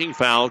blocking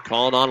foul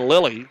called on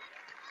Lilly.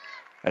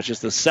 That's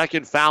just the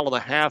second foul of the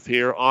half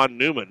here on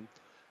Neumann.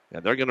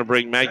 And they're going to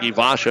bring Maggie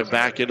Vasha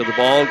back into the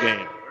ball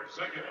game.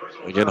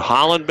 Again,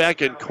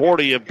 Hollenbeck and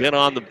Cordy have been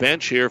on the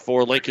bench here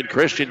for Lincoln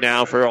Christian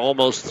now for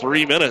almost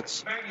 3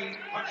 minutes.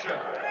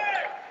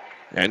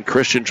 And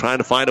Christian trying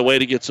to find a way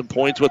to get some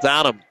points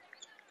without him.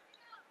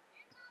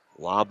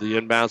 Lob the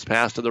inbounds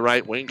pass to the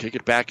right wing, kick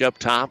it back up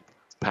top.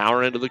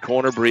 Power into the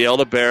corner, Brielle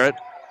to Barrett.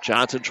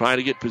 Johnson trying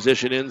to get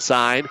position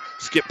inside.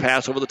 Skip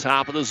pass over the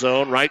top of the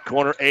zone. Right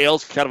corner,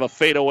 Ailes, kind of a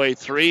fadeaway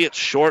three. It's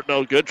short,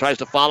 no good. Tries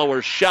to follow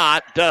her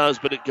shot. Does,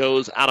 but it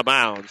goes out of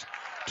bounds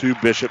to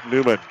Bishop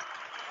Neumann.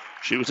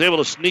 She was able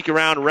to sneak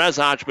around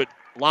Rezach, but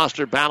lost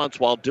her balance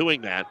while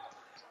doing that.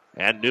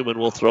 And Neumann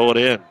will throw it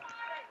in.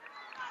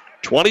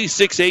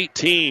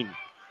 26-18.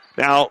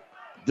 Now,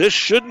 this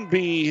shouldn't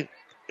be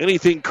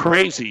anything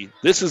crazy.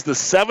 This is the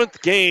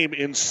 7th game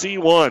in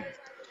C1.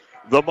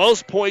 The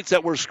most points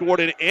that were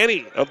scored in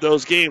any of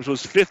those games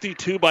was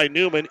 52 by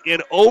Neumann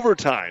in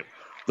overtime.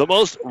 The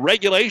most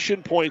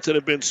regulation points that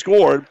have been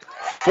scored,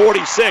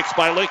 46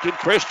 by Lincoln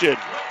Christian.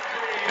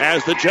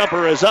 As the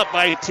jumper is up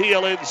by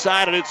Teal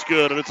inside, and it's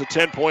good, and it's a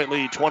 10-point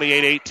lead,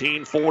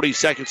 28-18, 40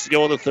 seconds to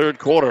go in the third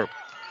quarter.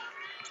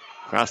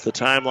 Across the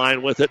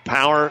timeline with it,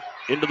 Power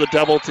into the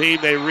double team.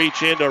 They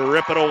reach in to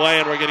rip it away,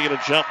 and we're going to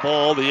get a jump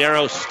ball. The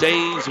arrow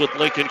stays with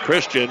Lincoln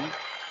Christian.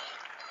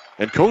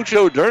 And Coach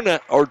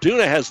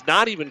Orduna has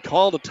not even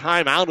called a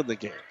timeout in the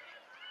game.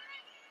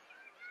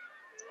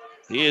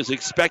 He is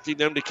expecting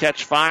them to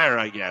catch fire,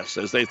 I guess,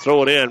 as they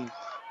throw it in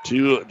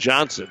to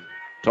Johnson,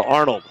 to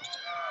Arnold.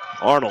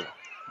 Arnold,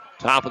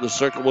 top of the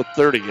circle with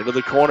 30. Into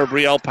the corner,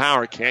 Brielle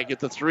Power can't get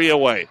the three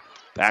away.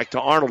 Back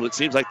to Arnold. It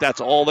seems like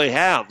that's all they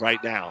have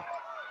right now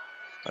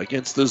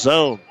against the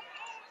zone.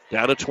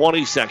 Down to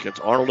 20 seconds.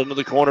 Arnold into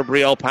the corner,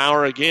 Brielle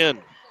Power again.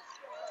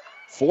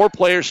 4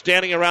 players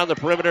standing around the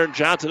perimeter, and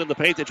Johnson in the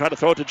paint. They try to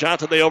throw it to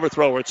Johnson. They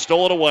overthrow her. It's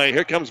stolen away.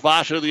 Here comes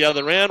Vasha to the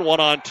other end.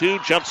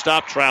 1-on-2. Jump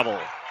stop travel.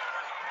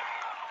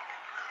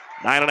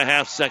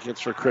 9.5 seconds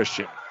for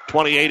Christian.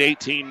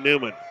 28-18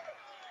 Neumann.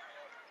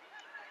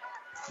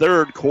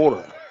 Third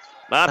quarter.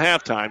 Not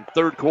halftime.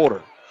 Third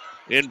quarter.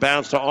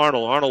 Inbounds to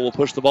Arnold. Arnold will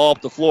push the ball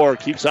up the floor.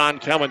 Keeps on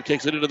coming.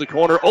 Kicks it into the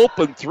corner.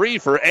 Open three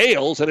for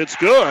Ailes, and it's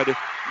good.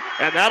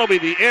 And that'll be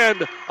the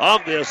end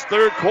of this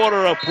third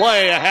quarter of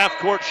play. A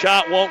half-court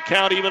shot won't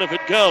count even if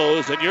it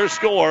goes. And your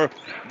score,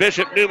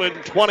 Bishop Neumann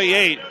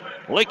 28,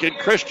 Lincoln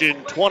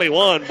Christian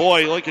 21.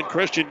 Boy, Lincoln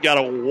Christian got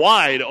a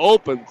wide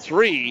open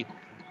three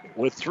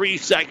with 3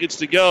 seconds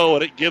to go,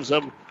 and it gives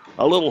them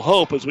a little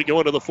hope as we go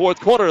into the fourth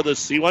quarter of the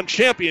C1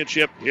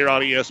 championship here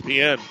on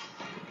ESPN.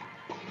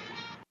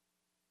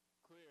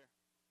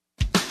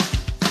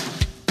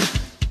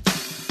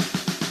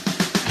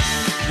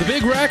 The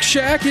Big Rack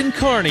Shack in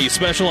Kearney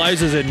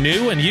specializes in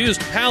new and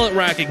used pallet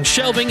racking,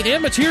 shelving,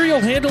 and material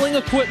handling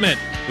equipment.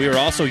 We are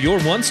also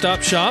your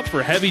one-stop shop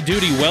for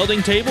heavy-duty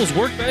welding tables,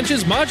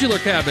 workbenches,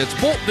 modular cabinets,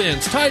 bolt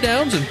bins,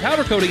 tie-downs, and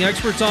powder coating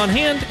experts on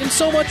hand, and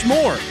so much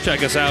more.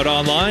 Check us out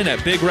online at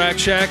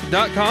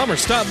BigRackShack.com or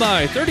stop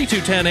by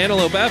 3210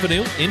 Antelope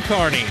Avenue in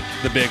Kearney.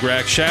 The Big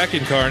Rack Shack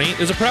in Kearney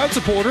is a proud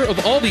supporter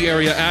of all the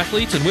area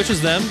athletes and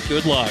wishes them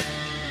good luck.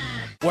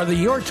 Whether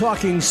you're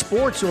talking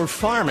sports or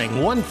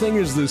farming, one thing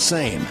is the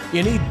same.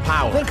 You need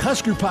power. Think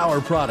Husker Power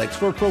products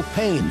for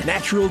propane,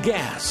 natural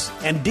gas,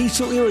 and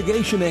diesel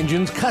irrigation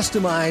engines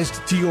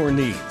customized to your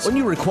needs. When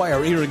you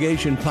require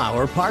irrigation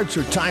power, parts,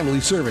 or timely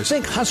service,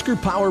 think Husker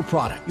Power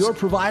products, your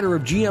provider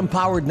of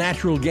GM-powered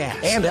natural gas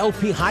and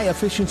LP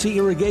high-efficiency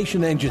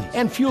irrigation engines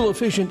and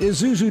fuel-efficient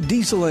Isuzu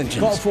diesel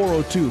engines. Call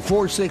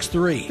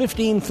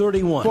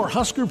 402-463-1531 for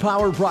Husker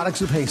Power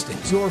products of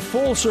Hastings, your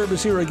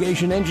full-service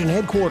irrigation engine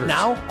headquarters.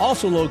 Now,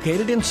 also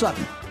located in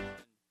Sutton.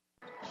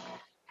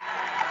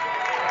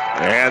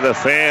 And the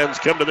fans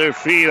come to their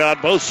feet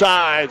on both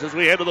sides as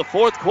we head to the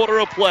fourth quarter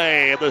of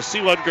play in the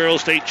C1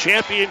 Girls State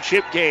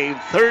Championship game.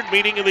 Third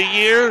meeting of the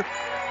year,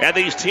 and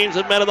these teams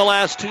have met in the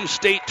last two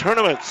state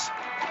tournaments.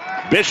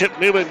 Bishop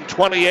Neumann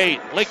 28,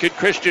 Lincoln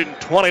Christian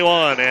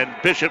 21, and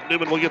Bishop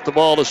Neumann will get the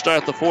ball to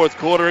start the fourth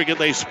quarter. Again,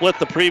 they split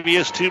the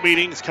previous two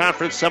meetings.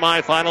 Conference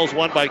semifinals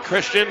won by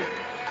Christian,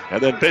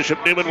 and then Bishop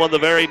Neumann won the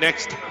very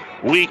next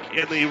week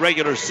in the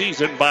regular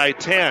season by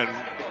 10.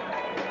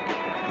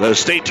 The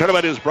state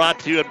tournament is brought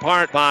to you in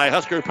part by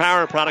Husker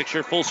Power Products,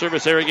 your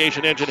full-service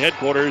irrigation engine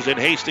headquarters in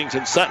Hastings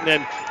and Sutton.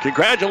 And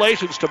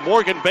congratulations to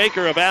Morgan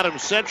Baker of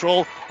Adams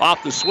Central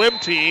off the swim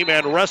team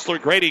and wrestler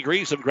Grady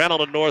Grease of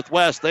Grenelton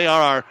Northwest. They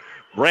are our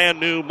brand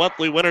new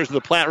monthly winners of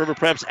the Platte River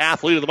Preps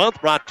Athlete of the Month,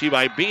 brought to you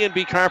by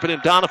B&B Carpet in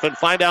Doniphan.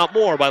 Find out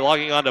more by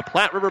logging on to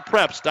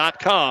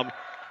PlatteRiverPreps.com.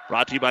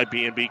 Brought to you by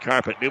B&B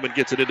Carpet. Neumann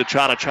gets it into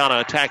Chana. Chana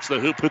attacks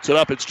the hoop, puts it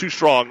up. It's too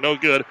strong. No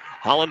good.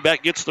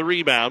 Hollenbeck gets the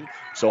rebound.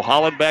 So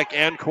Hollenbeck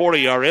and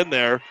Cordy are in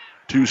there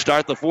to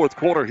start the fourth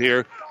quarter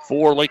here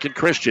for Lincoln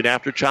Christian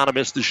after Chana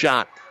missed the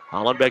shot.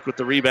 Hollenbeck with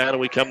the rebound, and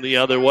we come the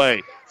other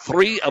way.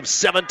 3 of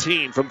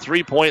 17 from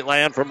three-point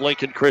land from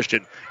Lincoln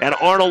Christian. And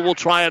Arnold will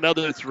try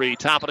another three.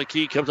 Top of the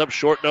key, comes up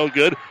short, no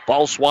good.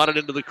 Ball swatted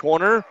into the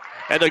corner,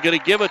 and they're going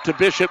to give it to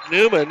Bishop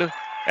Neumann,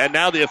 and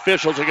now the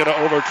officials are going to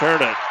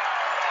overturn it.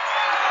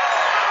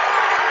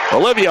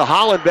 Olivia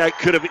Hollenbeck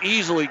could have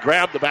easily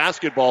grabbed the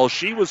basketball.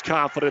 She was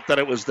confident that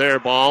it was their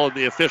ball, and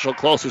the official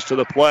closest to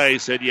the play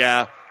said,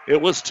 yeah,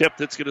 it was tipped.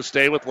 It's going to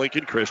stay with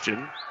Lincoln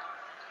Christian.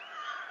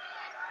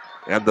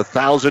 And the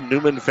 1,000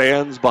 Neumann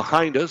fans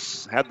behind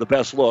us had the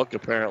best look,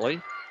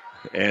 apparently.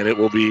 And it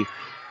will be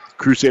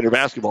Crusader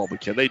basketball.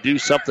 But can they do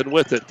something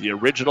with it? The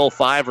original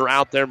 5 are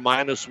out there,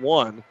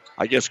 -1.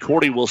 I guess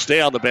Cordy will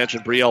stay on the bench,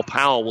 and Brielle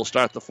Powell will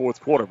start the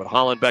fourth quarter. But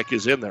Hollenbeck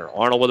is in there.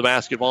 Arnold with the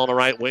basketball on the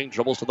right wing,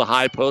 dribbles to the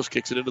high post,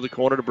 kicks it into the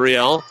corner to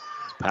Brielle.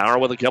 Power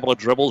with a couple of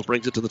dribbles,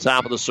 brings it to the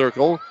top of the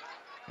circle,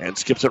 and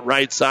skips it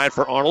right side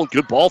for Arnold.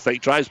 Good ball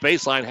fake, drives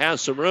baseline,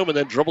 has some room, and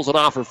then dribbles it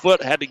off her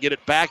foot. Had to get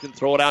it back and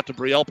throw it out to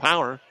Brielle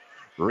Power.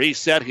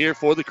 Reset here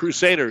for the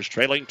Crusaders,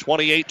 trailing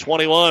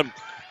 28-21.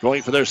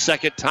 Going for their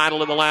second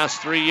title in the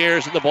last 3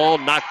 years, and the ball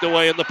knocked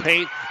away in the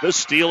paint. The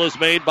steal is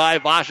made by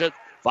Vasic.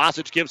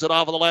 Vasic gives it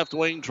off on the left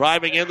wing,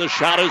 driving in. The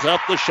shot is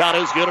up. The shot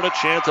is good, and a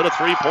chance at a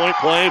three-point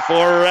play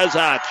for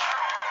Rezac.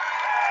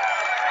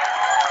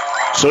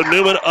 So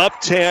Neumann up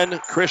 10.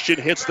 Christian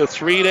hits the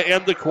three to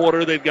end the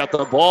quarter. They've got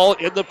the ball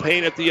in the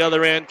paint at the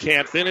other end.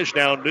 Can't finish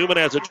now. Neumann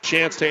has a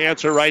chance to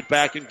answer right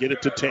back and get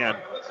it to 10.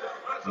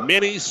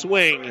 Mini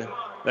swing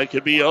that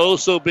could be oh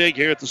so big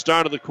here at the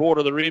start of the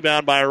quarter. The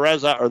rebound by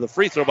Rezac, or the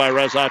free throw by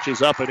Rezac,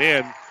 is up and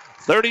in.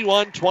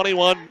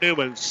 31-21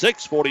 Neumann.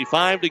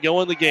 6:45 to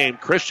go in the game.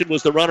 Christian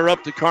was the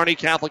runner-up to Kearney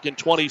Catholic in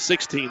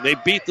 2016. They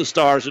beat the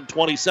Stars in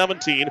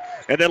 2017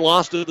 and then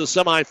lost to the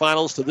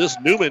semifinals to this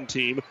Neumann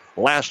team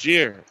last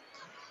year.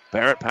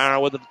 Barrett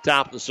Power with it at the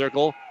top of the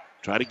circle.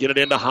 Try to get it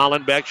into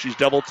Hollenbeck. She's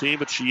double-teamed,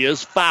 but she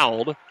is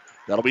fouled.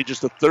 That'll be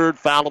just the third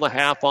foul of the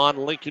half on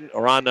Lincoln,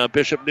 or on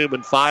Bishop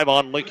Neumann. 5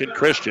 on Lincoln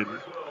Christian.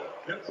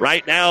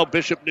 Right now,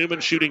 Bishop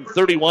Neumann shooting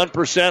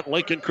 31%,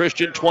 Lincoln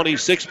Christian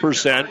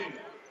 26%.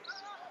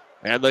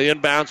 And the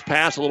inbounds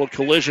pass, a little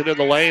collision in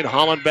the lane.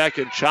 Hollenbeck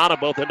and Chana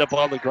both end up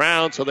on the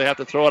ground, so they have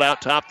to throw it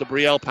out top to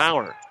Brielle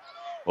Power.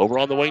 Over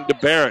on the wing to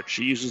Barrett.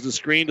 She uses the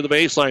screen to the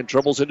baseline,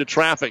 dribbles into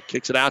traffic,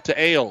 kicks it out to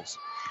Ailes.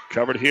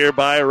 Covered here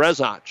by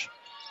Rezac.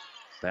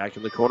 Back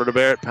in the corner to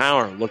Barrett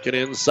Power. Looking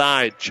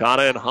inside.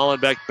 Chana and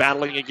Hollenbeck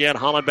battling again.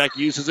 Hollenbeck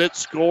uses it,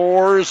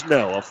 scores.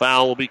 No, a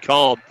foul will be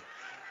called.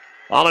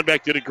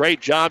 Hollenbeck did a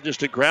great job just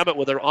to grab it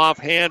with her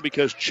offhand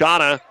because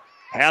Chana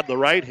had the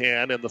right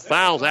hand, and the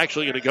foul's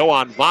actually going to go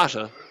on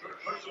Vasha.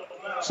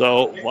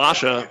 So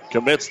Vasha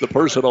commits the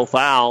personal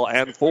foul,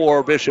 and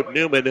for Bishop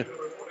Neumann,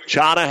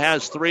 Chana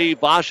has 3,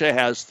 Vasha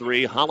has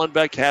 3,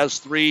 Hollenbeck has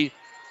 3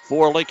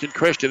 for Lincoln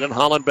Christian, and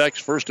Hollenbeck's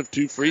first of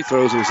 2 free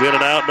throws is in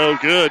and out, no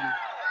good.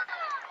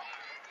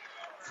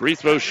 Free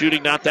throw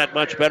shooting not that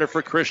much better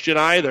for Christian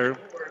either.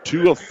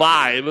 2 of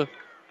 5.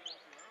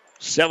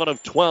 7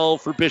 of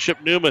 12 for Bishop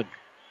Neumann.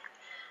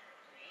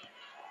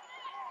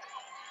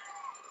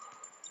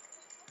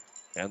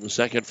 And the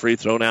second free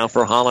throw now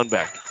for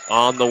Hollenbeck.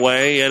 On the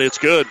way, and it's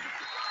good.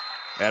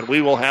 And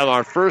we will have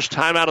our first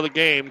timeout of the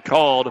game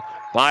called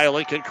by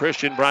Lincoln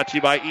Christian, brought to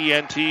you by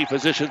ENT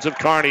Physicians of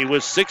Kearney,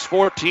 with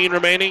 6:14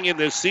 remaining in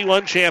this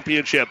C1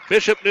 championship.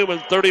 Bishop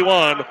Neumann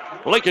 31,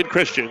 Lincoln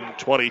Christian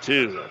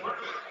 22.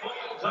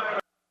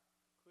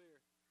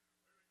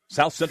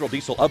 South Central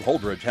Diesel of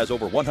Holdridge has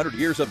over 100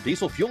 years of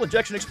diesel fuel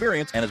injection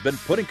experience and has been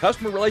putting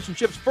customer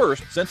relationships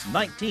first since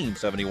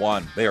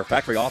 1971. They are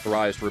factory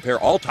authorized to repair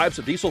all types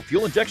of diesel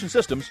fuel injection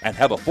systems and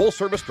have a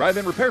full-service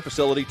drive-in repair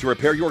facility to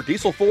repair your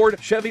diesel Ford,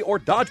 Chevy, or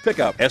Dodge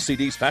pickup.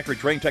 SCD's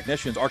factory-trained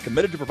technicians are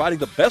committed to providing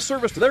the best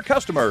service to their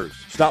customers.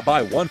 Stop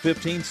by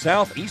 115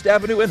 South East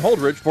Avenue in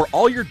Holdridge for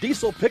all your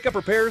diesel pickup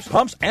repairs,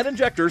 pumps and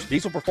injectors,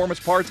 diesel performance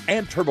parts,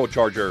 and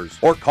turbochargers.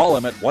 Or call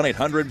them at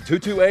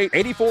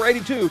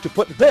 1-800-228-8482 to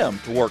put them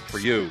to work for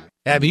you.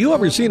 Have you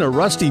ever seen a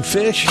rusty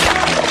fish?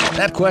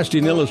 That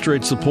question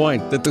illustrates the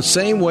point that the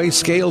same way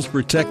scales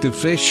protect a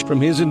fish from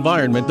his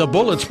environment, the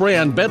bullet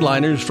spray-on bed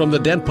liners from the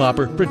Dent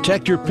Popper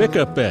protect your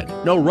pickup bed.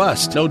 No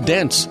rust, no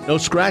dents, no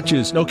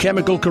scratches, no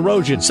chemical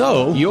corrosion.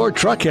 So, your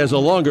truck has a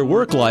longer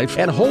work life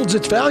and holds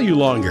its value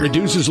longer,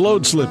 reduces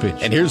load slippage.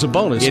 And here's a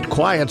bonus, it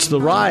quiets the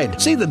ride.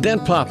 See the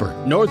Dent Popper,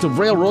 north of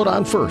Railroad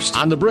on 1st,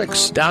 on the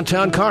Bricks,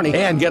 downtown Kearney,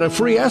 and get a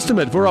free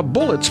estimate for a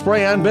bullet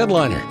spray-on bed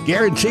liner.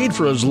 Guaranteed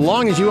for as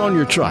long as you own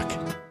your truck.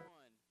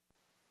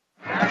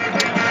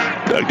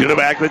 Doug Duda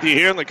back with you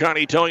here in the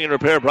Kearney Towing and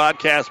Repair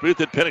broadcast booth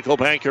at Pinnacle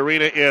Bank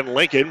Arena in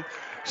Lincoln.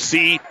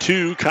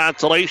 C2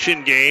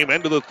 consolation game.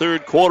 End of the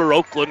third quarter.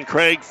 Oakland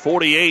Craig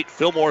 48,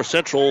 Fillmore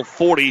Central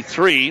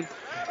 43.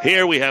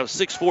 Here we have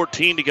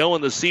 6:14 to go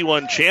in the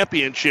C1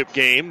 championship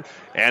game.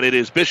 And it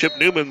is Bishop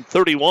Neumann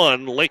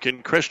 31,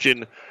 Lincoln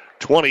Christian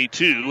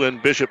 22.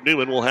 And Bishop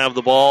Neumann will have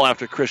the ball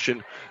after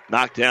Christian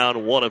knocked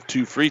down one of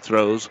two free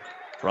throws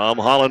from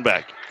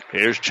Hollenbeck.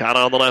 Here's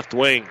Chana on the left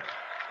wing.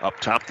 Up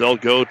top, they'll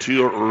go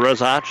to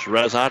Rezach.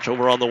 Rezach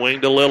over on the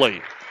wing to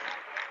Lilly.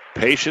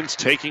 Patience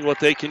taking what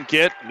they can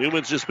get.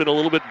 Newman's just been a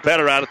little bit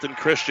better at it than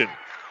Christian.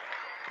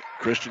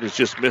 Christian has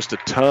just missed a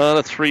ton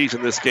of threes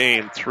in this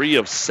game. 3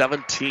 of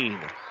 17.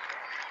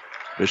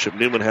 Bishop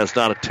Neumann has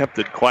not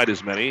attempted quite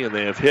as many, and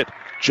they have hit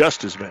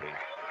just as many.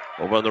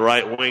 Over on the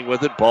right wing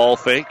with it, ball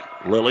fake.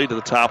 Lilly to the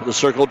top of the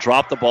circle,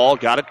 dropped the ball,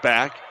 got it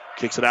back.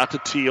 Kicks it out to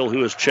Teal,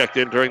 who has checked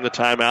in during the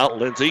timeout.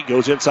 Lindsay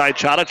goes inside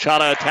Chana.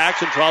 Chana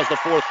attacks and draws the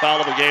fourth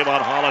foul of the game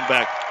on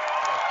Hollenbeck.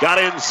 Got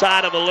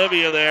inside of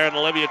Olivia there, and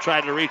Olivia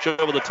tried to reach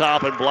over the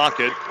top and block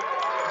it.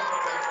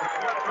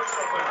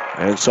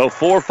 And so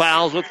 4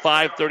 fouls with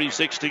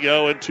 5:36 to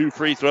go and 2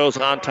 free throws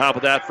on top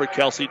of that for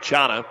Kelsey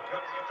Chana.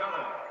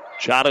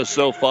 Chana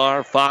so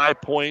far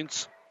 5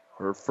 points.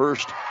 Her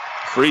first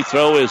free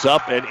throw is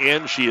up and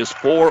in. She is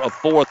 4 of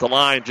 4 at the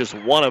line, just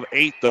 1 of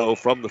 8 though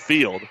from the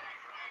field.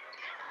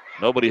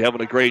 Nobody having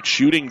a great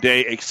shooting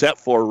day except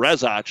for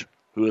Rezach,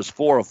 who is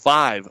 4 of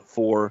 5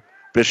 for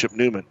Bishop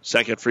Neumann.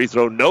 Second free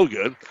throw, no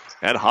good.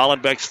 And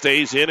Hollenbeck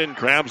stays in and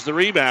grabs the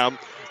rebound.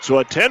 So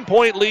a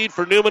 10-point lead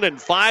for Neumann and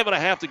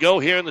 5.5 to go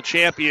here in the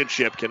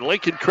championship. Can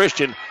Lincoln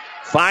Christian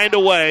find a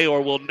way,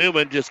 or will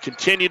Neumann just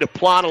continue to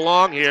plod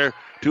along here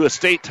to a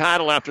state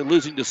title after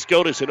losing to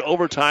Scotus in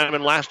overtime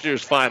in last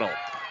year's final?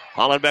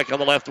 Hollenbeck on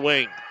the left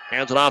wing.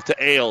 Hands it off to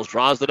Ailes.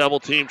 Draws the double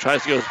team.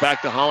 Tries to go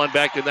back to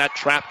Hollenbeck, and that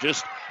trap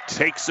just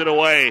takes it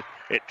away.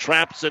 It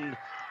traps and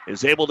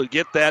is able to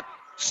get that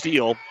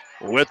steal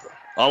with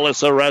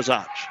Alyssa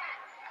Rezach.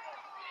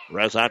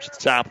 Rezach at the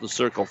top of the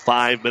circle.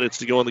 5 minutes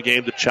to go in the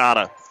game to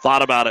Chana.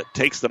 Thought about it.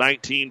 Takes the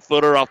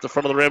 19-footer off the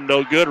front of the rim.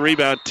 No good.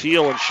 Rebound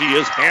Teal, and she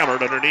is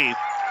hammered underneath.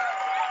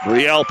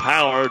 Brielle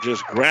Power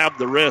just grabbed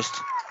the wrist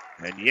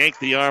and yanked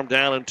the arm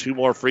down, and 2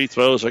 more free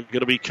throws are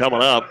going to be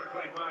coming up.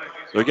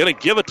 They're going to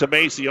give it to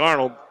Macy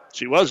Arnold.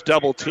 She was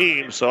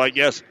double-teamed, so I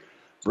guess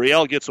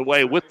Brielle gets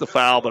away with the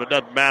foul, but it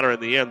doesn't matter in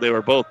the end. They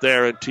were both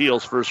there, and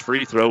Teal's first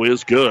free throw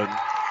is good.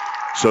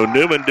 So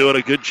Neumann doing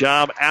a good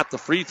job at the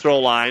free throw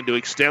line to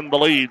extend the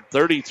lead,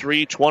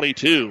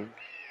 33-22.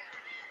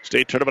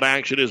 State tournament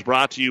action is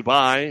brought to you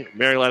by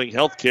Mary Lanning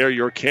Healthcare.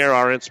 Your care,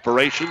 our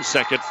inspiration.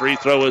 Second free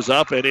throw is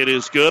up, and it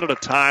is good. And a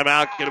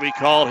timeout going to be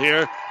called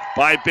here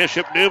by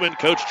Bishop Neumann.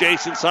 Coach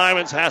Jason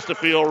Simons has to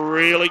feel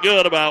really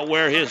good about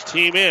where his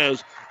team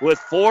is with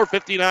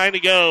 4:59 to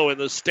go in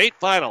the state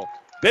final.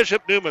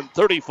 Bishop Neumann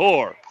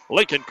 34,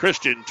 Lincoln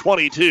Christian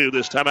 22.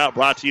 This timeout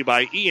brought to you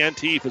by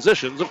ENT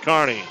Physicians of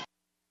Kearney.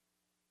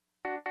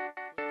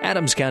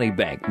 Adams County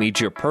Bank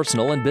meets your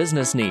personal and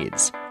business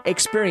needs.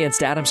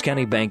 Experienced Adams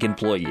County Bank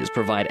employees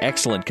provide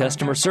excellent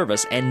customer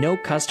service and know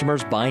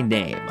customers by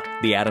name.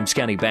 The Adams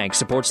County Bank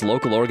supports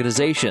local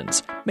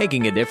organizations,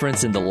 making a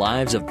difference in the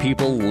lives of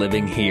people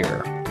living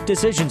here.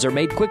 Decisions are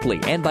made quickly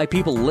and by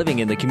people living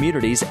in the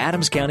communities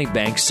Adams County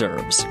Bank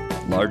serves.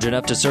 Large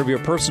enough to serve your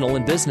personal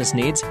and business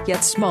needs,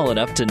 yet small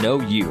enough to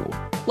know you.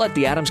 Let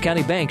the Adams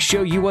County Bank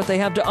show you what they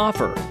have to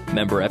offer.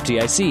 Member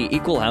FDIC,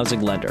 Equal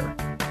Housing Lender.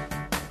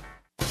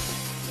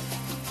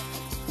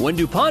 When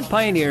DuPont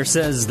Pioneer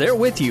says they're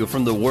with you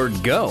from the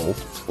word go,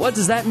 what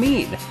does that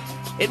mean?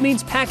 It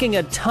means packing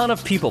a ton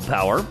of people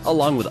power,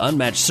 along with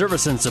unmatched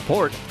service and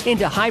support,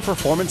 into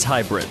high-performance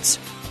hybrids.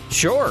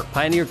 Sure,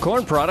 Pioneer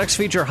Corn products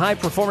feature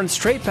high-performance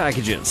trait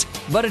packages,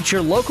 but it's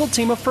your local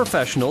team of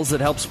professionals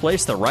that helps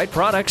place the right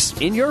products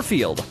in your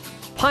field.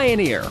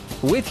 Pioneer,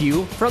 with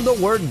you from the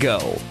word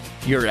go.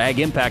 Your Ag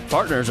Impact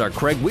partners are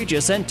Craig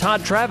Weegis and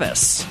Todd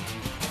Travis.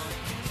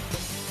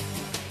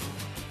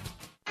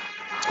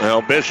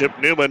 Well, Bishop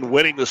Neumann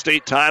winning the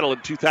state title in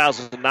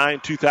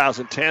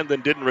 2009-2010,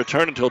 then didn't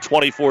return until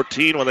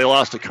 2014 when they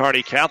lost to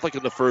Kearney Catholic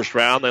in the first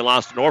round. They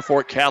lost to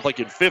Norfolk Catholic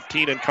in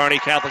 15 and Kearney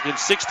Catholic in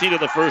 16 in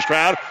the first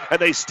round, and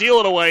they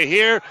steal it away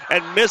here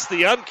and miss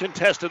the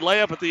uncontested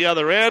layup at the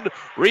other end.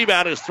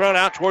 Rebound is thrown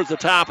out towards the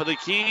top of the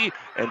key,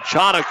 and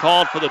Chana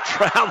called for the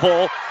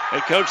travel,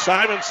 and Coach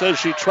Simon says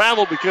she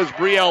traveled because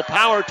Brielle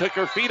Power took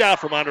her feet out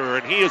from under her,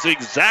 and he is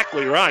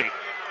exactly right.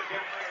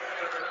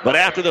 But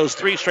after those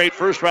three straight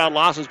first-round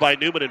losses by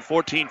Neumann in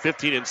 14,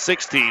 15, and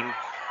 16,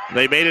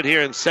 they made it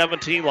here in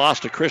 17,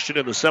 lost to Christian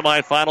in the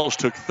semifinals,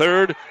 took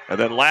third, and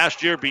then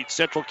last year beat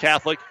Central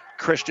Catholic,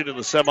 Christian in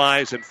the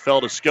semis, and fell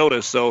to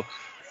Scotus. So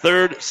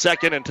third,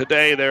 second, and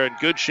today they're in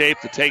good shape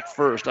to take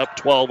first, up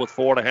 12 with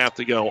 4.5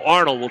 to go.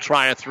 Arnold will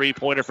try a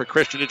three-pointer for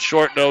Christian. It's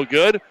short, no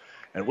good.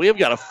 And we have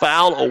got a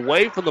foul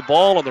away from the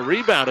ball on the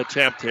rebound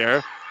attempt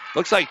here.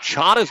 Looks like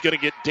Chana's going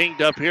to get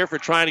dinged up here for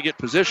trying to get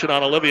position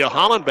on Olivia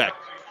Hollenbeck.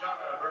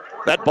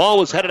 That ball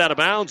was headed out of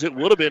bounds. It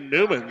would have been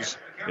Newman's.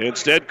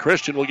 Instead,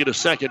 Christian will get a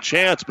second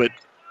chance, but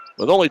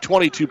with only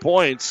 22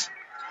 points,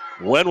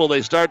 when will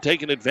they start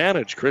taking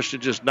advantage?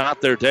 Christian just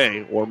not their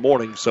day or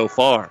morning so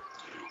far.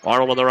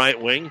 Arnold on the right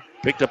wing,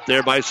 picked up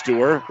there by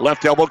Stewart.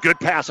 Left elbow,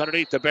 good pass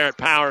underneath to Barrett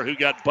Power, who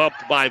got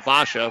bumped by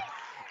Vasha.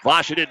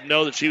 Vasha didn't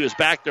know that she was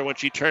back there when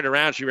she turned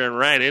around. She ran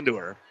right into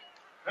her.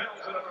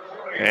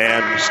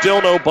 And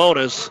still no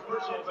bonus.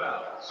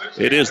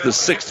 It is the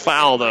sixth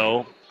foul,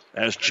 though,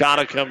 as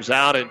Chana comes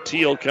out and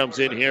Teal comes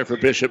in here for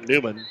Bishop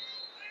Neumann.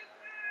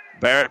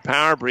 Barrett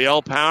Power,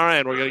 Brielle Power,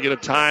 and we're going to get a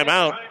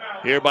timeout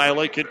here by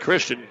Lincoln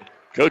Christian.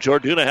 Coach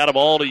Orduna had them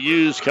all to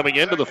use coming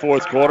into the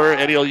fourth quarter,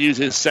 and he'll use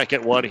his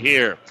second one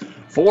here.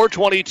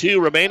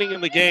 4:22 remaining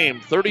in the game.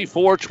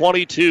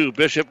 34-22,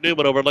 Bishop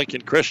Neumann over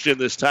Lincoln Christian.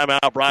 This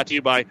timeout brought to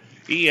you by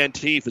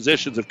ENT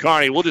Physicians of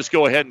Kearney. We'll just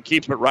go ahead and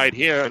keep it right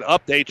here and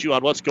update you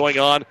on what's going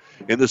on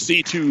in the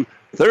C2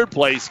 third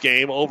place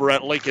game over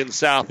at Lincoln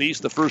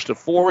Southeast, the first of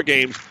four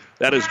games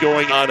that is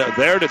going on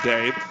there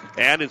today.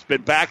 And it's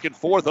been back and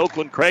forth.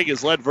 Oakland Craig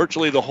has led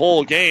virtually the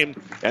whole game,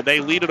 and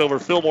they lead it over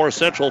Fillmore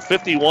Central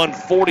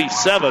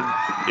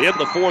 51-47 in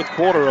the fourth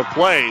quarter of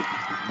play.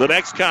 The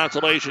next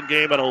consolation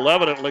game at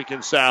 11 at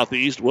Lincoln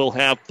Southeast will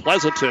have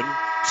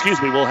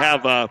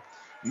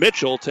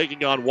Mitchell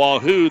taking on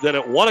Wahoo. Then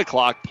at 1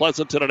 o'clock,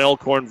 Pleasanton and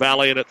Elkhorn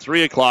Valley, and at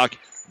 3 o'clock,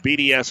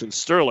 BDS and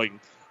Sterling.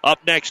 Up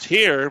next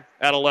here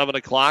at 11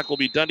 o'clock will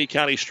be Dundee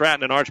County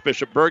Stratton and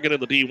Archbishop Bergen in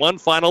the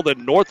D1 final,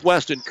 then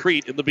Northwest and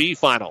Crete in the B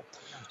final.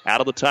 Out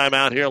of the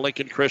timeout here,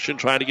 Lincoln Christian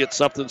trying to get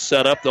something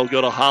set up. They'll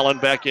go to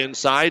Hollenbeck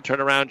inside.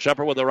 Turnaround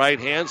jumper with the right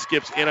hand.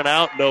 Skips in and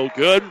out. No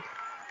good.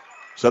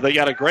 So they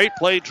got a great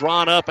play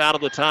drawn up out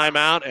of the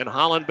timeout, and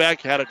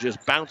Hollenbeck had it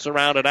just bounce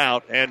around and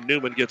out, and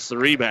Neumann gets the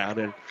rebound.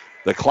 And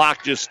the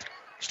clock just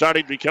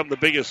starting to become the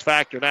biggest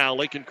factor now.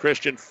 Lincoln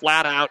Christian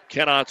flat out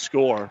cannot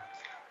score.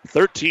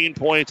 13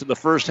 points in the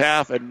first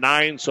half and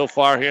 9 so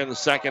far here in the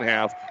second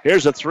half.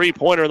 Here's a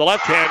three-pointer in the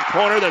left-hand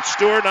corner that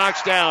Stewart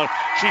knocks down.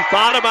 She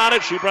thought about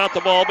it. She brought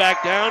the ball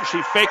back down.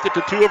 She faked it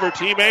to two of her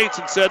teammates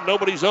and said,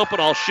 nobody's open,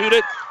 I'll shoot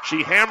it.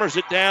 She hammers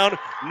it down.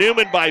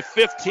 Neumann by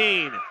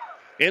 15.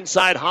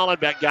 Inside,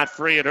 Hollenbeck got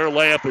free, and her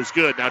layup is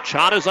good. Now,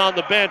 Chana's on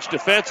the bench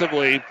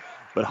defensively,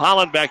 but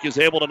Hollenbeck is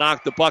able to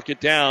knock the bucket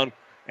down.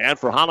 And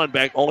for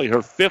Hollenbeck, only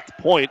her fifth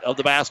point of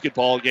the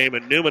basketball game,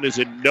 and Neumann is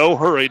in no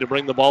hurry to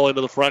bring the ball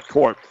into the front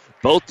court.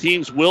 Both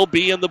teams will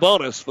be in the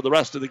bonus for the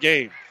rest of the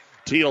game.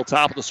 Teal,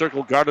 top of the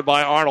circle, guarded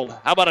by Arnold.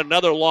 How about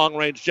another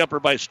long-range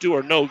jumper by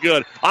Stewart? No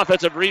good.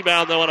 Offensive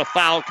rebound, though, and a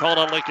foul called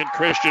on Lincoln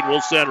Christian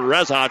will send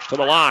Rezach to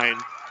the line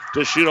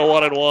to shoot a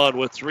 1-and-1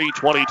 with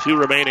 3:22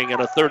 remaining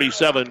and a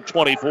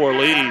 37-24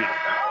 lead.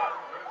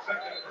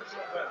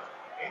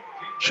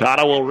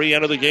 Chana will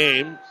re-enter the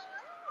game.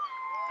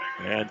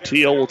 And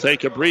Teal will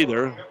take a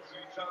breather.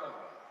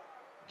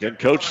 Again,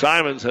 Coach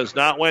Simons has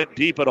not went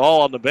deep at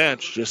all on the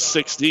bench, just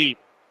 6 deep.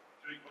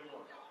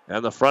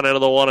 And the front end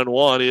of the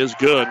 1-and-1 is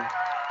good.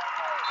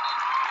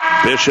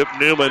 Bishop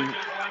Neumann,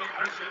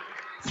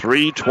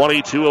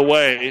 3:22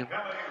 away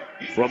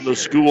from the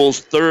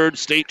school's third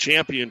state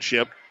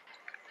championship.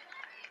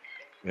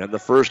 And the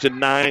first in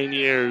 9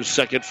 years.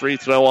 Second free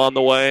throw on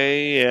the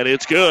way, and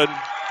it's good.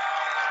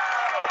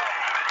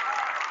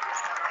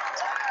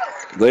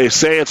 They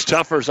say it's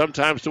tougher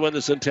sometimes to win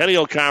the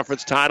Centennial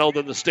Conference title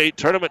than the state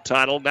tournament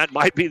title, and that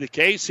might be the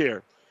case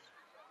here.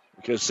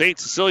 Because St.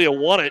 Cecilia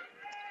won it,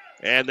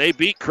 and they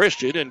beat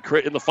Christian in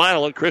the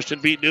final, and Christian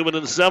beat Neumann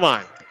in the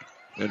semi.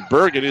 And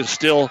Bergen is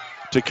still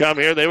to come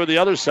here. They were the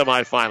other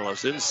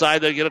semifinalists. Inside,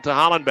 they get it to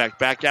Hollenbeck.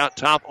 Back out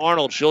top,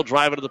 Arnold. She'll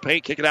drive into the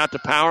paint, kick it out to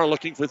Power,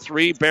 looking for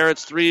three.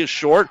 Barrett's three is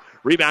short.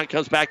 Rebound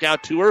comes back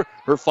out to her.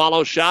 Her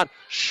follow shot,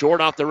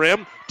 short off the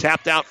rim.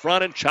 Tapped out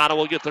front, and Chata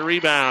will get the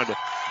rebound.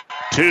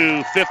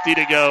 2:50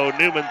 to go.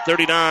 Neumann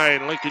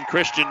 39, Lincoln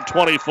Christian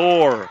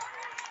 24.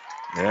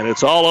 And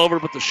it's all over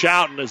but the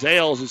shouting as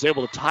Ailes is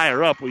able to tie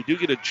her up. We do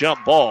get a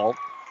jump ball.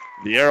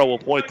 The arrow will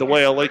point the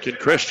way of Lincoln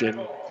Christian.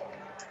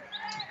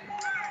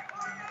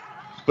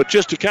 But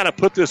just to kind of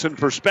put this in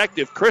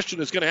perspective,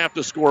 Christian is going to have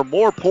to score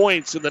more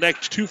points in the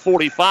next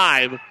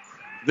 2:45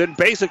 than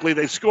basically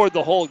they've scored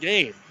the whole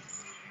game.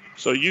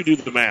 So you do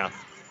the math.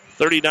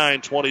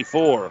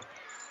 39-24.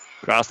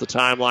 Across the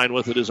timeline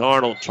with it is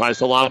Arnold. Tries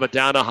to lob it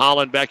down to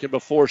Hollenbeck, and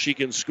before she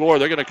can score,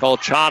 they're going to call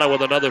Chata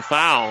with another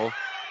foul.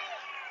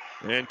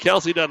 And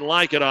Kelsey doesn't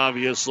like it,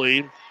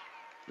 obviously.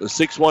 The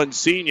 6'1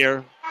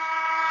 senior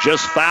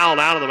just fouled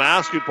out of the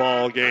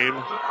basketball game.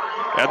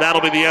 And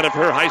that'll be the end of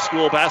her high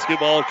school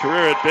basketball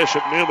career at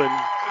Bishop Neumann.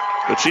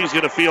 But she's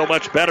going to feel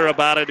much better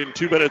about it in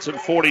 2 minutes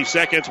and 40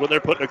 seconds when they're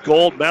putting a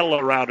gold medal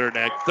around her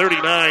neck.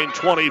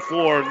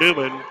 39-24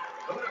 Neumann.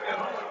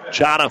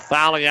 Chata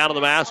fouling out of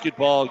the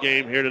basketball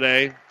game here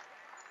today.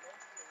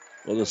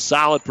 With a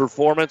solid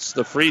performance.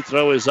 The free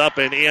throw is up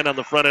and in on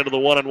the front end of the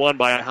 1-and-1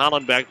 by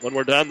Hollenbeck. When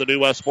we're done, the New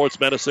West Sports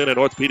Medicine and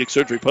Orthopedic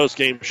Surgery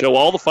postgame show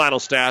all the final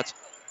stats.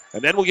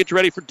 And then we'll get you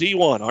ready for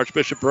D1,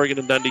 Archbishop Bergen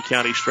and Dundee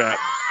County Stratton.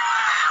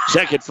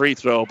 Second free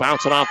throw,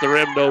 bouncing off the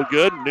rim, no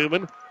good.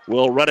 Neumann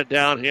will run it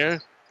down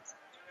here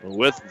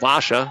with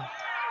Vasha.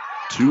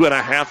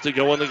 2.5 to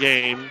go in the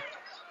game.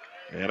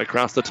 And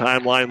across the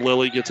timeline,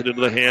 Lilly gets it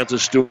into the hands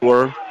of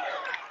Stewart.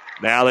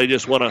 Now they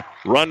just want to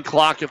run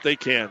clock if they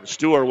can.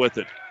 Stewart with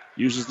it.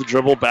 Uses the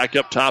dribble back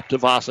up top to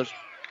Vasich.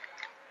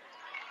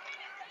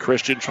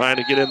 Christian trying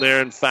to get in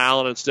there and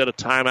foul, and instead of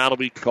timeout will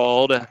be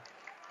called.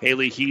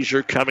 Haley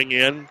Heiser coming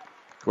in.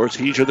 Of course,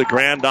 Heiser, the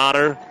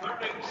granddaughter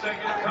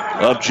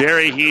of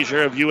Jerry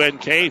Heiser of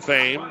UNK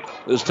fame.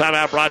 This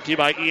timeout brought to you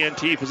by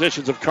ENT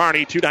Physicians of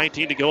Kearney.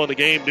 2:19 to go in the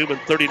game. Neumann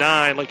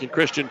 39, Lincoln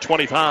Christian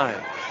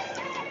 25.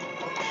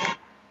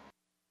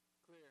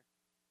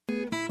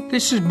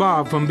 This is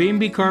Bob from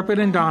B&B Carpet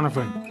and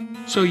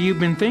Donovan. So you've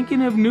been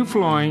thinking of new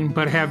flooring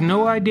but have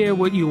no idea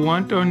what you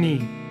want or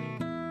need.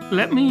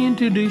 Let me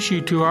introduce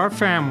you to our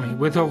family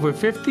with over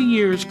 50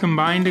 years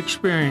combined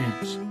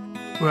experience.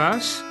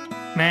 Russ,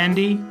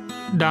 Mandy,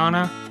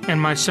 Donna,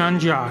 and my son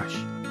Josh.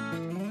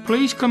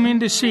 Please come in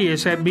to see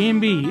us at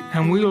B&B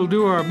and we will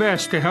do our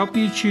best to help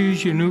you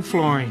choose your new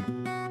flooring.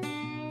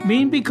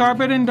 B&B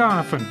Carpet and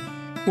Donovan,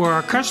 where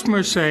our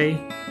customers say,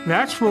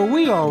 that's where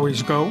we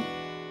always go.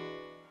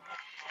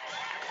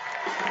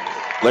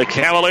 The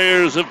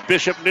Cavaliers of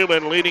Bishop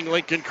Neumann leading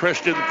Lincoln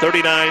Christian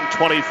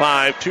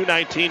 39-25.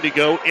 2:19 to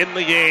go in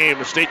the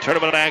game. State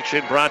tournament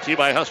action brought to you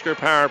by Husker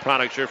Power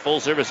Products, your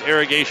full-service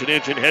irrigation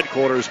engine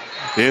headquarters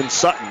in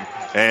Sutton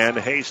and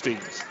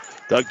Hastings.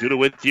 Doug Duda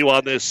with you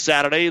on this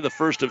Saturday, the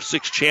first of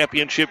 6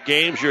 championship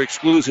games, your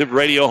exclusive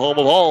radio home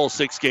of all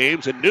 6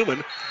 games, and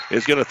Neumann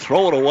is going to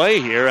throw it away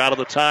here out of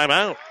the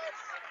timeout.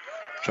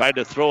 Tried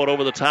to throw it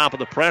over the top of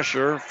the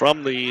pressure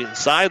from the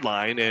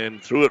sideline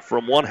and threw it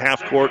from one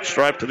half-court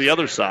stripe to the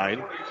other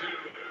side.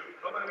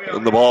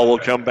 And the ball will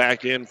come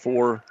back in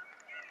for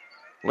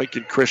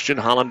Lincoln Christian.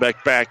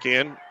 Hollenbeck back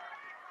in.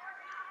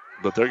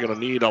 But they're going to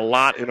need a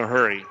lot in a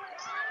hurry.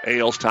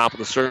 Ailes, top of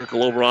the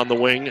circle over on the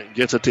wing.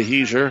 Gets it to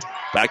Heiser.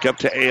 Back up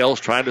to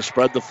Ailes, trying to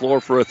spread the floor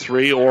for a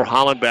 3, or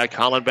Hollenbeck.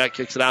 Hollenbeck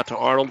kicks it out to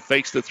Arnold.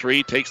 Fakes the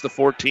 3. Takes the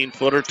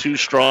 14-footer. Too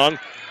strong.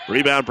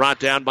 Rebound brought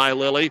down by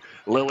Lilly.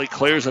 Lilly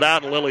clears it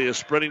out, and Lilly is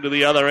sprinting to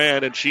the other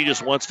end, and she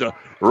just wants to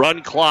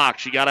run clock.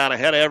 She got out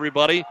ahead of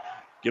everybody.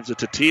 Gives it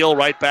to Teal,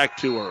 right back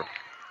to her.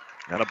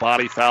 And a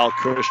body foul,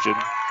 Christian.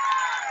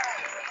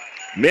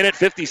 Minute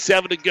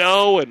 57 to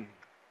go, and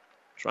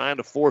trying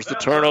to force the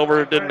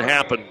turnover. It didn't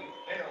happen.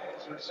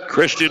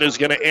 Christian is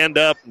going to end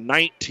up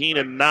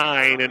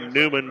 19-9, and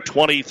Neumann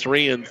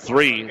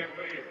 23-3.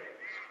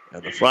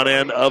 And the front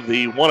end of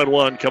the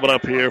 1-and-1 coming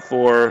up here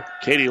for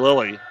Katie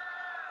Lilly.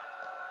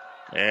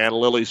 And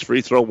Lilly's free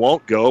throw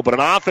won't go, but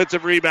an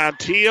offensive rebound.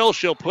 Teal,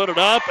 she'll put it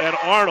up, and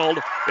Arnold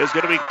is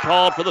going to be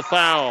called for the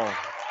foul.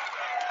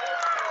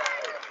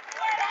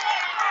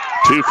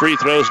 2 free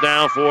throws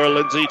now for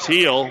Lindsay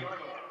Teal.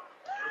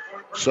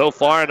 So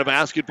far in the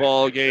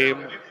basketball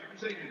game,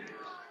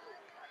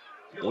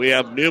 we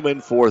have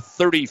Neumann for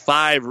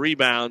 35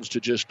 rebounds to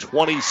just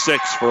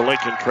 26 for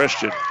Lincoln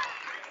Christian.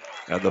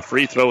 And the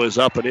free throw is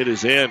up, and it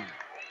is in.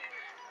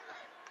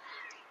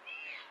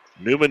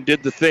 Neumann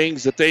did the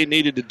things that they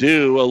needed to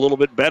do a little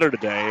bit better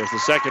today, as the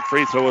second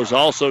free throw is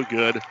also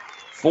good.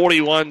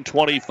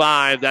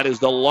 41-25. That is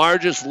the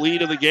largest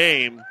lead of the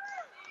game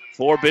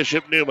for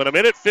Bishop Neumann. A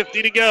minute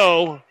 50 to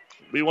go.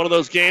 It'll be one of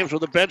those games where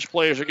the bench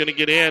players are going to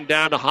get in.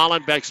 Down to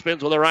Hollenbeck,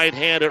 spins with the right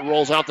hand. It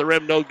rolls out the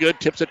rim, no good.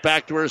 Tips it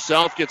back to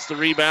herself, gets the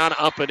rebound,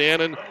 up and in.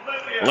 And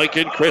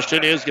Lincoln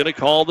Christian is going to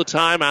call the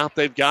timeout.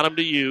 They've got him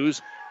to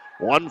use.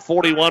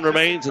 1:41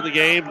 remains in the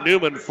game.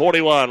 Neumann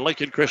 41,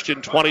 Lincoln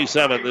Christian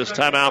 27. This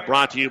timeout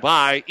brought to you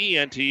by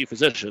ENT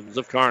Physicians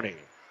of Kearney.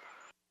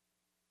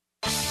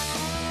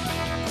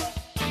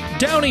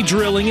 Downey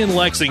Drilling in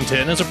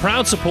Lexington is a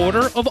proud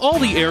supporter of all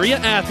the area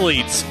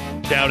athletes.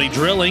 Downey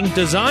Drilling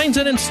designs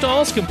and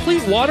installs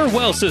complete water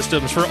well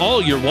systems for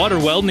all your water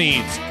well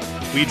needs.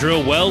 We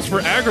drill wells for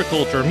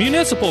agriculture,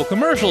 municipal,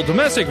 commercial,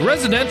 domestic,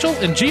 residential,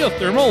 and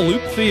geothermal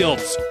loop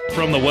fields.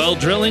 From the well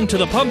drilling to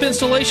the pump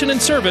installation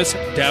and service,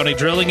 Downey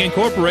Drilling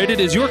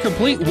Incorporated is your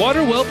complete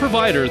water well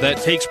provider that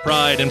takes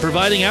pride in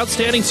providing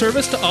outstanding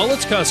service to all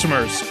its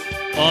customers.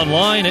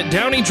 Online at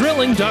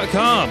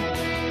downeydrilling.com.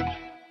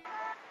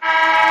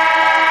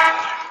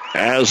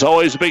 As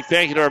always, a big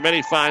thank you to our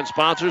many fine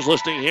sponsors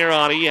listening here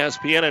on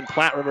ESPN and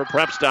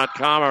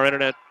PlatteRiverPreps.com. Our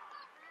internet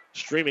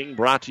streaming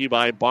brought to you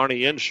by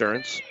Barney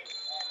Insurance.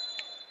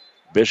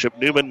 Bishop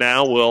Neumann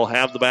now will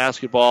have the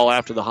basketball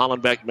after the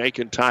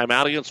Hollenbeck-Macon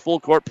timeout against full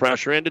court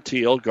pressure into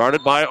Teal,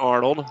 guarded by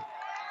Arnold.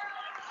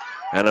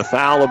 And a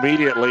foul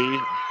immediately,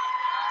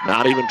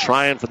 not even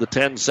trying for the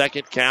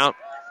 10-second count.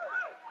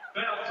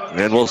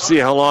 And we'll see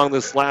how long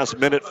this last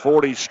minute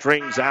 40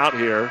 strings out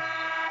here.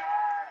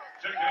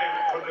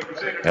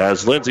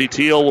 As Lindsey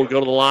Teal will go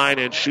to the line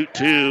and shoot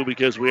two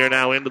because we are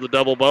now into the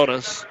double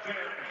bonus.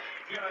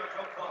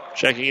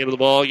 Checking into the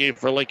ball game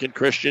for Lincoln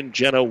Christian,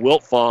 Jenna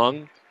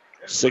Wiltfong.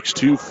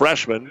 6'2"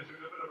 freshman.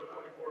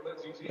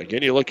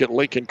 Again, you look at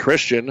Lincoln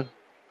Christian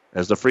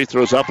as the free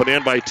throw's up and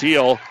in by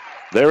Teal.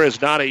 There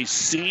is not a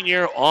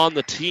senior on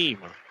the team.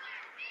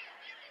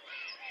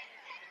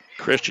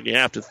 Christian, you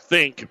have to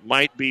think,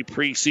 might be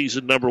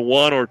preseason number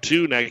 1 or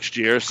 2 next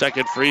year.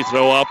 Second free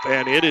throw up,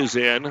 and it is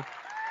in.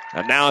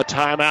 And now a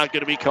timeout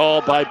going to be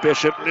called by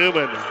Bishop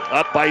Neumann.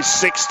 Up by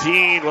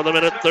 16 with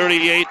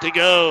 1:38 to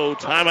go.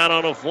 Timeout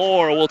on the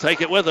floor. We'll take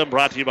it with them.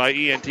 Brought to you by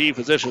ENT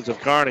Physicians of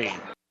Kearney.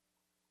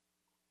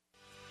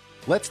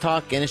 Let's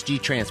talk NSG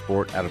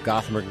Transport out of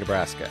Gothenburg,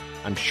 Nebraska.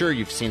 I'm sure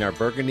you've seen our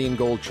burgundy and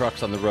gold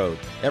trucks on the road.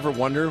 Ever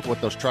wonder what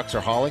those trucks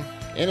are hauling?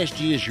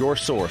 NSG is your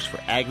source for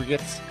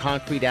aggregates,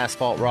 concrete,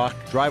 asphalt rock,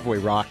 driveway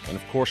rock, and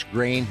of course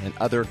grain and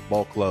other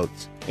bulk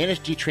loads.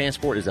 NSG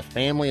Transport is a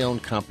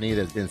family-owned company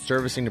that has been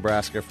servicing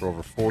Nebraska for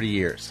over 40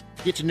 years.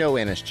 Get to know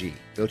NSG.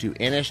 Go to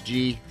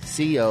nsgco.com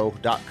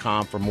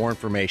for more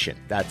information.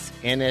 That's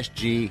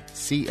nsgco.com.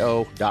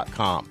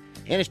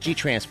 NSG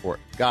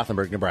Transport,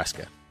 Gothenburg,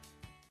 Nebraska.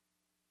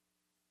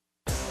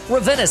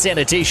 Ravenna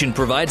Sanitation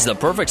provides the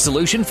perfect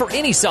solution for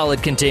any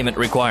solid containment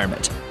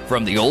requirement.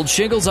 From the old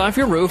shingles off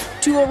your roof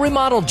to a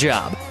remodel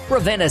job,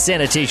 Ravenna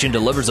Sanitation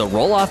delivers a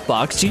roll-off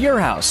box to your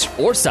house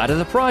or side of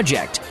the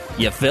project.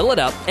 You fill it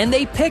up and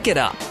they pick it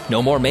up.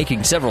 No more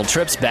making several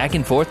trips back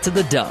and forth to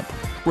the dump.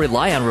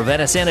 Rely on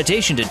Ravenna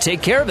Sanitation to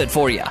take care of it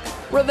for you.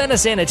 Ravenna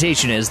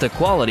Sanitation is the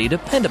quality,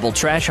 dependable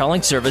trash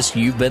hauling service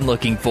you've been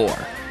looking for.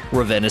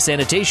 Ravenna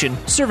Sanitation,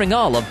 serving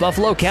all of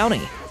Buffalo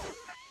County.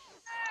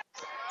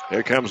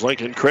 Here comes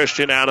Lincoln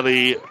Christian out of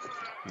the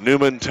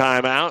Neumann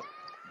timeout.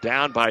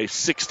 Down by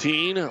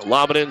 16.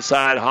 Lob it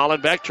inside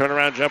Hollenbeck.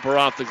 Turnaround jumper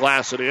off the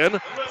glass and in.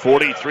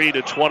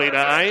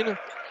 43-29.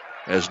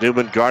 As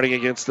Neumann guarding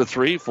against the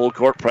three. Full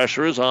court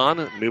pressure is on.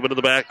 Neumann to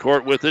the back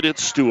court with it.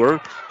 It's Stewart.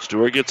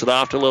 Stewart gets it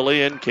off to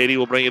Lilly, and Katie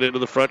will bring it into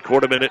the front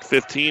court.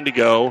 1:15 to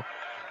go.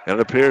 And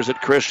it appears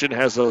that Christian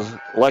has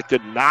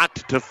elected not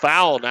to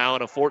foul now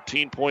in a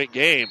 14-point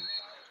game.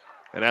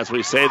 And as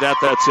we say that,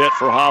 that's it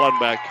for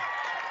Hollenbeck.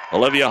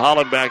 Olivia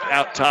Hollenbeck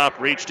out top,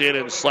 reached in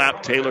and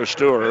slapped Taylor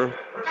Stewart.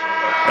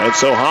 And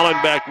so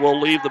Hollenbeck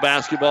will leave the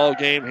basketball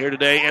game here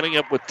today, ending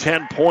up with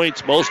 10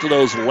 points, most of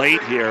those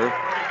late here.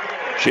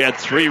 She had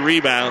 3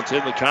 rebounds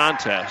in the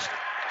contest.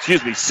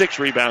 6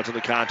 rebounds in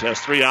the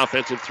contest, 3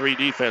 offensive, 3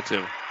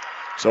 defensive.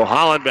 So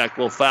Hollenbeck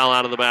will foul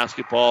out of the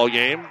basketball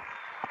game.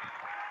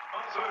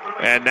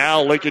 And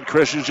now Lincoln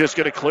Christian's just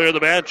going to clear the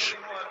bench.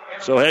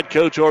 So head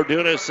coach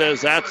Ordunas says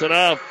that's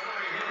enough.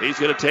 He's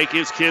going to take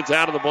his kids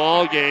out of the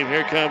ball game.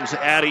 Here comes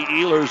Addie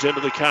Ehlers into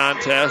the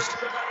contest.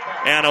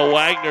 Anna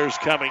Wagner's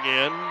coming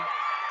in.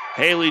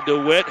 Haley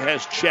DeWitt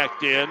has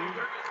checked in.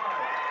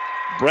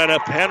 Brenna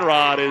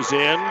Penrod is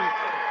in.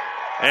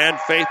 And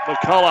Faith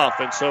McCullough.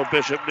 And so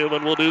Bishop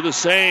Neumann will do the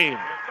same.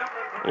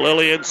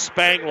 Lillian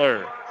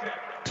Spangler.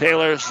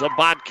 Taylor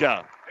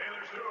Zabotka.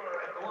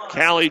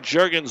 Callie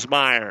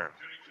Juergensmeyer.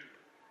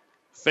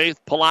 Faith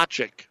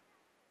Palachik.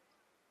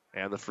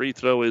 And the free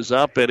throw is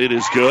up, and it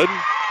is good.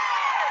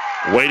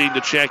 Waiting to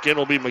check in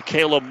will be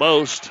Michaela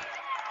Most,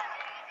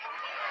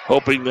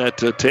 hoping that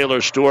Taylor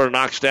Stewart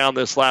knocks down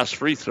this last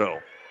free throw.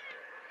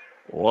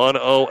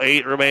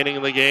 1:08 remaining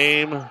in the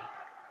game.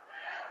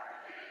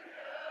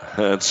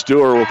 And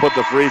Stewart will put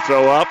the free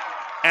throw up,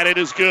 and it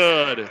is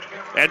good.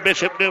 And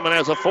Bishop Neumann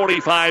has a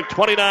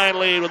 45-29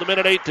 lead with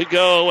 1:08 to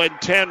go,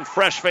 and 10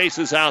 fresh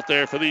faces out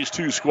there for these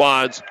two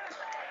squads.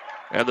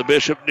 And the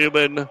Bishop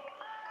Neumann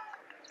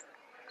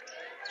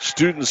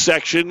student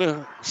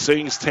section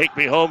sings Take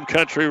Me Home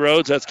Country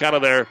Roads. That's kind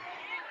of their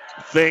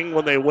thing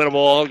when they win a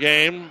ball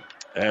game.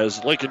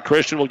 As Lincoln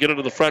Christian will get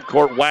into the front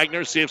court.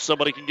 Wagner, see if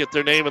somebody can get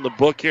their name in the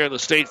book here in the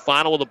state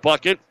final with a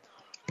bucket.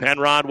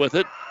 Penrod with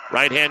it.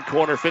 Right-hand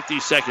corner, 50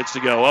 seconds to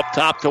go. Up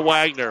top to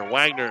Wagner.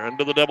 Wagner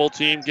under the double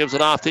team, gives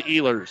it off to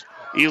Ehlers.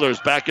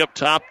 Ehlers back up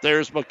top.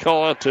 There's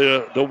McCullough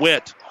to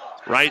DeWitt.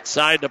 Right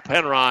side to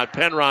Penrod.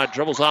 Penrod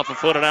dribbles off the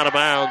foot and out of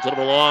bounds. It'll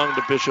belong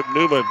to Bishop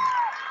Neumann.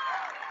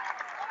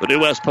 The New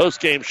West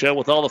postgame show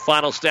with all the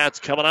final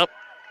stats coming up.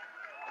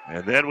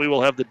 And then we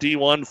will have the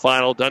D1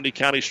 final. Dundee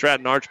County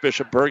Stratton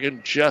Archbishop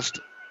Bergan just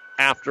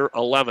after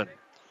 11.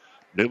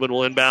 Neumann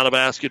will inbound a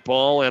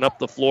basketball, and up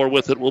the floor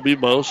with it will be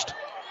Most.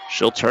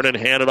 She'll turn and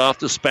hand it off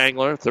to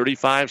Spangler.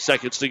 35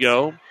 seconds to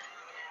go.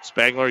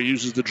 Spangler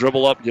uses the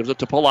dribble up, gives it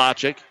to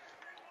Polacic.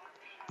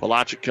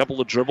 Polacic, couple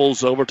of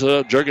dribbles over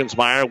to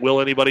Juergensmeyer. Will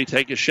anybody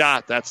take a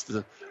shot? That's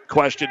the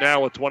question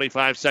now with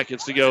 25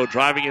 seconds to go.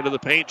 Driving into the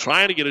paint,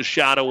 trying to get a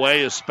shot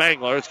away is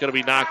Spangler. It's going to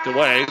be knocked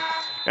away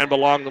and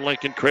belong to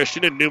Lincoln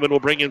Christian. And Neumann will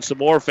bring in some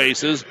more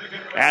faces.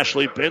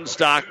 Ashley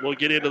Binstock will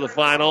get into the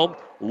final.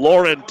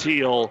 Lauren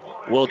Teal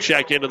will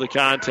check into the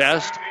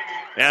contest.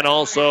 And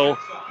also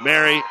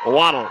Mary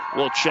Waddle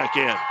will check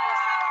in.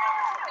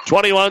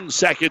 21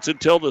 seconds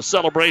until the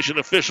celebration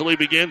officially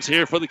begins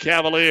here for the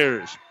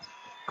Cavaliers.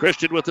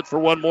 Christian with it for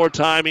one more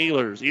time.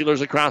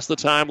 Ehlers across the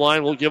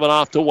timeline will give it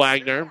off to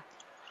Wagner.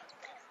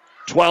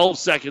 12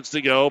 seconds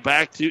to go.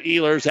 Back to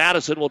Ehlers.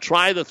 Addison will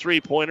try the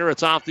three-pointer.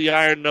 It's off the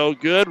iron, no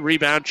good.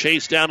 Rebound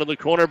chased down in the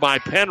corner by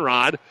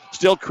Penrod.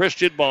 Still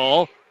Christian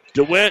ball.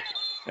 DeWitt.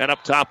 And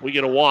up top we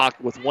get a walk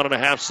with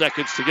 1.5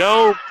 seconds to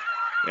go.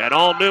 And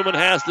all Neumann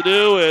has to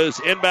do is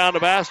inbound a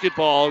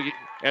basketball.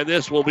 And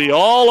this will be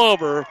all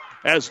over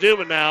as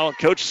Neumann now,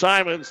 Coach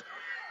Simons,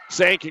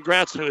 saying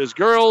congrats to his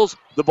girls.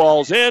 The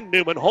ball's in.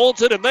 Neumann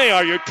holds it, and they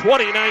are your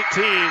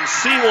 2019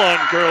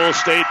 C1 Girls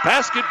State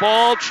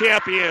Basketball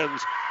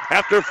Champions.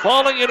 After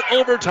falling in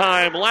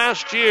overtime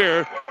last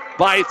year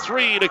by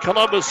 3 to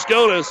Columbus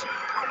SCOTUS,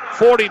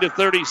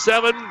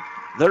 40-37,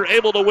 they're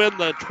able to win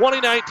the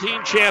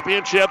 2019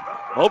 championship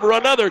over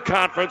another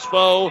conference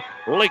foe,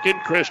 Lincoln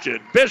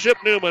Christian. Bishop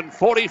Neumann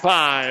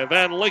 45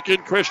 and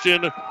Lincoln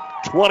Christian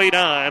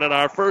 29, and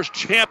our first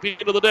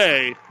champion of the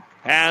day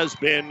has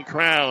been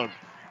crowned.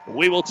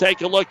 We will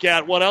take a look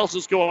at what else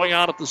is going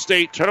on at the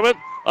state tournament.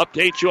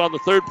 Update you on the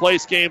third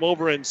place game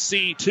over in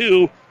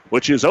C2,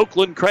 which is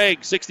Oakland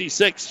Craig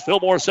 66,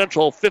 Fillmore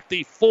Central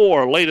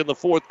 54 late in the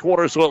fourth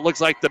quarter. So it looks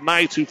like the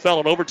Knights, who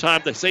fell in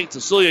overtime to St.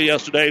 Cecilia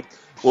yesterday,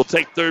 will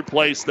take third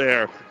place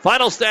there.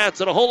 Final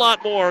stats and a whole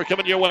lot more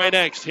coming your way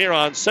next here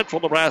on Central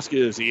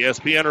Nebraska's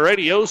ESPN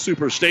Radio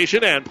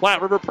Superstation and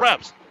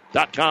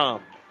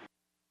PlatteRiverPreps.com.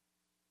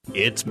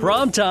 It's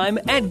prom time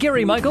at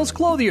Gary Michaels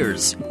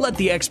Clothiers. Let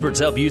the experts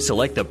help you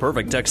select the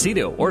perfect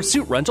tuxedo or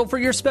suit rental for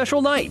your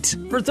special night.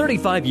 For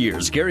 35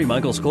 years, Gary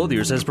Michaels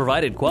Clothiers has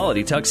provided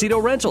quality tuxedo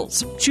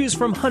rentals. Choose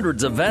from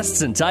hundreds of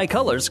vests and tie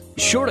colors,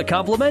 sure to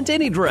complement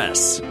any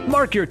dress.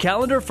 Mark your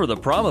calendar for the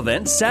prom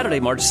event Saturday,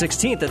 March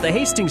 16th at the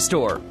Hastings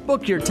store.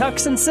 Book your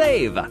tux and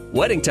save.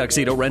 Wedding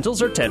tuxedo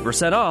rentals are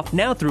 10% off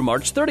now through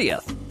March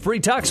 30th.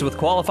 Free tux with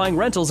qualifying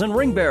rentals and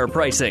ring bearer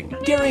pricing.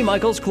 Gary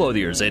Michaels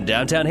Clothiers in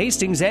downtown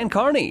Hastings and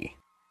Kearney.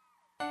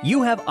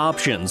 You have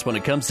options when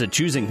it comes to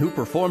choosing who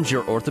performs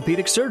your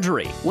orthopedic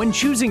surgery. When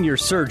choosing your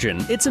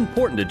surgeon, it's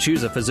important to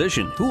choose a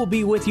physician who will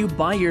be with you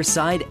by your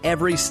side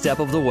every step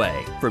of the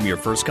way. From your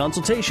first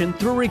consultation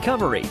through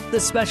recovery, the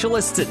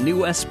specialists at New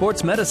West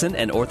Sports Medicine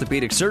and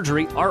Orthopedic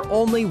Surgery are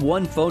only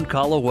one phone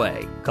call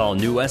away. Call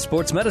New West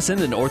Sports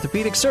Medicine and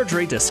Orthopedic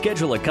Surgery to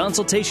schedule a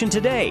consultation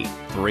today.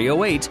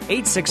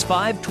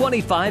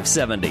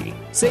 308-865-2570.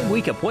 Same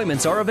week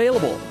appointments are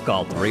available.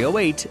 Call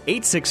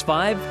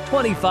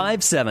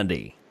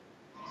 308-865-2570.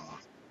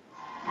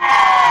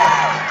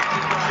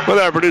 With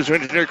our producer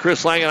engineer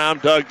Chris Lang and I'm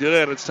Doug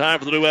Duda, and it's time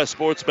for the New West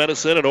Sports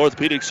Medicine and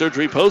Orthopedic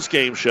Surgery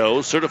post-game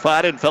show.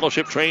 Certified and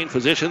fellowship-trained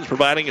physicians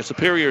providing a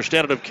superior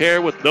standard of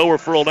care with no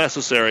referral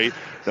necessary.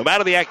 No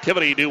matter the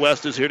activity, New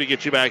West is here to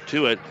get you back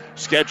to it.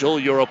 Schedule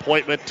your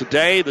appointment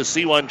today. The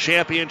C1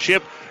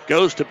 championship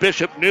goes to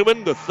Bishop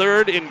Neumann, the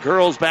third in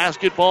girls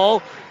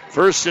basketball.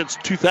 First since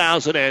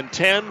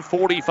 2010,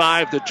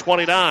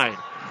 45-29.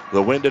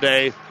 The win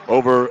today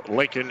over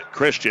Lincoln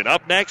Christian.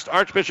 Up next,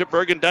 Archbishop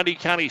Bergan, Dundee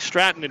County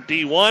Stratton in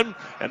D1.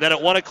 And then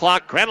at 1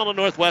 o'clock, Crandall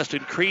Northwest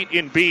and Crete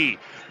in B.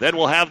 Then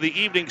we'll have the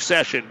evening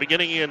session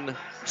beginning in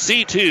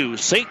C2.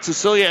 St.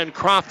 Cecilia and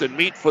Crofton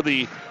meet for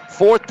the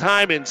fourth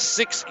time in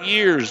 6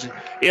 years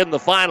in the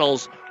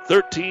finals.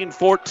 13,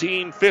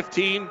 14,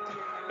 15.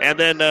 And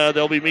then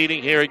they'll be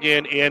meeting here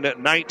again in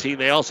 19.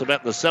 They also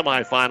met in the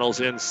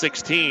semifinals in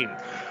 16.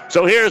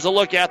 So here's a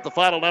look at the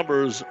final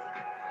numbers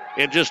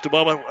in just a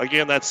moment.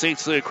 Again, that's St.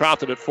 Cecilia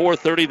Crofton at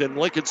 4:30, then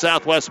Lincoln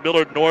Southwest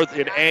Millard North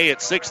in A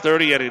at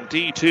 6:30, and in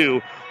D2,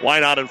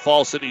 Wynot and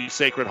Fall City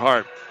Sacred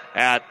Heart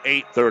at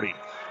 8:30.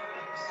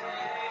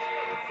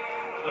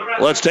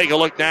 Let's take a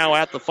look now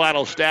at the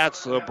final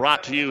stats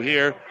brought to you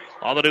here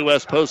on the New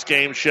West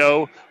postgame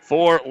show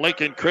for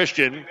Lincoln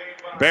Christian.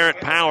 Barrett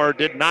Power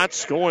did not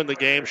score in the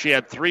game. She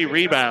had 3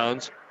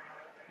 rebounds.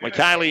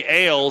 McKiley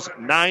Ailes,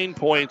 9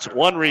 points,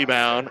 1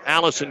 rebound.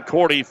 Allison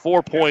Cordy,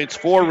 4 points,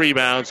 4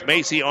 rebounds.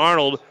 Macy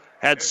Arnold,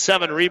 had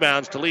 7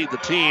 rebounds to lead the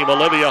team.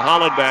 Olivia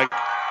Hollenbeck,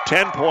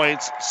 10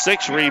 points,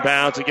 6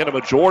 rebounds. Again, a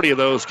majority of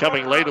those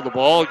coming late in the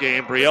ball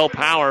game. Brielle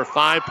Power,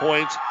 5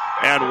 points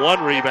and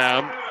 1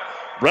 rebound.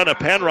 Brenna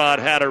Penrod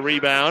had a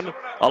rebound.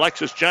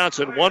 Alexis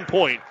Johnson, 1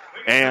 point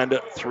and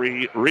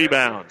 3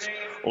 rebounds.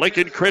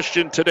 Lincoln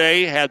Christian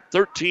today had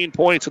 13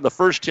 points in the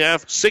first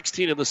half,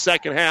 16 in the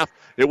second half.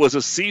 It was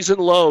a season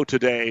low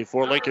today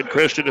for Lincoln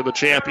Christian in the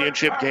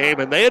championship game,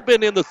 and they had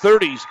been in the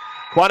 30s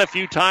quite a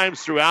few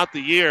times throughout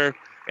the year.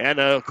 And,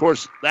 of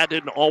course, that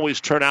didn't always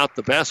turn out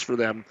the best for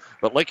them.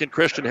 But Lincoln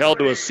Christian held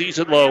to a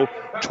season low,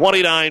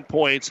 29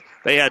 points.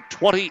 They had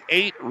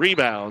 28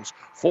 rebounds,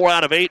 4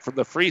 out of 8 from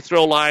the free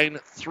throw line,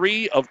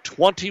 3 of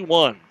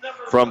 21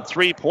 from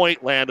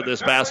three-point land in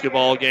this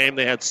basketball game.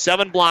 They had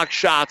 7 block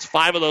shots,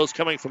 5 of those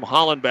coming from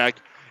Hollenbeck,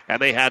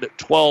 and they had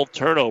 12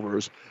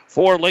 turnovers.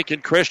 For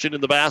Lincoln Christian in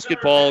the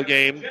basketball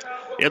game,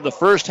 in the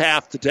first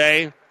half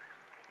today,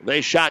 they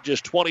shot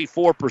just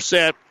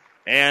 24%.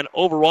 And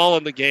overall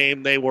in the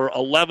game, they were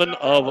 11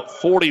 of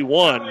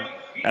 41.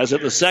 As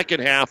in the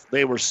second half,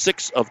 they were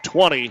 6 of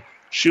 20,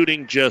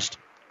 shooting just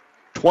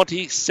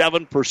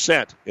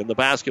 27% in the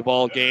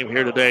basketball game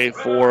here today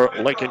for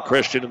Lincoln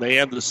Christian. And they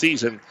end the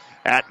season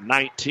at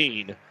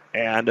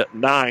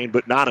 19-9,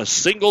 but not a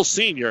single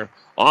senior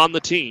on the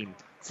team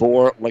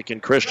for Lincoln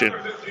Christian.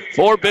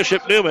 For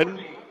Bishop Neumann,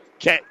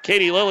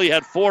 Katie Lilly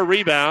had 4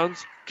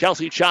 rebounds.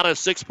 Kelsey Chana,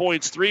 6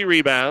 points, 3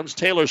 rebounds.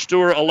 Taylor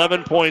Stewart,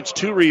 11 points,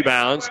 2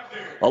 rebounds.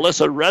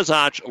 Alyssa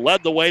Rezach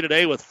led the way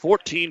today with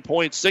 14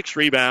 points, 6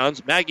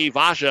 rebounds. Maggie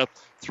Vasha,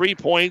 3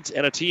 points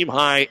and a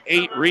team-high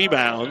 8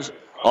 rebounds.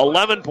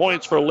 11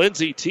 points for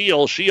Lindsay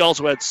Teal. She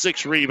also had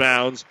 6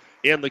 rebounds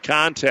in the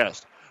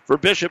contest. For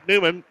Bishop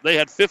Neumann, they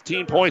had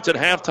 15 points at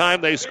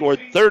halftime. They scored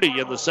 30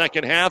 in the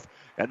second half,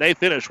 and they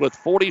finished with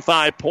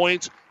 45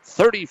 points,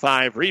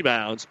 35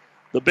 rebounds.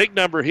 The big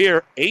number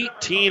here,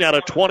 18 out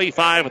of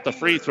 25 at the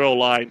free throw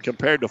line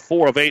compared to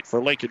 4 of 8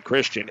 for Lincoln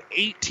Christian.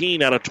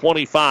 18 out of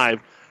 25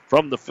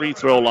 from the free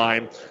throw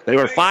line. They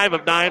were 5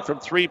 of 9 from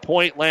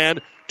three-point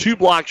land, 2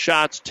 block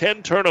shots,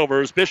 10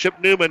 turnovers.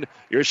 Bishop Neumann,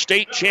 your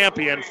state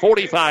champion,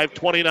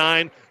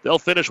 45-29. They'll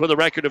finish with a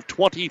record of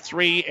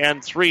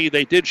 23-3.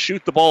 They did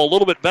shoot the ball a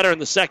little bit better in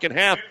the second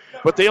half,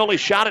 but they only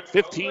shot it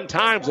 15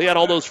 times. They had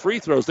all those free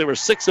throws. They were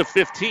 6 of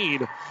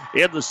 15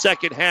 in the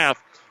second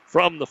half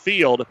from the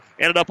field.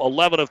 Ended up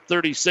 11 of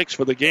 36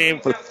 for the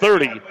game for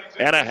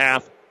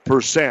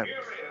 30.5%.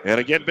 And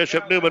again,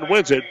 Bishop Neumann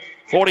wins it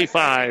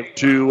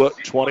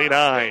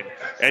 45-29.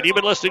 And you've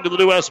been listening to the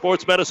New West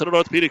Sports Medicine and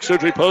Orthopedic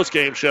Surgery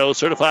postgame show.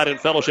 Certified and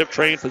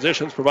fellowship-trained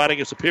physicians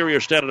providing a superior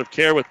standard of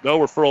care with no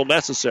referral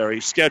necessary.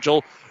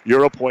 Schedule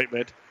your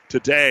appointment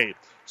today.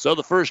 So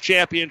the first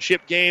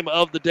championship game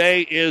of the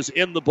day is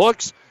in the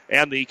books,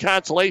 and the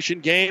consolation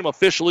game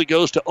officially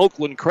goes to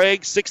Oakland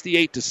Craig,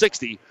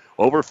 68-60.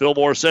 Over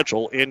Fillmore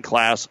Central in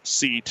Class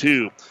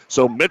C2.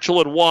 So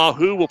Mitchell and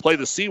Wahoo will play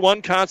the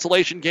C1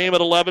 consolation game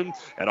at 11,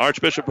 and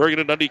Archbishop Bergen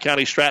and Dundee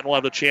County Stratton will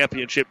have the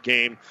championship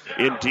game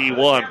in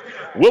D1.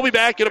 We'll be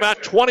back in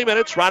about 20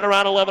 minutes, right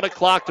around 11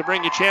 o'clock, to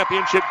bring you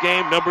championship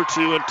game number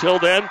 2. Until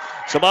then,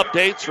 some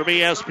updates from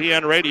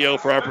ESPN Radio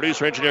for our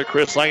producer-engineer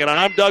Chris Lang, and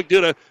I'm Doug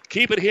Duda.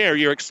 Keep it here.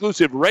 Your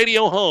exclusive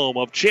radio home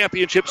of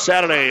Championship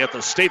Saturday at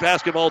the State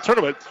Basketball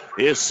Tournament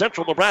is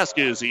Central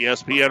Nebraska's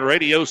ESPN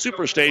Radio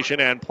Superstation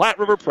and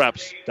PlatteRiverPreps.com.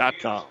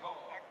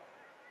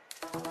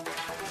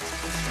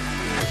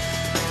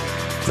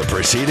 The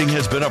proceeding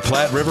has been a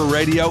Platte River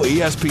Radio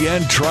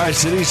ESPN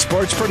Tri-City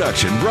Sports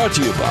production brought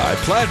to you by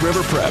Platte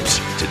River Preps.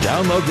 To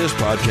download this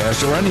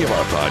podcast or any of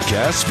our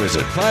podcasts,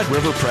 visit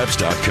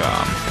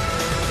PlatteRiverPreps.com.